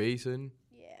hard bass in.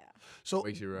 So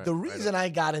Wakes you right- the right reason up. I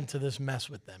got into this mess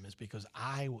with them is because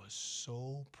I was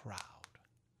so proud.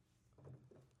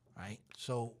 Right?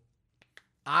 So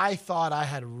I thought I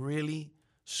had really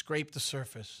scraped the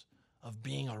surface of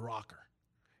being a rocker.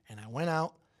 And I went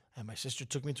out and my sister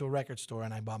took me to a record store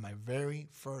and I bought my very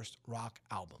first rock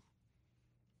album.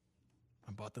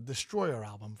 I bought the Destroyer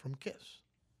album from Kiss.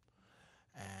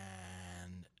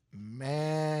 And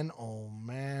man, oh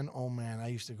man, I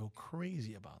used to go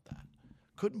crazy about that.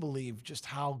 Couldn't believe just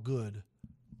how good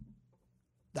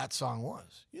that song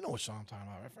was. You know what song I'm talking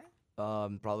about, right,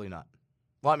 Frank? Probably not.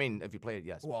 Well, I mean, if you play it,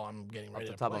 yes. Well, I'm getting ready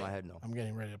Off the to top play of my it. head, no. I'm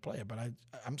getting ready to play it, but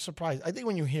I'm surprised. I think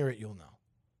when you hear it, you'll know.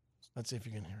 Let's see if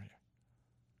you can hear it.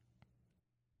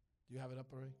 Do you have it up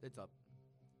already? It's up.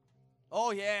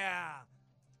 Oh, yeah.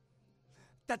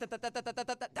 Da, da, da, da, da, da, da,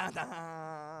 da, da, da.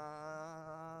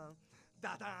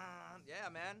 Da, da. Yeah,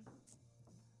 man.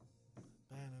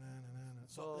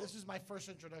 So this is my first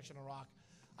introduction to rock.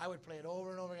 I would play it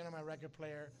over and over again on my record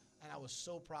player, and I was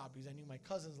so proud because I knew my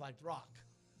cousins liked rock.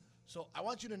 So I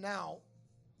want you to now,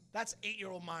 that's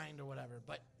 8-year-old mind or whatever,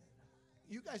 but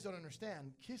you guys don't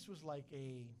understand. Kiss was like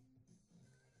they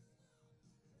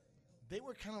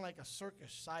were kind of like a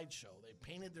circus sideshow. They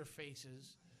painted their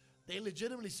faces. They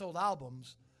legitimately sold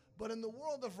albums, but in the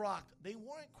world of rock, they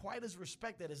weren't quite as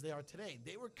respected as they are today.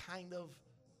 They were kind of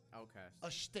Outcast.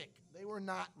 a shtick. They were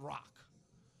not rock.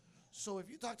 So if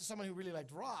you talk to someone who really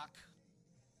liked rock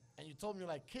and you told them you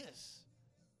like Kiss,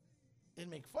 they'd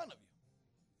make fun of you.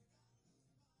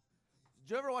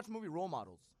 Did you ever watch the movie Role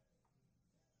Models?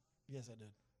 Yes, I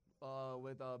did.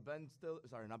 With Ben Stiller.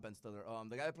 Sorry, not Ben Stiller.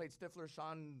 The guy that played Stifler,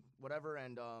 Sean whatever,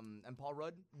 and Paul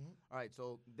Rudd. All right,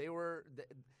 so they were.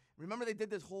 Remember they did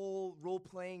this whole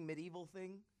role-playing medieval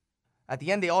thing? At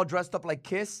the end, they all dressed up like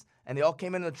Kiss, and they all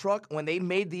came in the truck. When they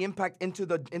made the impact into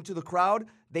the crowd,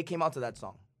 they came out to that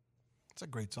song. It's a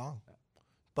great song.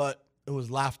 But it was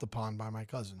laughed upon by my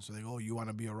cousins. So they go, "Oh, you want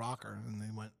to be a rocker?" And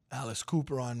they went Alice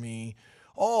Cooper on me.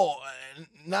 Oh,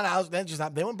 not Alice.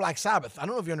 They went Black Sabbath. I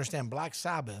don't know if you understand. Black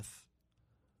Sabbath,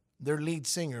 their lead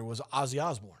singer was Ozzy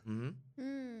Osbourne.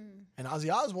 And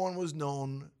Ozzy Osbourne was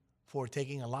known for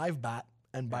taking a live bat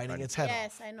and biting its head off.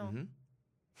 Yes, I know.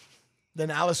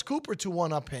 Then Alice Cooper, to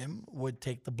one-up him, would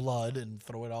take the blood and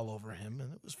throw it all over him.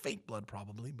 And it was fake blood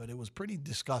probably, but it was pretty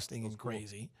disgusting and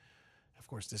crazy. Of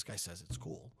course, this guy says it's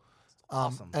cool.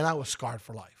 Awesome. And I was scarred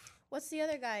for life. What's the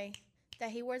other guy that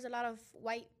he wears a lot of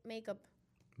white makeup?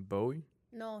 Bowie?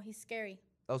 No, he's scary.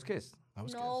 That was Kiss.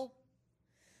 No.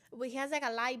 But he has like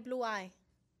a light blue eye.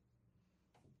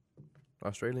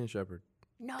 Australian Shepherd.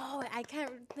 No, I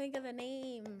can't think of the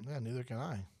name. Yeah, neither can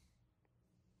I. I'm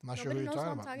not sure Nobody what you're knows what talking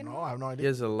I'm about. talking No, about? I have no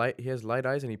idea. He has light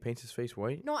eyes and he paints his face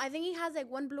white. No, I think he has like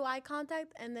one blue eye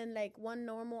contact and then like one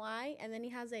normal eye, and then he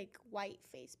has like white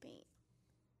face paint.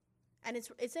 And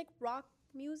it's like rock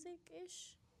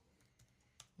music-ish.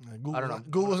 Google, I don't know.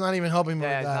 Google's not even helping me Yeah,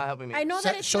 with it's that. not helping me. I know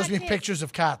that it's shows not me Kiss. pictures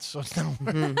of cats, so it's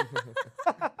not.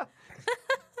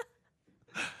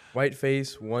 White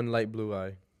face, one light blue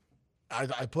eye. I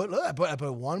put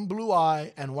one blue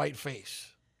eye and white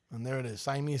face, and there it is.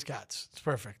 Siamese cats. It's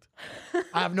perfect.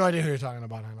 I have no idea who you're talking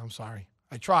about, Hannah. I'm sorry.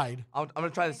 I tried. I'm gonna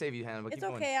try to save you, Hannah. But It's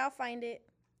keep okay, going. I'll find it.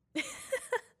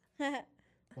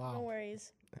 Wow. No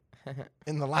worries.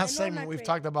 In the last I know I'm segment, not we've great.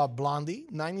 talked about Blondie,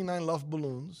 99 Love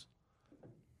Balloons,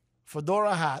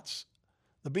 Fedora hats,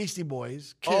 The Beastie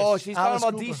Boys. Kiss. Oh, she's Alice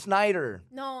talking about Cooper. Dee Snyder.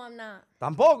 No, I'm not.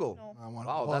 Tampoco. No.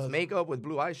 Wow, that's makeup with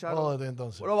blue eyeshadow. Oh, then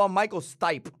don't say. What about Michael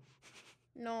Stipe?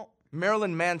 No.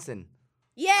 Marilyn Manson.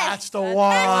 Yes. That's the one.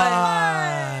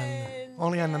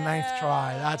 Only on the 9th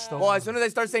try. That's the Well, one. as soon as I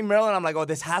start saying Marilyn, I'm like, oh,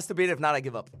 this has to be it. If not, I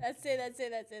give up. That's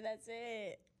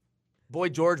it. Boy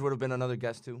George would have been another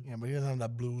guest too. Yeah, but he doesn't have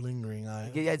that blue lingering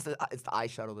eye. Yeah, it's the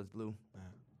eyeshadow that's blue.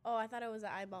 Oh, I thought it was an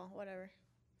eyeball. Whatever.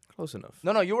 Close enough.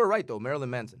 No, you were right though. Marilyn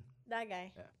Manson. That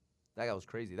guy. Yeah, that guy was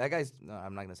crazy. That guy's. No,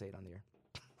 I'm not gonna say it on the air.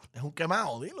 Who came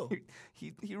out? Dilo.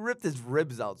 He ripped his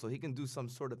ribs out so he can do some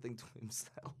sort of thing to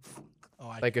himself.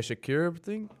 Oh, Like a Shakira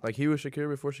thing? Like he was Shakira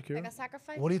before Shakira? Like a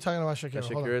sacrifice? What are you talking about, That Shakira?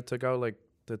 Hold on. Shakira took out like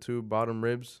the 2 bottom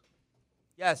ribs.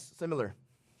 Yes, similar.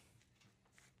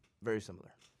 Very similar.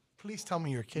 Please tell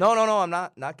me you're kidding. No, I'm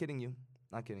not kidding you.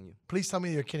 Not kidding you. Please tell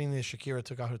me you're kidding me. Shakira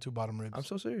took out her 2 bottom ribs. I'm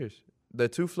so serious. The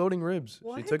 2 floating ribs. She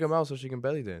What? took them out so she can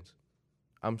belly dance.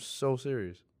 I'm so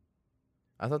serious.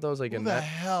 I thought that was like Who the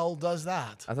hell does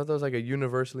that? I thought that was like a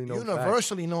universally known fact.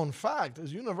 Universally known fact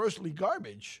is universally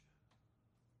garbage.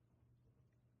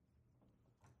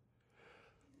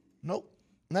 Nope.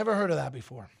 Never heard of that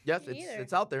before. Yes,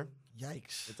 it's out there.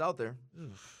 Yikes. It's out there.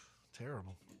 Oof,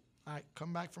 terrible. All right,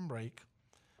 come back from break.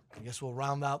 I guess we'll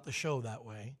round out the show that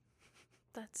way.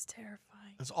 That's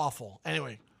terrifying. It's awful.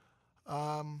 Anyway,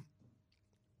 that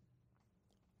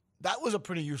was a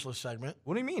pretty useless segment.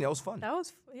 What do you mean? That was fun. That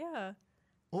was, yeah.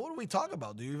 Well, what did we talk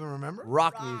about? Do you even remember?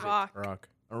 Rock music. Rock.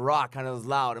 Rock kind of was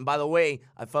loud. And by the way,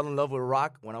 I fell in love with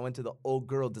rock when I went to the Old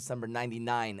Girl December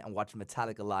 99 and watched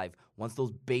Metallica live. Once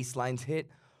those bass lines hit.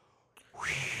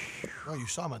 Oh, you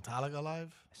saw Metallica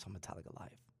live? I saw Metallica live.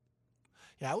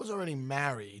 Yeah, I was already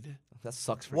married. That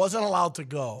sucks for Wasn't allowed to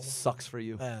go. Sucks for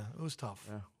you. Yeah, it was tough.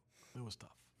 Yeah. It was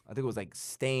tough. I think it was like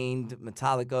Stained,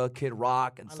 Metallica, Kid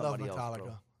Rock, and I somebody love else. Metallica.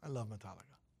 Bro. I love Metallica.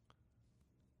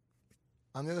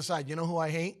 On the other side, you know who I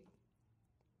hate?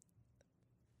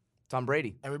 Tom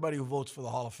Brady. Everybody who votes for the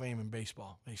Hall of Fame in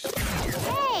baseball. They suck.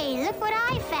 Hey, look what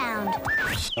I found.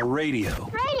 A radio.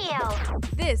 Radio.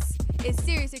 This is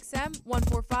SiriusXM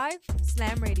 145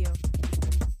 Slam Radio.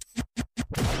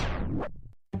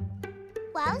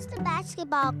 Why was the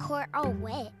basketball court all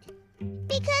wet?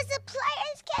 Because the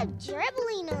players kept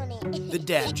dribbling on it. The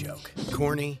dad joke.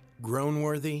 Corny,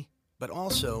 groan-worthy, but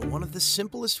also one of the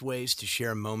simplest ways to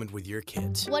share a moment with your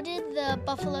kids. What did the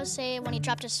buffalo say when he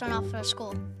dropped his son off for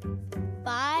school?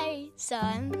 Bye,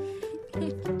 son.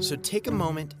 So take a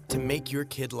moment to make your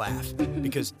kid laugh,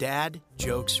 because dad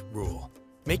jokes rule.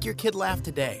 Make your kid laugh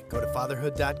today. Go to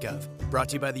fatherhood.gov. Brought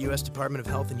to you by the U.S. Department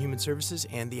of Health and Human Services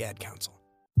and the Ad Council.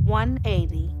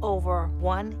 180 over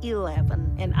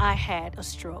 111, and I had a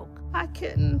stroke. I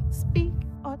couldn't speak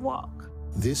or walk.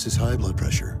 This is high blood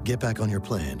pressure. Get back on your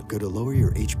plan. Go to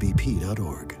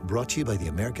loweryourhbp.org. Brought to you by the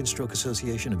American Stroke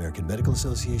Association, American Medical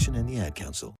Association, and the Ad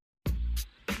Council.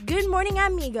 Good morning,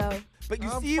 amigo. But you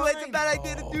see why it's a bad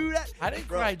idea to do that? I didn't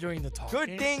cry during the talk.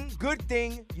 Good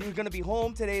thing. You're going to be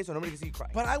home today, so nobody can see you cry.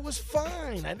 But I was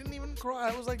fine. I didn't even cry.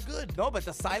 I was like, good. No, but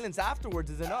the silence afterwards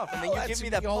is enough. And then No, you that's give me me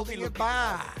that puppy holding look. it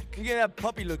back. You get that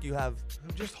puppy look you have.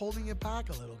 I'm just holding it back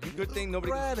a little. Give me Good a thing little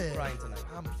nobody can see you credit. crying tonight.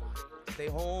 I'm fine. Stay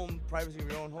home, privacy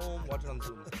of your own home, watch it on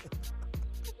Zoom.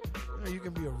 You know, you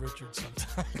can be a Richard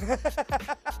sometime.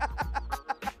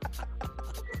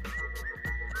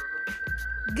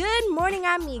 Good morning,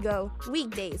 amigo.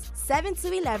 Weekdays, 7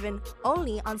 to 11,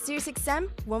 only on SiriusXM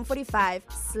 145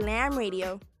 Slam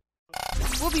Radio.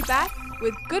 We'll be back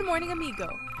with Good Morning Amigo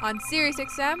on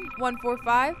SiriusXM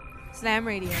 145 Slam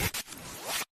Radio.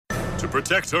 To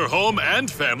protect her home and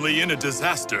family in a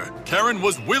disaster, Karen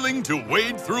was willing to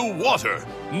wade through water,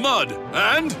 mud,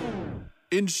 and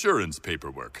insurance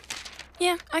paperwork.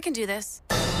 Yeah, I can do this.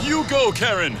 You go,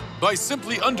 Karen! By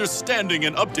simply understanding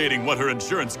and updating what her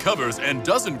insurance covers and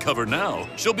doesn't cover now,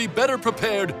 she'll be better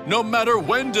prepared no matter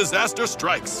when disaster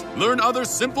strikes. Learn other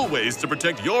simple ways to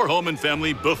protect your home and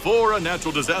family before a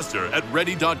natural disaster at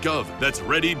ready.gov. That's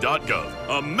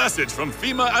ready.gov. A message from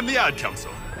FEMA and the Ad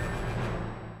Council.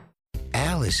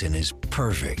 Allison is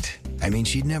perfect. I mean,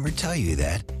 she'd never tell you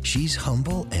that. She's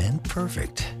humble and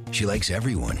perfect. She likes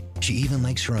everyone. She even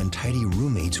likes her untidy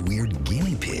roommate's weird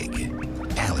guinea pig.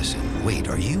 Allison, wait,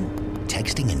 are you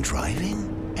texting and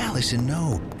driving? Allison,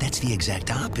 no. That's the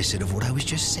exact opposite of what I was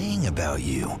just saying about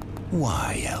you.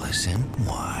 Why, Allison?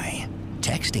 Why?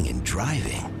 Texting and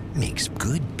driving makes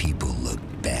good people look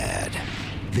bad.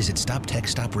 Visit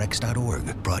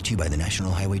StopTextStopWrecks.org. Brought to you by the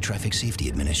National Highway Traffic Safety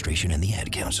Administration and the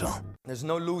Ad Council. There's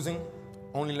no losing,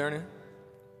 only learning.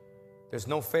 There's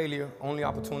no failure, only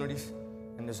opportunities.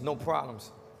 And there's no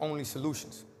problems, only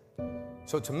solutions.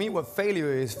 So to me, what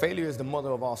failure is the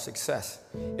mother of all success.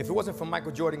 If it wasn't for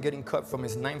Michael Jordan getting cut from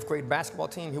his 9th grade basketball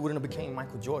team, he wouldn't have became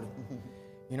Michael Jordan.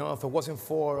 You know, if it wasn't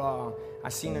for, I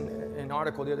seen an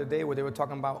article the other day where they were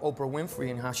talking about Oprah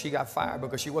Winfrey and how she got fired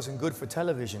because she wasn't good for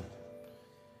television.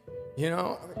 You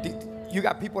know, you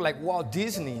got people like Walt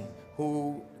Disney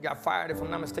who got fired, if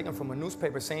I'm not mistaken, from a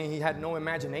newspaper saying he had no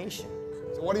imagination.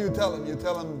 So what do you tell him? You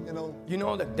tell him, You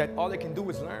know that all they can do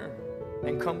is learn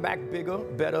and come back bigger,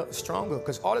 better, stronger,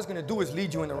 because all it's gonna do is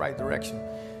lead you in the right direction.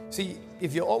 See,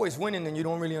 if you're always winning, then you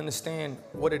don't really understand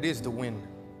what it is to win.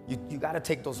 You gotta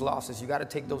take those losses, you gotta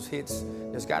take those hits.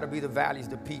 There's gotta be the valleys,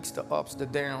 the peaks, the ups, the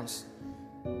downs.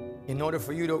 In order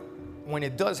for you to, when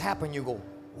it does happen, you go,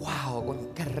 wow,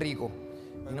 qué rico.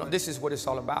 You know, this is what it's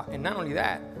all about. And not only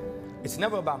that, it's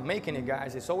never about making it,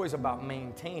 guys, it's always about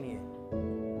maintaining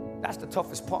it. That's the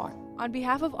toughest part. On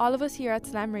behalf of all of us here at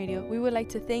Slam Radio, we would like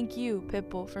to thank you,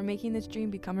 Pitbull, for making this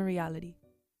dream become a reality.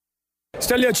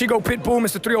 Stelio Chico Pitbull,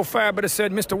 Mr. 305, better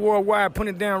said Mr. Worldwide,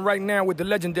 putting it down right now with the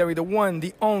legendary, the one,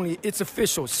 the only, it's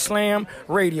official, Slam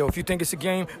Radio. If you think it's a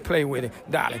game, play with it.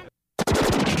 Darling.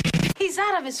 He's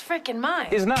out of his freaking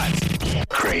mind. He's nuts.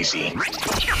 Crazy.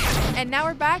 And now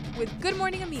we're back with Good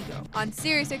Morning Amigo on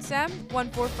Sirius XM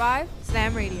 145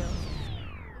 Slam Radio.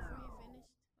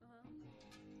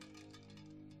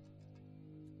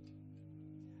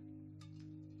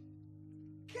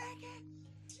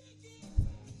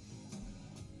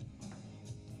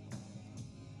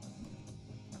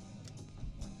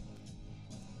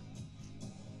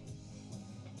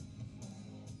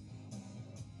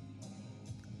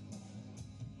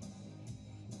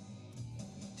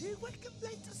 You wake up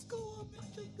late to school, but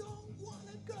you don't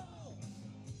wanna go.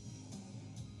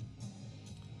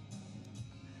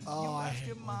 Oh, You I ask hate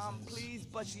your mom, voices. please,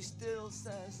 but she still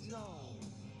says no.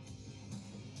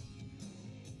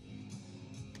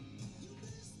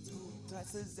 2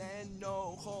 classes and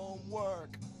no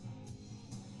homework.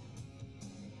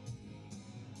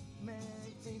 Man,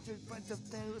 think your friends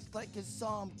of theirs like you're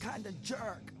some kind of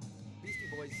jerk. Beastie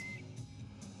Boys.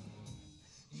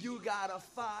 You gotta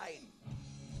fight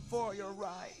for your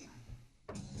right.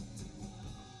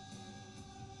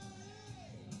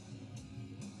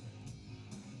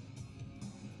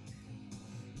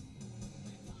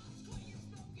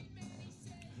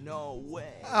 No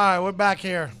way. All right, we're back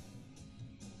here.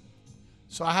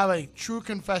 So I have a true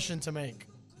confession to make.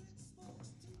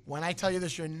 When I tell you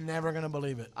this, you're never going to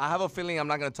believe it. I have a feeling I'm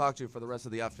not going to talk to you for the rest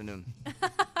of the afternoon.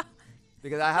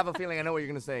 Because I have a feeling I know what you're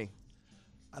going to say.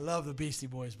 I love the Beastie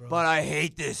Boys, bro. But I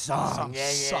hate this song.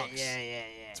 This song sucks.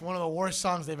 It's one of the worst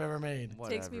songs they've ever made.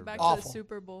 Takes me back Awful. to the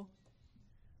Super Bowl.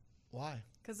 Why?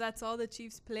 Because that's all the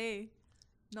Chiefs play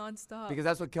nonstop. Because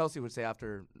that's what Kelsey would say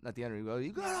after, at the end, he goes,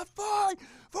 you gotta fight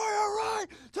for your right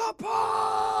to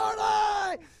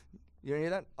party. You hear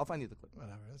that? I'll find you the clip.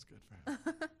 Whatever, that's good for him.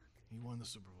 He won the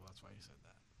Super Bowl, that's why he said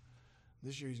that.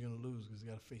 This year he's going to lose because he's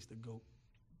got to face the GOAT.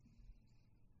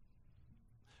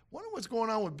 Wonder what's going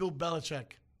on with Bill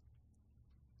Belichick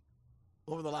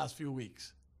over the last few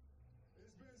weeks.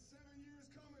 It's been 7 years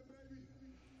coming, baby.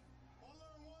 I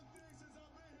learned one thing since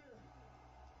I've been here.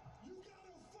 You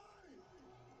gotta fight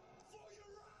for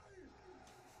your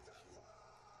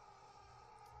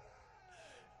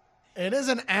right. It is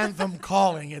an anthem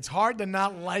calling. It's hard to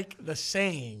not like the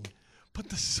saying, but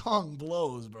the song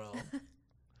blows, bro.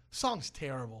 Song's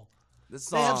terrible. This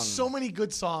They have song- so many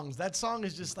good songs. That song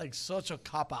is just like such a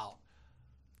cop-out.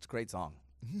 It's a great song.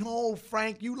 No,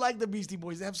 Frank, you like the Beastie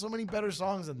Boys. They have so many better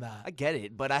songs than that. I get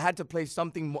it, but I had to play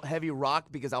something heavy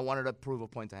rock because I wanted to prove a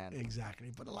point to Hannah.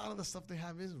 Exactly, but a lot of the stuff they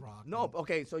have is rock. No,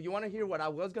 okay, so you want to hear what I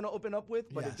was going to open up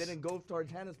with, but Yes. it didn't go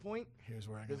towards Hannah's point? Here's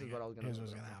where This is what I was going to Here's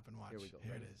what's gonna happen. Watch. Here we go.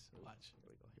 Here Ready? it is. Watch. Here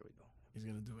we go. Here we go. He's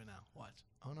gonna do it now. Watch.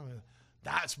 Oh no,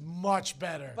 that's much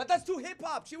better. But that's too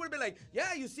hip-hop. She would have been like,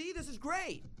 yeah, you see, this is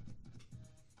great.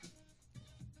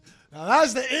 Now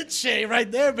that's the it shade right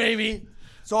there, baby.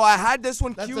 So I had this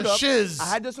one That's queued a up. shiz. I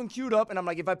had this one queued up, and I'm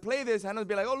like, if I play this, Hannah would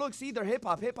be like, oh, look, see, they're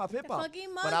hip-hop, hip-hop, hip-hop. Funky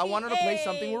But I monkey, wanted to play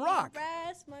something ayy, with rock.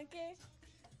 Brass monkey.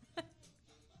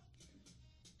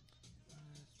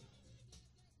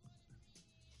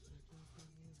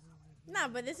 Nah,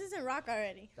 but this isn't rock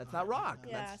already. That's not rock.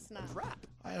 Yeah, That's, it's not. That's rap.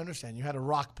 I understand. You had a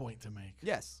rock point to make.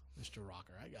 Yes. Mr.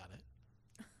 Rocker. I got it.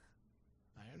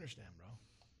 I understand, bro.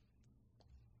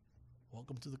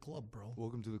 Welcome to the club, bro.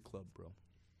 Welcome to the club, bro.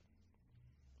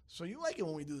 So you like it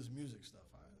when we do this music stuff.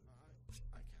 I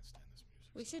can't stand this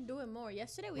music. We should do it more.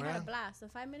 Yesterday we had Yeah. a blast. The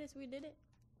 5 minutes we did it.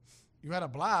 You had a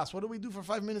blast. What did we do for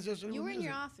 5 minutes yesterday? You with were in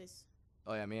your music? office.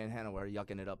 Oh, yeah, me and Hannah were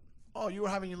yucking it up. Oh, you were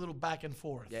having your little back and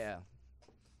forth. Yeah.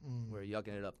 We're yucking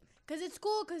it up. Cause it's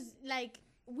cool. Cause like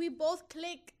we both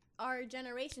click our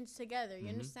generations together. You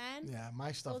understand? Yeah,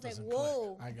 my stuff So it's like, doesn't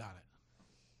whoa. click. I got it.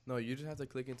 No, you just have to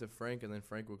click into Frank, and then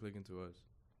Frank will click into us,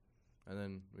 and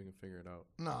then we can figure it out.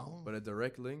 No. But a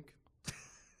direct link,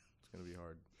 it's gonna be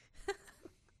hard.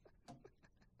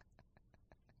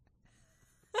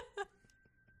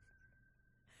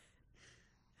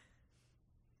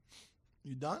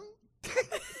 You done?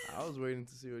 I was waiting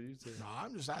to see what you'd say. No,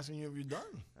 I'm just asking you if you're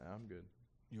done. Yeah, I'm good.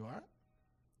 You are?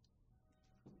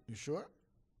 You sure?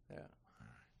 Yeah.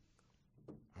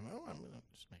 I'm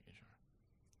just making sure.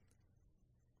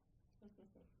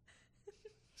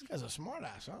 This guy's a smart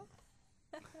ass,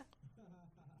 huh?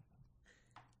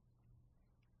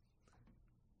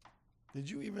 Did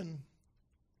you even...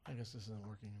 I guess this isn't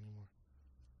working anymore.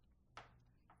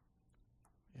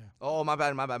 Yeah. Oh, my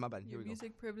bad. Here Your we go.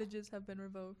 music privileges have been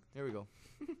revoked. Here we go.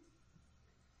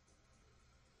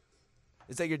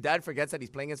 It's like your dad forgets that he's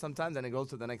playing it sometimes, and it goes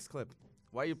to the next clip.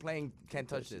 Why are you playing Can't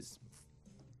Touch This?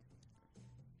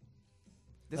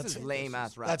 This is lame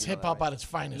ass rap. That's you know hip hop that, right? at its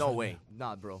finest. No right way. now.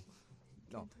 Nah, bro.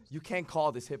 No. You can't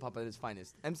call this hip hop at its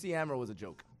finest. MC Hammer was a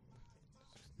joke.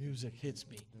 Music hits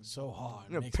me so hard.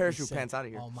 You're gonna makes me parachute sick. pants out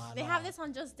of here. Oh my They God. have this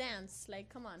on Just Dance. Like,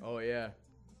 come on. Oh yeah.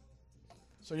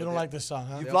 So you don't like this song,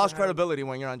 huh? You've lost credibility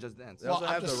when you're on Just Dance. They also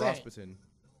I'm have the just saying. Rasputin.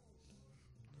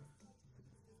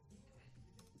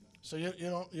 So you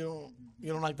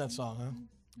don't like that song, huh?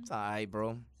 It's alright,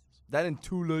 bro. That ain't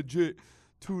too legit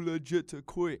to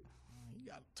quit. He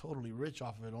got totally rich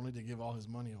off of it, only to give all his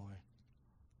money away.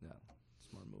 Yeah,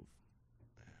 smart move.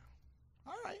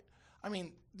 All right. I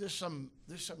mean, there's some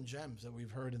gems that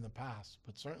we've heard in the past,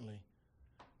 but certainly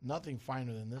nothing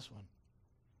finer than this one.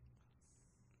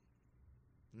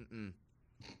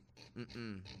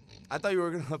 I thought you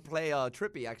were gonna play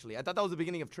Trippy. Actually, I thought that was the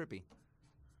beginning of Trippy.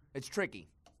 It's tricky.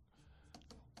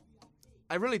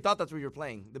 I really thought that's what you were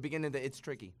playing. The beginning of the It's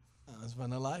Tricky. That's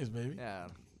Vanilla Ice, baby. Yeah,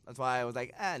 that's why I was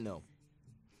like, no.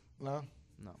 No.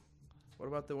 What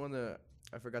about the one that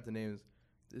I forgot the name?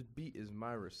 This beat is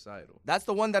my recital. That's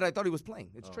the one that I thought he was playing.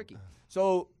 It's Oh. tricky.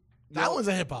 So you That one's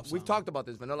a hip-hop We've song. talked about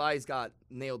this. Vanilla Ice got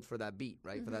nailed for that beat,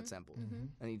 right? For that sample,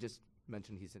 and he just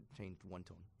mentioned he said changed one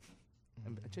tone.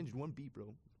 I changed one beat,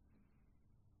 bro.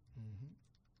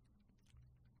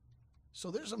 So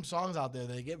there's some songs out there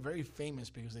that get very famous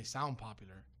because they sound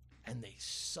popular, and they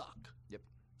suck. Yep.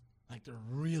 Like they're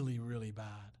really, really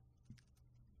bad.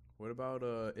 What about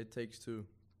It Takes Two?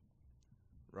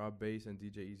 Rob Bass and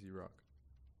DJ Easy Rock.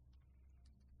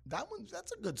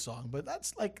 That's a good song, but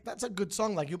that's a good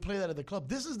song. Like you play that at the club.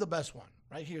 This is the best one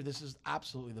right here. This is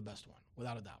absolutely the best one,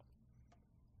 without a doubt.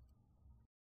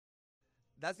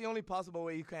 That's the only possible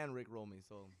way you can Rickroll me.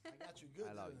 So I got you good.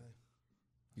 I allow you.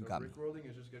 So got me. Rickrolling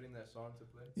is just getting that song to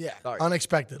play? Yeah, Sorry.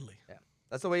 unexpectedly. Yeah,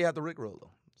 that's the way you have to Rickroll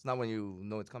though. It's not when you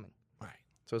know it's coming.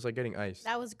 So it's like getting iced.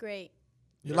 That was great.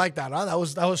 You like that, huh? That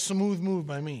was a smooth move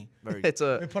by me. Very. It's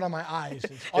Let me put on my eyes.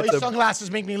 All these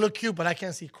sunglasses make me look cute, but I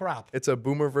can't see crap. It's a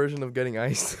boomer version of getting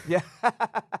iced. Yeah.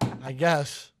 I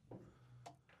guess.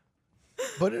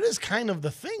 But it is kind of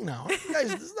the thing now. You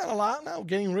guys, isn't that a lot now?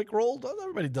 Getting Rickrolled?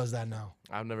 Everybody does that now.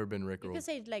 I've never been You Rickrolled. could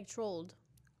say like trolled.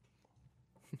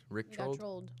 Rick You got trolled?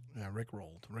 trolled. Yeah,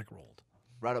 Rickrolled.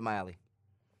 Right up my alley.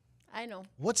 I know.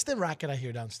 What's the racket I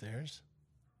hear downstairs?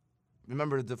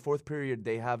 Remember the fourth period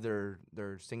they have their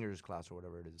singers class or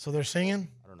whatever it is. So they're singing?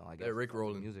 I don't know. I guess They're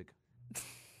Rickrolling music.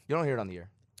 You don't hear it on the air.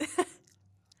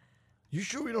 You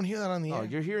sure we don't hear that on the No, air?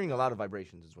 you're hearing a lot of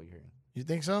vibrations. Is what you're hearing. You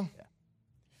think so? Yeah.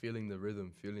 Feeling the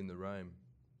rhythm, feeling the rhyme.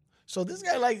 So this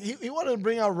guy, he wanted to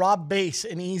bring out Rob Bass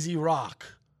and Easy Rock.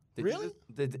 Did Really?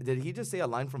 Did he just say a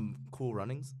line from Cool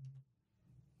Runnings?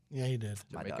 Yeah, he did.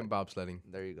 Jamaican bobsledding.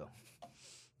 There you go.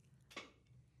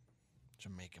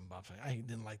 Jamaican bobsledding. I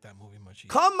didn't like that movie much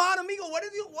either. Come on, amigo.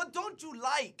 What don't you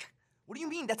like? What do you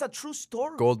mean? That's a true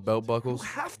story. Gold belt buckles. You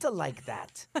have to like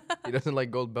that. He doesn't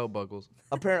like gold belt buckles.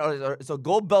 Apparently, so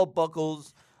gold belt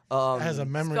buckles. Has a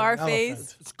memory.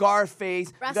 Scarface.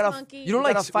 Scarface. Brass you gotta, Monkey. You don't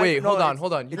like. Wait, hold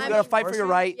on. You gotta fight for your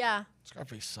right. Yeah.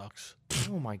 Scarface sucks.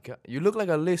 Oh my god, you look like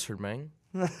a lizard, man.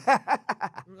 I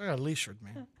got a shirt,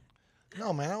 man.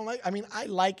 No, man, I don't like. I mean, I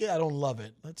like it. I don't love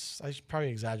it. I'm probably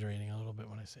exaggerating a little bit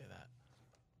when I say that.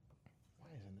 Why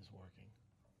isn't this working?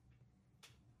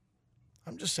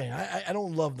 I'm just saying. I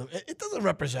don't love them. It doesn't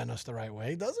represent us the right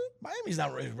way, does it? Miami's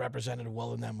not really represented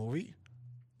well in that movie.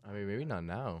 I mean, maybe not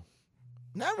now.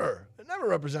 Never. It never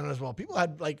represented us well. People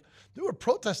had they were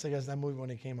protesting against that movie when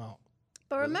it came out.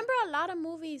 But remember, a lot of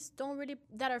movies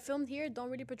that are filmed here don't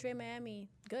really portray Miami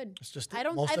good. It's just I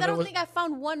don't think I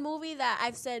found one movie that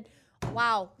I've said,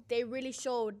 wow, they really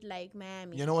showed like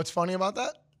Miami. You know what's funny about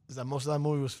that? Is that most of that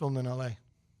movie was filmed in L.A.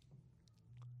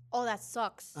 Oh, that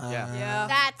sucks. Yeah.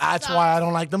 That That's sucks. why I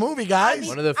don't like the movie, guys.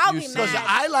 One of the I'll few be scenes. Because mad.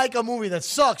 I like a movie that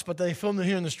sucks, but they filmed it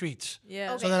here in the streets.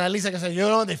 Yeah. So then at least I can say, you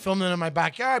know, they filmed it in my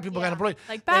backyard. People got employed.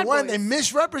 Like They Bad They Boys.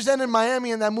 misrepresented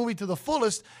Miami in that movie to the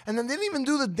fullest, and then they didn't even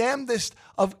do the damnedest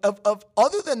of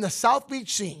other than the South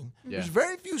Beach scene. Yeah. There's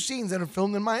very few scenes that are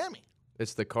filmed in Miami.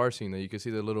 It's the car scene that you can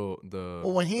see the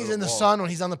Well, when he's little in the wall. sun, when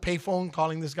he's on the payphone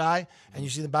calling this guy, and you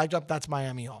see the backdrop, that's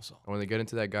Miami also. When they get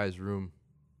into that guy's room.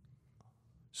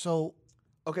 So,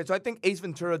 Okay, so I think Ace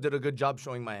Ventura did a good job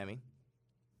showing Miami.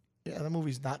 yeah, that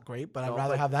movie's not great, but No, I'd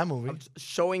rather but have that movie.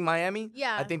 Showing Miami,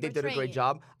 Yeah, I think they did a portraying great it.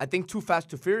 job. I think Too Fast,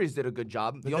 Too Furious did a good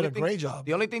job. They did a great job.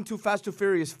 The only thing Too Fast, Too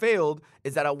Furious failed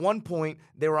is that at one point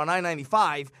they were on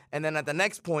I-95, and then at the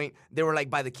next point they were like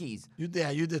by the Keys. You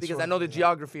did. Because sort I of, know the yeah.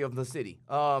 geography of the city.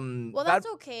 Well, that's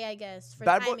okay, I guess, for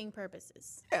Bad Boy- timing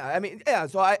purposes. Yeah, I mean, yeah.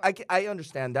 So I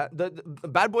understand that. The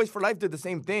Bad Boys for Life did the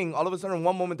same thing. All of a sudden,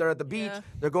 one moment they're at the beach, Yeah.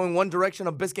 they're going one direction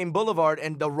of Biscayne Boulevard,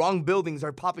 and the wrong buildings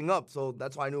are popping up. So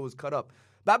that's why I knew it was cut up.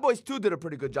 Bad Boys 2 did a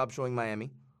pretty good job showing Miami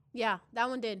Yeah, that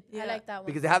one did. I like that one.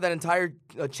 because they have that entire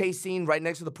chase scene right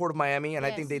next to the port of Miami, and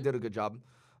I think they did a good job.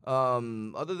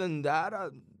 Other than that, I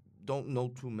don't know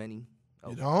too many.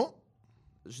 You don't?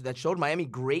 That showed Miami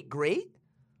great.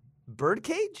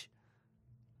 Birdcage?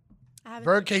 I haven't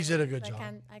Birdcage seen did a it, good so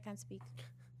job. I can't speak.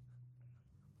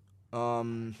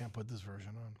 Can't put this version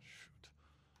on.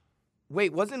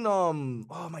 Wait, wasn't oh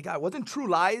my God, wasn't True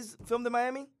Lies filmed in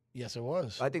Miami? Yes, it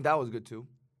was. I think that was good too.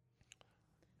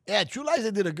 Yeah, True Lies,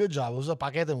 they did a good job. It was a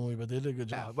paquete movie, but they did a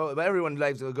good Yeah, job. but everyone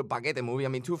likes a good paquete movie. I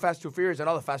mean, Too Fast, Too Furious, and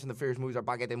all the Fast and the Furious movies are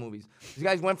paquete movies. These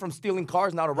guys went from stealing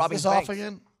cars now to robbing this banks. off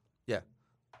again? Yeah.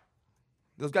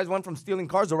 Those guys went from stealing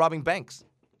cars to robbing banks.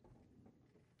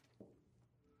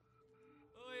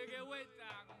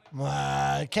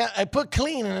 I put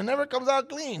clean and it never comes out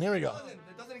clean. Here we go.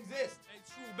 It doesn't exist.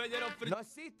 No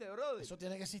existe, brother. Eso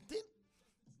tiene que existir.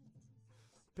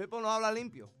 Pitbull no habla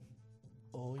limpio.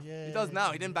 Oh, yeah. He does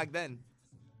now. He didn't back then.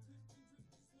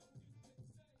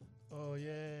 Oh,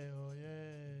 yeah. Oh,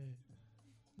 yeah.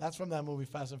 That's from that movie,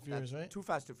 Fast and Furious, right? Too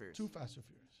Fast, Too Furious. Too Fast and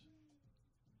Furious.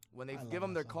 When they I give love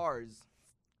them their that song. cars,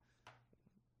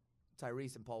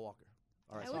 Tyrese and Paul Walker.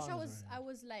 All right. I wish I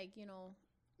was like,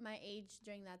 my age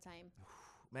during that time.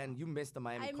 Man, you missed the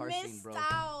Miami I car scene, missed bro.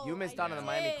 out. You missed I out on the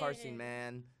Miami car did. scene,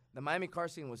 man. The Miami car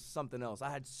scene was something else. I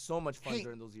had so much fun Hey,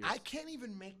 during those years. I can't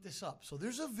even make this up. So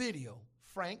there's a video,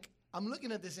 Frank. I'm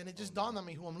looking at this and it just dawned on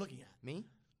me who I'm looking at. Me?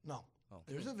 No.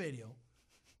 There's a video.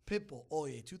 Pitbull,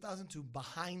 Oye, 2002,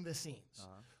 behind the scenes.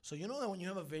 So you know that when you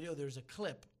have a video, there's a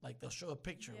clip, like they'll show a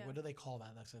picture. Yeah. What do they call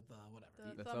that? That's like the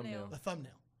whatever. The thumbnail. The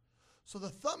thumbnail. So the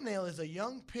thumbnail is a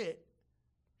young Pitt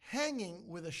hanging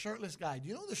with a shirtless guy. Do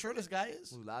you know who the shirtless guy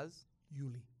is? Laz?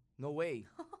 Yuli. No way.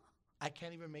 I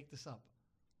can't even make this up.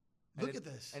 And Look it- at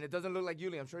this. And it doesn't look like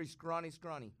Yuli. I'm sure he's scrawny.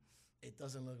 It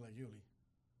doesn't look like Yuli.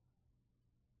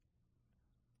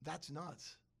 That's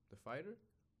nuts. The fighter?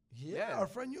 Yeah, our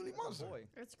friend Yuli Monster. boy.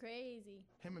 It's crazy.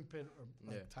 Him and Pitt are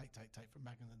like tight from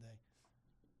back in the day.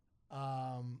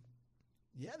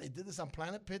 Yeah, they did this on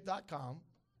planetpit.com.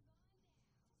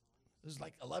 This is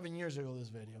like 11 years ago, this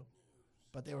video.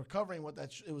 But they were covering what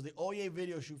it was the Oye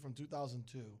video shoot from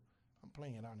 2002. I'm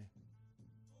playing it on you.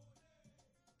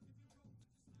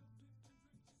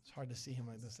 It's hard to see him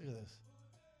like this. Look at this.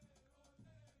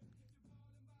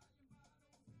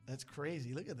 That's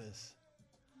crazy. Look at this.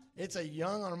 It's a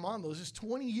young Armando. This is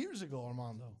 20 years ago,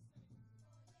 Armando.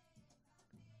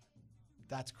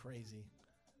 That's crazy.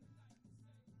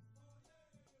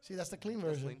 See, that's the clean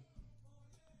version. clean.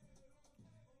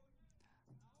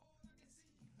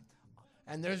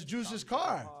 And there's Juice's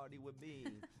car. Party with me.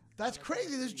 That's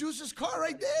crazy. There's Juice's car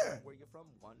right there. Where you from?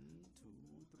 1, 2,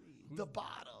 3. The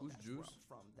bottle. Who's Juice?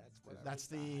 That's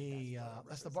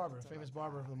the barber, famous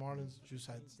barber from the Marlins, Juice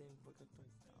Heads.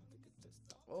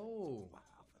 Oh.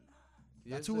 He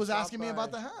That's has who the was shop asking me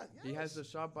about the hat. He has the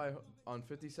shop on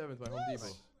 57th by Home Depot.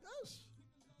 Yes.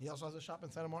 He also has a shop in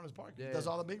Santa Martins Park. Yeah, He does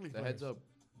all the big league the players. Heads Up.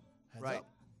 Heads Right. Up.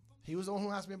 He was the one who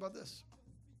asked me about this.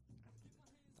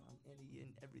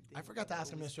 I forgot to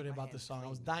ask him yesterday about this song. I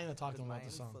was dying to talk to him about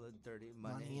this song.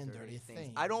 Money and dirty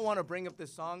things. I don't want to bring up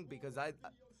this song because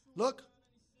Look.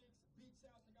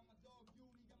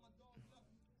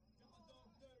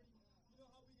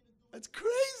 That's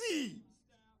crazy.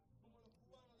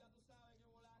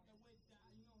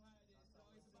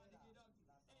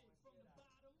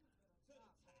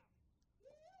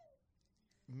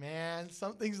 Man,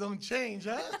 some things don't change,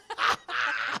 huh?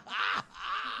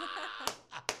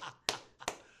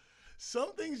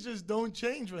 Some things just don't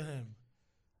change with him.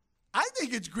 I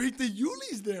think it's great that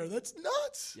Yuli's there. That's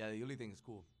nuts. Yeah, the Yuli thing is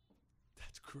cool.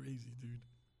 That's crazy, dude.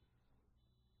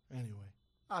 Anyway,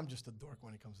 I'm just a dork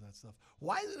when it comes to that stuff.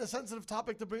 Why is it a sensitive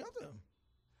topic to bring up to him?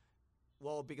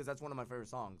 Well, because that's one of my favorite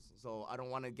songs. So I don't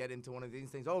want to get into one of these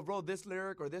things. Oh, bro, this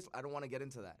lyric or this. I don't want to get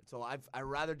into that. So I'd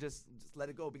rather just let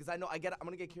it go because I know I'm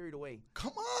going to get carried away.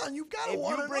 Come on, you've got to If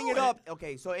want to you bring it up,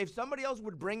 okay, so if somebody else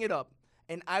would bring it up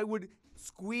and I would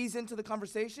squeeze into the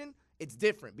conversation, it's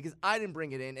different because I didn't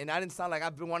bring it in and I didn't sound like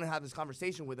I've been wanting to have this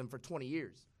conversation with him for 20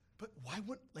 years. But why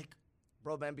would, like...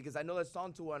 Bro, man, because I know that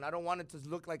song too, and I don't want it to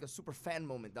look like a super fan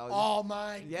moment, dog. Oh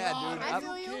my yeah, God! dude, I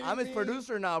feel you. I'm his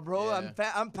producer now, bro.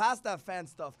 Yeah. I'm past that fan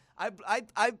stuff.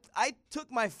 I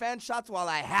took my fan shots while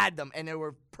I had them, and they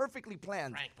were perfectly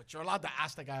planned. Frank, but you're allowed to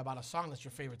ask the guy about a song that's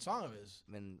your favorite song of his.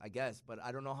 I mean, I guess, but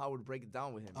I don't know how I would break it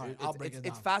down with him. All right, I'll break it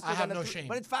It's down. faster I have than no a two, shame.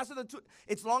 but it's faster than two.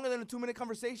 It's longer than a 2-minute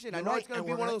conversation. I You're know right, it's gonna and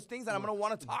be we're one of gonna- those things that I'm gonna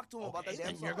want to talk to him about that damn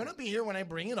And song. you're gonna be here when I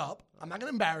bring it up. I'm not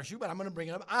gonna embarrass you, but I'm gonna bring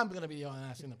it up. I'm gonna be the one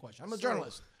asking the question. I'm a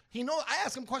journalist. He knows I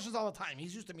ask him questions all the time.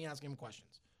 He's used to me asking him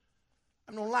questions.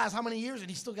 I've known last how many years, and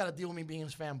he's still got to deal with me being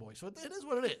his fanboy. So it is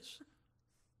what it is.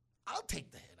 I'll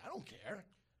take the hit. I don't care.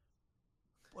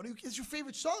 What it's your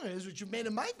favorite song? It is what you made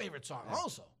it my favorite song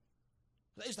also.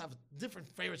 I used to have different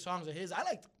favorite songs of his. I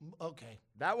liked, okay.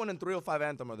 That one and 305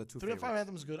 Anthem are the two 305 favorites.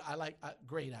 Anthem is good. I like,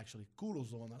 great actually.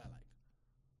 Kudos the one that I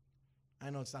like. I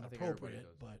know it's not think everybody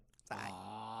appropriate, does. but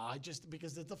I just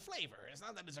because it's the flavor. It's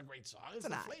not that it's a great song. It's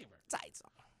the flavor. It's aight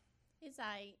song. It's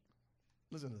aight.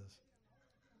 Listen to this.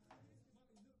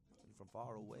 From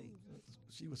far away.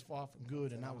 She was far from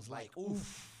good, and I was like,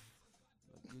 oof.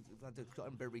 You got the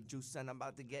cranberry juice, and I'm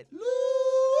about to get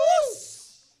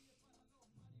loose.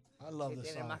 I love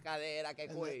this Tiene song. más cadera que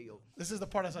And cuello. This is the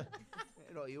part I said.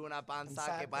 Pero y una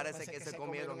panza que parece que se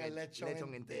comieron el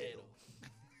lechón entero.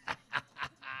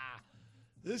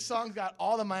 This song got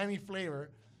all the Miami flavor,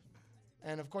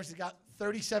 and of course, he got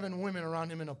 37 women around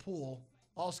him in a pool,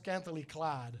 all scantily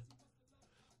clad.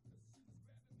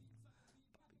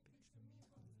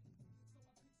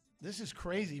 This is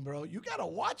crazy, bro. You gotta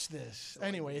watch this.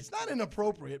 Anyway, it's not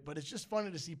inappropriate, but it's just funny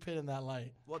to see Pitt in that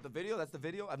light. What, the video? That's the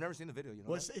video? I've never seen the video, you know.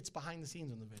 Well, that? it's behind the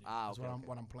scenes in the video. Ah, That's okay,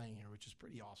 what I'm playing here, which is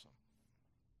pretty awesome.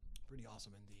 Pretty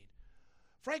awesome indeed.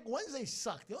 Frank, Wednesday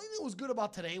sucked. The only thing that was good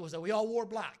about today was that we all wore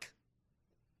black.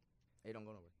 Hey, don't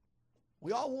go nowhere.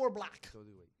 We all wore black. So do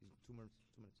wait. 2 minutes.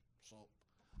 2 minutes. So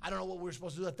I don't know what we were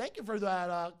supposed to do. Thank you for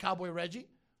that, Cowboy Reggie.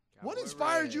 What Cowboy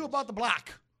inspired you Reg. about the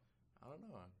black? I don't know.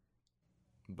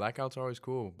 Blackouts are always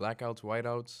cool. Blackouts,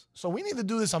 whiteouts. So we need to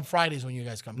do this on Fridays when you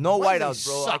guys come. No Wednesdays whiteouts,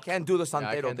 bro. I suck. can't do the Yeah, I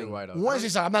Santero can't do thing. whiteouts. Wednesday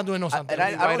suck. I'm not doing no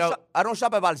Santero. I don't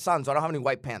shop at Balsan, so I don't have any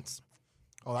white pants.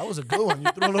 Oh, that was a good one.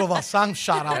 You threw a little Valsang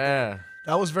shot out there. Yeah.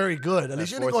 That was very good. At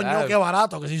least you didn't go Fourth no Ave. que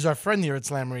barato because he's our friend here at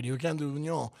Slam Radio. You can't do,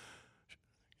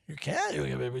 you can. You're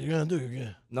going to do. You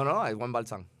can. No, I went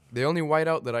Balsan. The only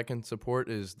whiteout that I can support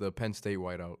is the Penn State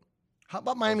whiteout. How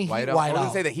about Miami Heat Whiteout? I was whiteout?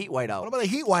 gonna say the Heat What whiteout. about the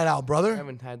Heat whiteout, I brother?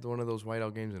 haven't had one of those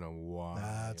whiteout games in a while.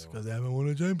 That's because they haven't won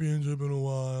a championship in a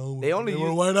while. They only were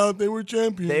use- whiteout. They were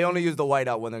champions. They only use the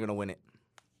whiteout when they're gonna win it.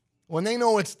 When they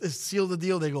know it's sealed the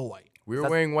deal, they go white. We were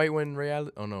wearing white when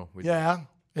reality. Oh no. We Yeah.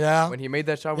 When he made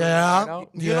that shot, we Yeah. were white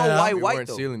out. Do you know why we white weren't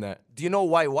though? sealing that Do you know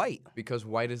why white? because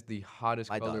white is the hottest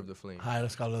My color dog. of the flame.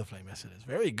 Highest color of the flame. Yes, it is.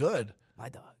 Very good. My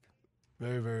dog.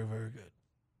 Very, very, very good.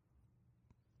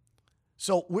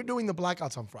 So we're doing the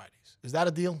blackouts on Fridays. Is that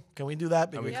a deal? Can we do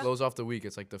that? And we Because close off the week.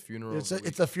 It's like the funeral. it's of the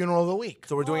it's the funeral of the week.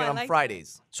 So we're doing Oh, it I on like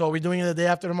Fridays. So are we doing it the day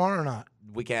after tomorrow or not?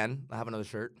 We can. I have another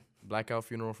shirt. week. Blackout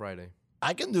funeral Friday.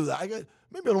 I can do that. Maybe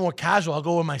a little more casual. I'll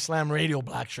go with my Slam Radio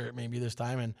black shirt maybe this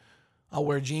time, and I'll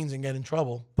wear jeans and get in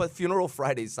trouble. But funeral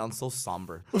Fridays sounds so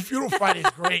somber. But Funeral Friday is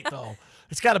great though.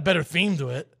 It's got a better theme to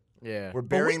it. Yeah. We're we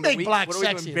burying make the week. black What are we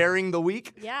sexy. doing? Burying the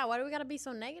week? Yeah, why do we gotta be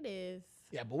so negative?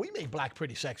 Yeah, but we make black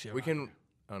pretty sexy. We around can. here.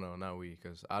 Oh no, not we,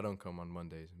 because I don't come on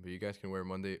Mondays. But you guys can wear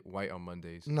white on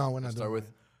Mondays. No, we're not And start doing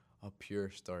with a pure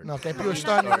start. No, que pure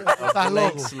start. A Está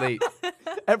blank loco. slate.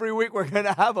 Every week we're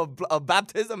gonna have a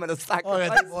baptism and a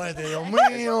sacrifice. Oye, Dios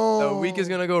mío. The week is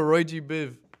gonna go Roy G.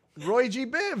 Biv. Roy G.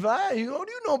 Biv. What do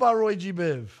you know about Roy G.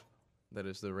 Biv? That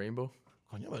is the rainbow.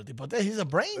 Coño, pero el tipo, he's a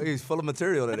brain. He's full of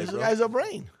material today, This bro. guy's a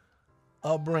brain.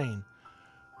 A brain.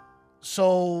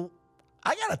 So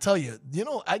I gotta tell you,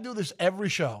 I do this every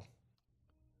show.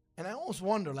 And I almost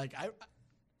wonder, like,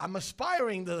 I'm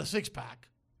aspiring to the 6-pack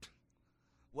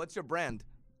What's your brand?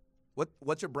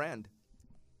 What's your brand?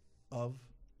 of.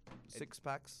 6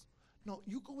 packs? No,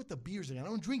 you go with the beers again. I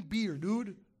don't drink beer,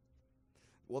 dude.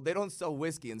 Well, they don't sell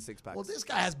whiskey in 6 packs. Well, this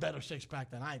guy has better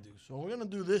 6-pack than I do. So we're gonna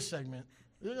do this segment.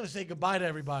 We're gonna say goodbye to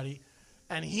everybody,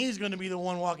 and he's gonna be the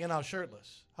one walking out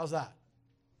shirtless. How's that?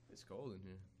 It's cold in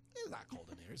here. It's not cold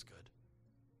in here. It's good.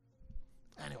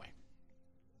 Anyway,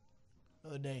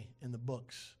 another day in the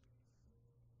books.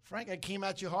 Frank, I came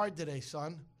at you hard today,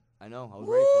 son. I know. I was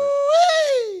ready for it.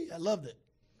 Woo-wee! I loved it.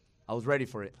 I was ready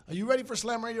for it. Are you ready for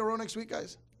Slam Radio Row next week,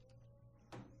 guys?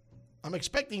 I'm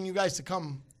expecting you guys to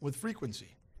come with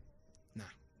frequency. Nah,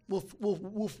 we'll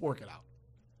work it out.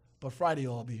 But Friday,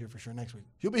 you'll all be here for sure next week.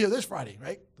 You'll be here this Friday,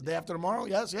 right? The day after tomorrow?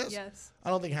 Yes. Yes. I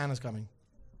don't think Hannah's coming.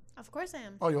 Of course I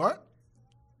am. Oh, you are?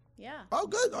 Yeah. Oh,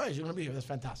 good. All right, you're going to be here. That's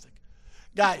fantastic.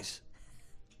 Guys,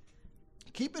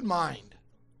 keep in mind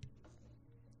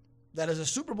that as a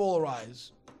Super Bowl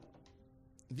arrives,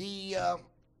 the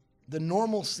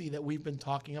normalcy that we've been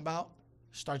talking about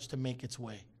starts to make its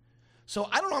way. So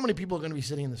I don't know how many people are going to be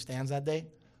sitting in the stands that day,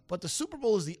 but the Super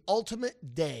Bowl is the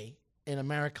ultimate day in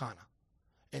Americana.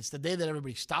 It's the day that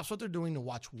everybody stops what they're doing to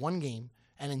watch one game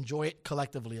and enjoy it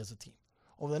collectively as a team.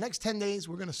 Over the next 10 days,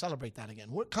 we're going to celebrate that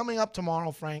again. We're coming up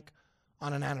tomorrow, Frank,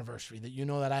 on an anniversary that you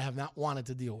know that I have not wanted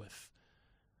to deal with.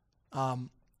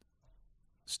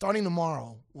 Starting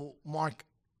tomorrow will mark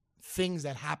things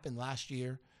that happened last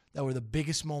year that were the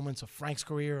biggest moments of Frank's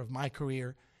career, of my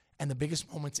career, and the biggest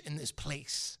moments in this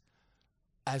place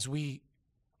as we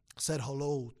said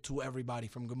hello to everybody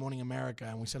from Good Morning America,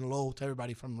 and we said hello to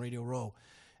everybody from Radio Row.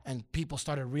 And people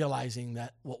started realizing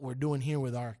that what we're doing here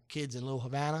with our kids in Little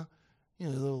Havana, you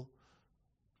know,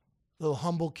 little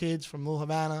humble kids from Little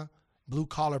Havana,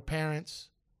 blue-collar parents,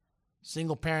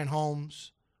 single-parent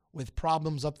homes with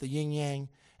problems up the yin-yang,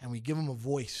 and we give them a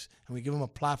voice, and we give them a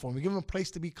platform. We give them a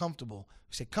place to be comfortable.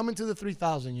 We say, come into the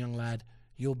 3,000, young lad.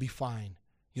 You'll be fine.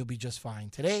 You'll be just fine.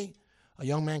 Today, a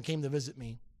young man came to visit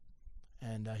me,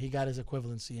 and he got his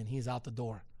equivalency, and he's out the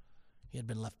door. He had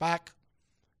been left back.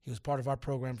 He was part of our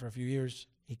program for a few years.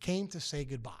 He came to say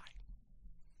goodbye.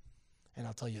 And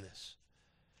I'll tell you this.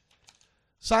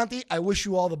 Santi, I wish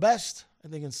you all the best. I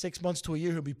think in 6 months to a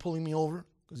year, he'll be pulling me over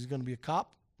because he's going to be a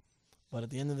cop. But at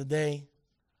the end of the day,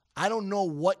 I don't know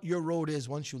what your road is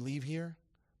once you leave here,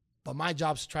 but my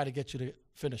job is to try to get you to the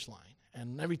finish line.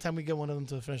 And every time we get one of them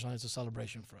to the finish line, it's a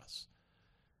celebration for us.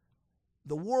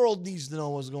 The world needs to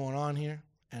know what's going on here,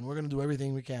 and we're going to do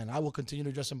everything we can. I will continue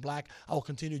to dress in black. I will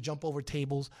continue to jump over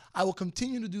tables. I will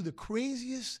continue to do the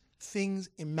craziest things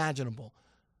imaginable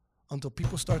until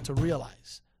people start to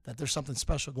realize that there's something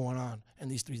special going on in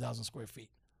these 3,000 square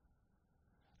feet.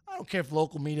 I don't care if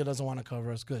local media doesn't want to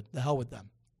cover us. Good. The hell with them.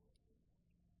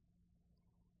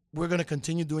 We're going to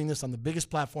continue doing this on the biggest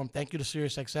platform. Thank you to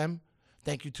SiriusXM.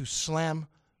 Thank you to Slam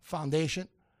Foundation.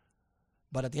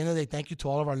 But at the end of the day, thank you to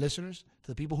all of our listeners,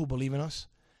 to the people who believe in us.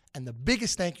 And the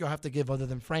biggest thank you I have to give, other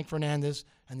than Frank Fernandez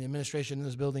and the administration in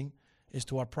this building, is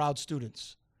to our proud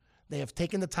students. They have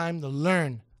taken the time to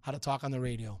learn how to talk on the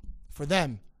radio. For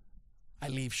them, I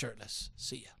leave shirtless.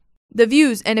 See ya. The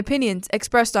views and opinions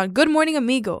expressed on Good Morning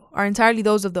Amigo are entirely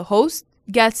those of the host,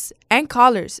 guests, and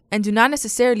callers, and do not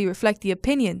necessarily reflect the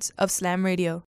opinions of Slam Radio.